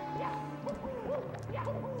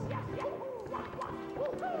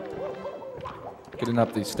 Getting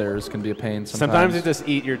up these stairs can be a pain sometimes. Sometimes you just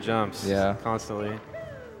eat your jumps. Yeah. Constantly.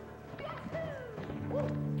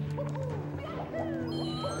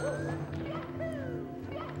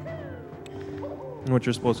 And what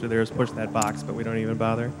you're supposed to do there is push that box, but we don't even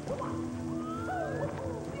bother.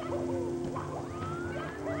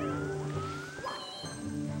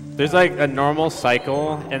 There's like a normal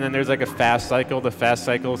cycle, and then there's like a fast cycle. The fast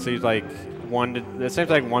cycle seems like it seems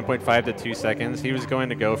like 1.5 to 2 seconds. He was going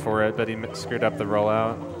to go for it, but he screwed up the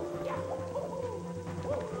rollout.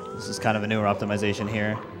 This is kind of a newer optimization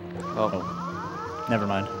here. Oh. Never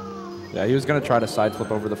mind. Yeah, he was going to try to side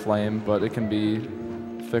flip over the flame, but it can be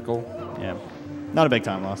fickle. Yeah. Not a big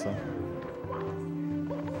time loss, though.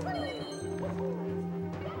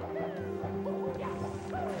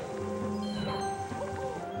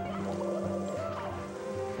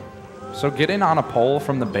 So getting on a pole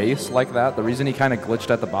from the base like that, the reason he kind of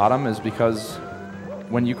glitched at the bottom is because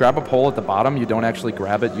when you grab a pole at the bottom, you don't actually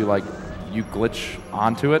grab it, you glitch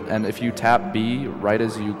onto it, and if you tap B right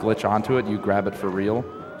as you glitch onto it, you grab it for real.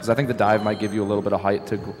 Because I think the dive might give you a little bit of height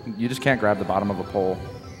you just can't grab the bottom of a pole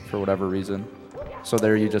for whatever reason. So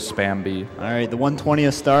there you just spam B. All right, the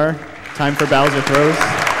 120th star. Time for Bowser throws.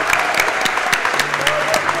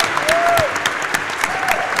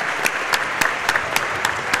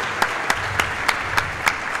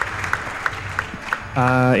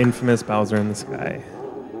 Infamous Bowser in the sky.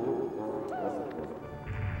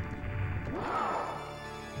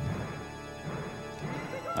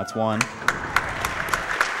 That's one.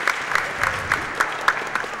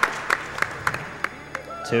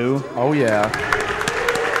 Two. Oh yeah.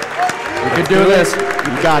 You can do this.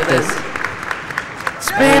 You got this.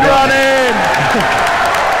 Speed running!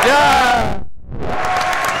 Yeah!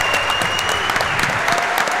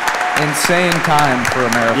 Insane time for a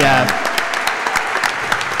marathon. Yeah.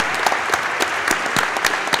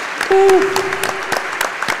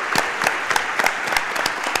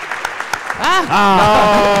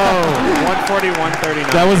 Oh! 140,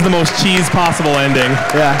 139. That was the most cheese possible ending.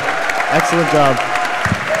 Yeah. Excellent job.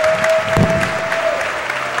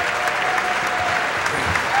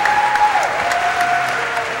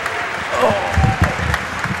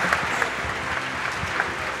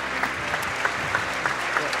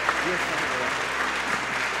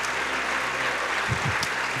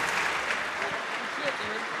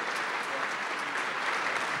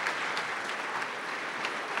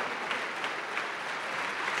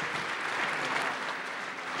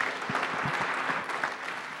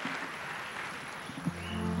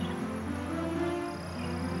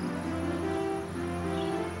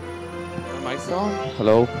 Am I still on?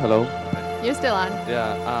 Hello, hello. You're still on.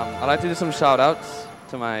 Yeah, I'd like to do some shout outs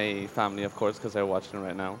to my family, of course, because they're watching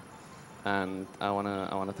right now. And I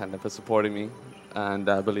wanna thank them for supporting me and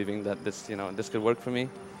believing that this could work for me.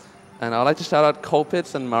 And I'd like to shout out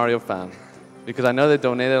Copits and Mario Fan, because I know they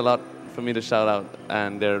donated a lot for me to shout out,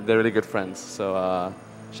 and they're really good friends. So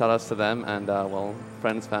shout outs to them and well,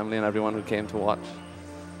 friends, family, and everyone who came to watch.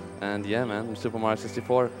 And yeah, man, Super Mario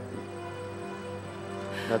 64.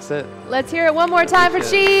 That's it. Let's hear it one more time for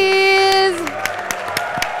Cheese.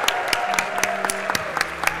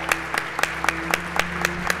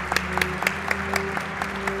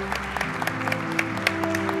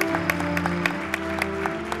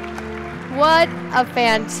 What a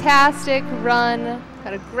fantastic run.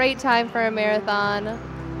 Had a great time for a marathon.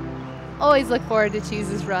 Always look forward to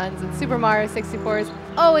Cheese's runs, and Super Mario 64 is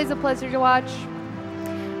always a pleasure to watch.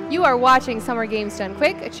 You are watching Summer Games Done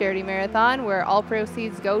Quick, a charity marathon where all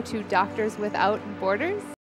proceeds go to Doctors Without Borders.